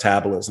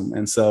Metabolism.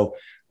 And so,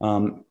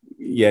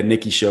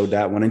 Nikki showed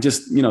that one, and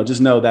just know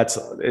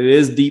it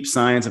is deep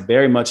science. It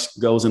very much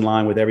goes in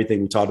line with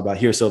everything we talked about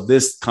here. So if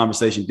this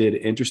conversation did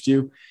interest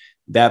you,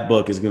 that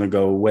book is going to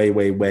go way,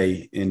 way,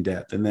 way in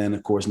depth. And then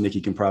of course,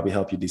 Nikki can probably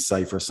help you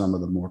decipher some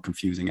of the more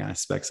confusing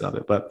aspects of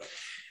it, but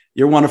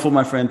you're wonderful,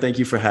 my friend. Thank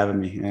you for having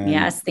me. And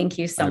yes. Thank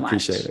you so much. I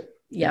appreciate it.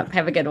 Yep.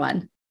 Have a good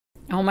one.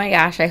 Oh my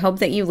gosh. I hope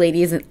that you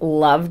ladies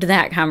loved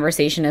that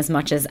conversation as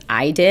much as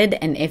I did.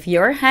 And if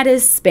your head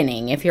is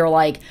spinning, if you're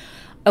like,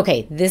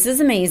 okay, this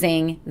is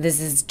amazing. This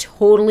is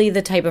totally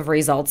the type of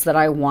results that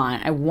I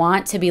want. I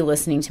want to be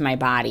listening to my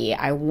body.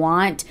 I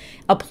want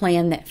a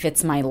plan that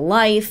fits my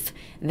life,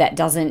 that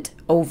doesn't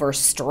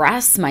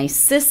overstress my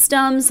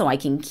system so I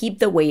can keep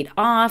the weight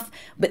off.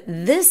 But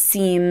this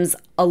seems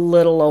a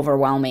little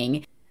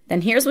overwhelming.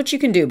 Then here's what you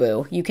can do,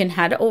 boo. You can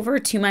head over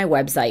to my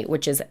website,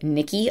 which is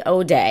Nikki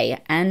O'Day,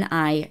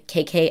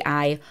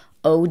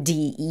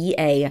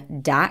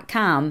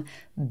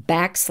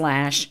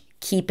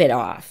 NIKKIODEA.com/keep it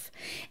off.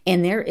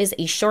 And there is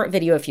a short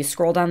video, if you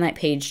scroll down that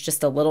page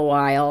just a little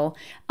while,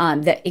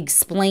 that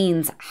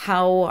explains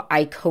how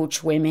I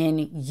coach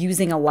women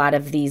using a lot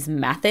of these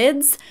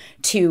methods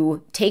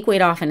to take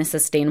weight off in a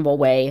sustainable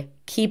way,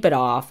 keep it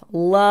off,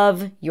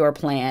 love your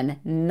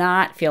plan,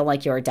 not feel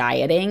like you're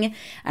dieting.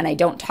 And I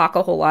don't talk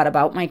a whole lot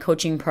about my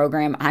coaching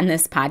program on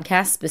this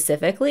podcast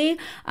specifically,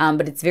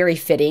 but it's very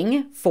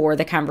fitting for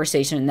the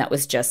conversation that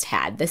was just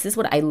had. This is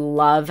what I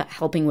love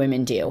helping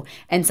women do.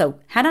 And so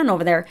head on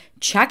over there,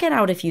 check it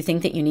out if you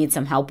think that you need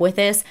some help with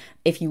this.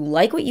 If you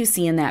like what you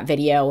see in that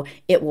video,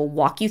 it will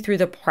walk you through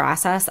the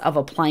process of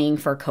applying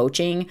for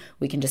coaching.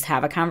 We can just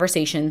have a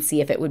conversation,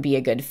 see if it would be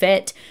a good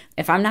fit.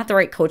 If I'm not the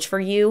right coach for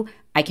you,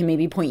 I can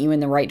maybe point you in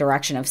the right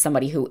direction of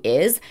somebody who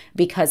is,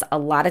 because a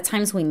lot of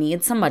times we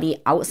need somebody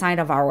outside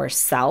of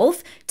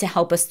ourselves to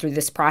help us through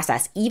this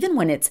process, even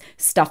when it's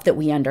stuff that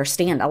we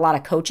understand. A lot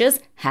of coaches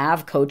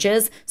have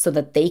coaches so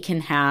that they can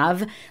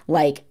have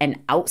like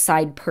an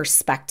outside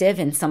perspective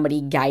and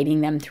somebody guiding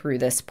them through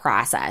this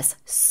process.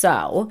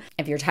 So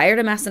if you're tired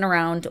of messing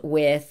around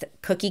with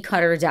cookie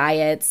cutter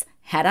diets,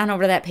 head on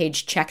over to that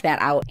page, check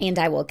that out, and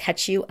I will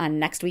catch you on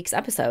next week's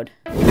episode.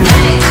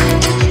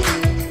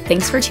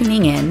 Thanks for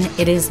tuning in.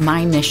 It is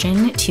my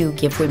mission to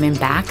give women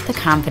back the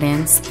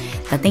confidence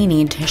that they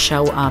need to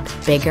show up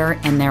bigger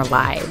in their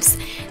lives.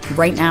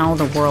 Right now,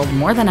 the world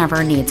more than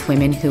ever needs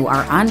women who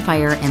are on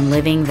fire and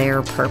living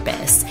their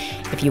purpose.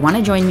 If you want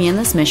to join me in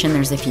this mission,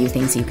 there's a few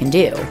things you can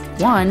do.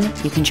 1,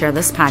 you can share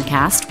this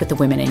podcast with the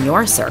women in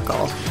your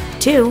circle.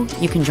 2,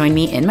 you can join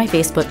me in my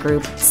Facebook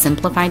group,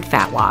 Simplified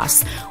Fat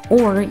Loss,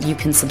 or you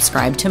can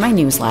subscribe to my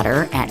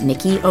newsletter at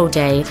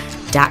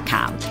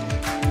nikkioday.com.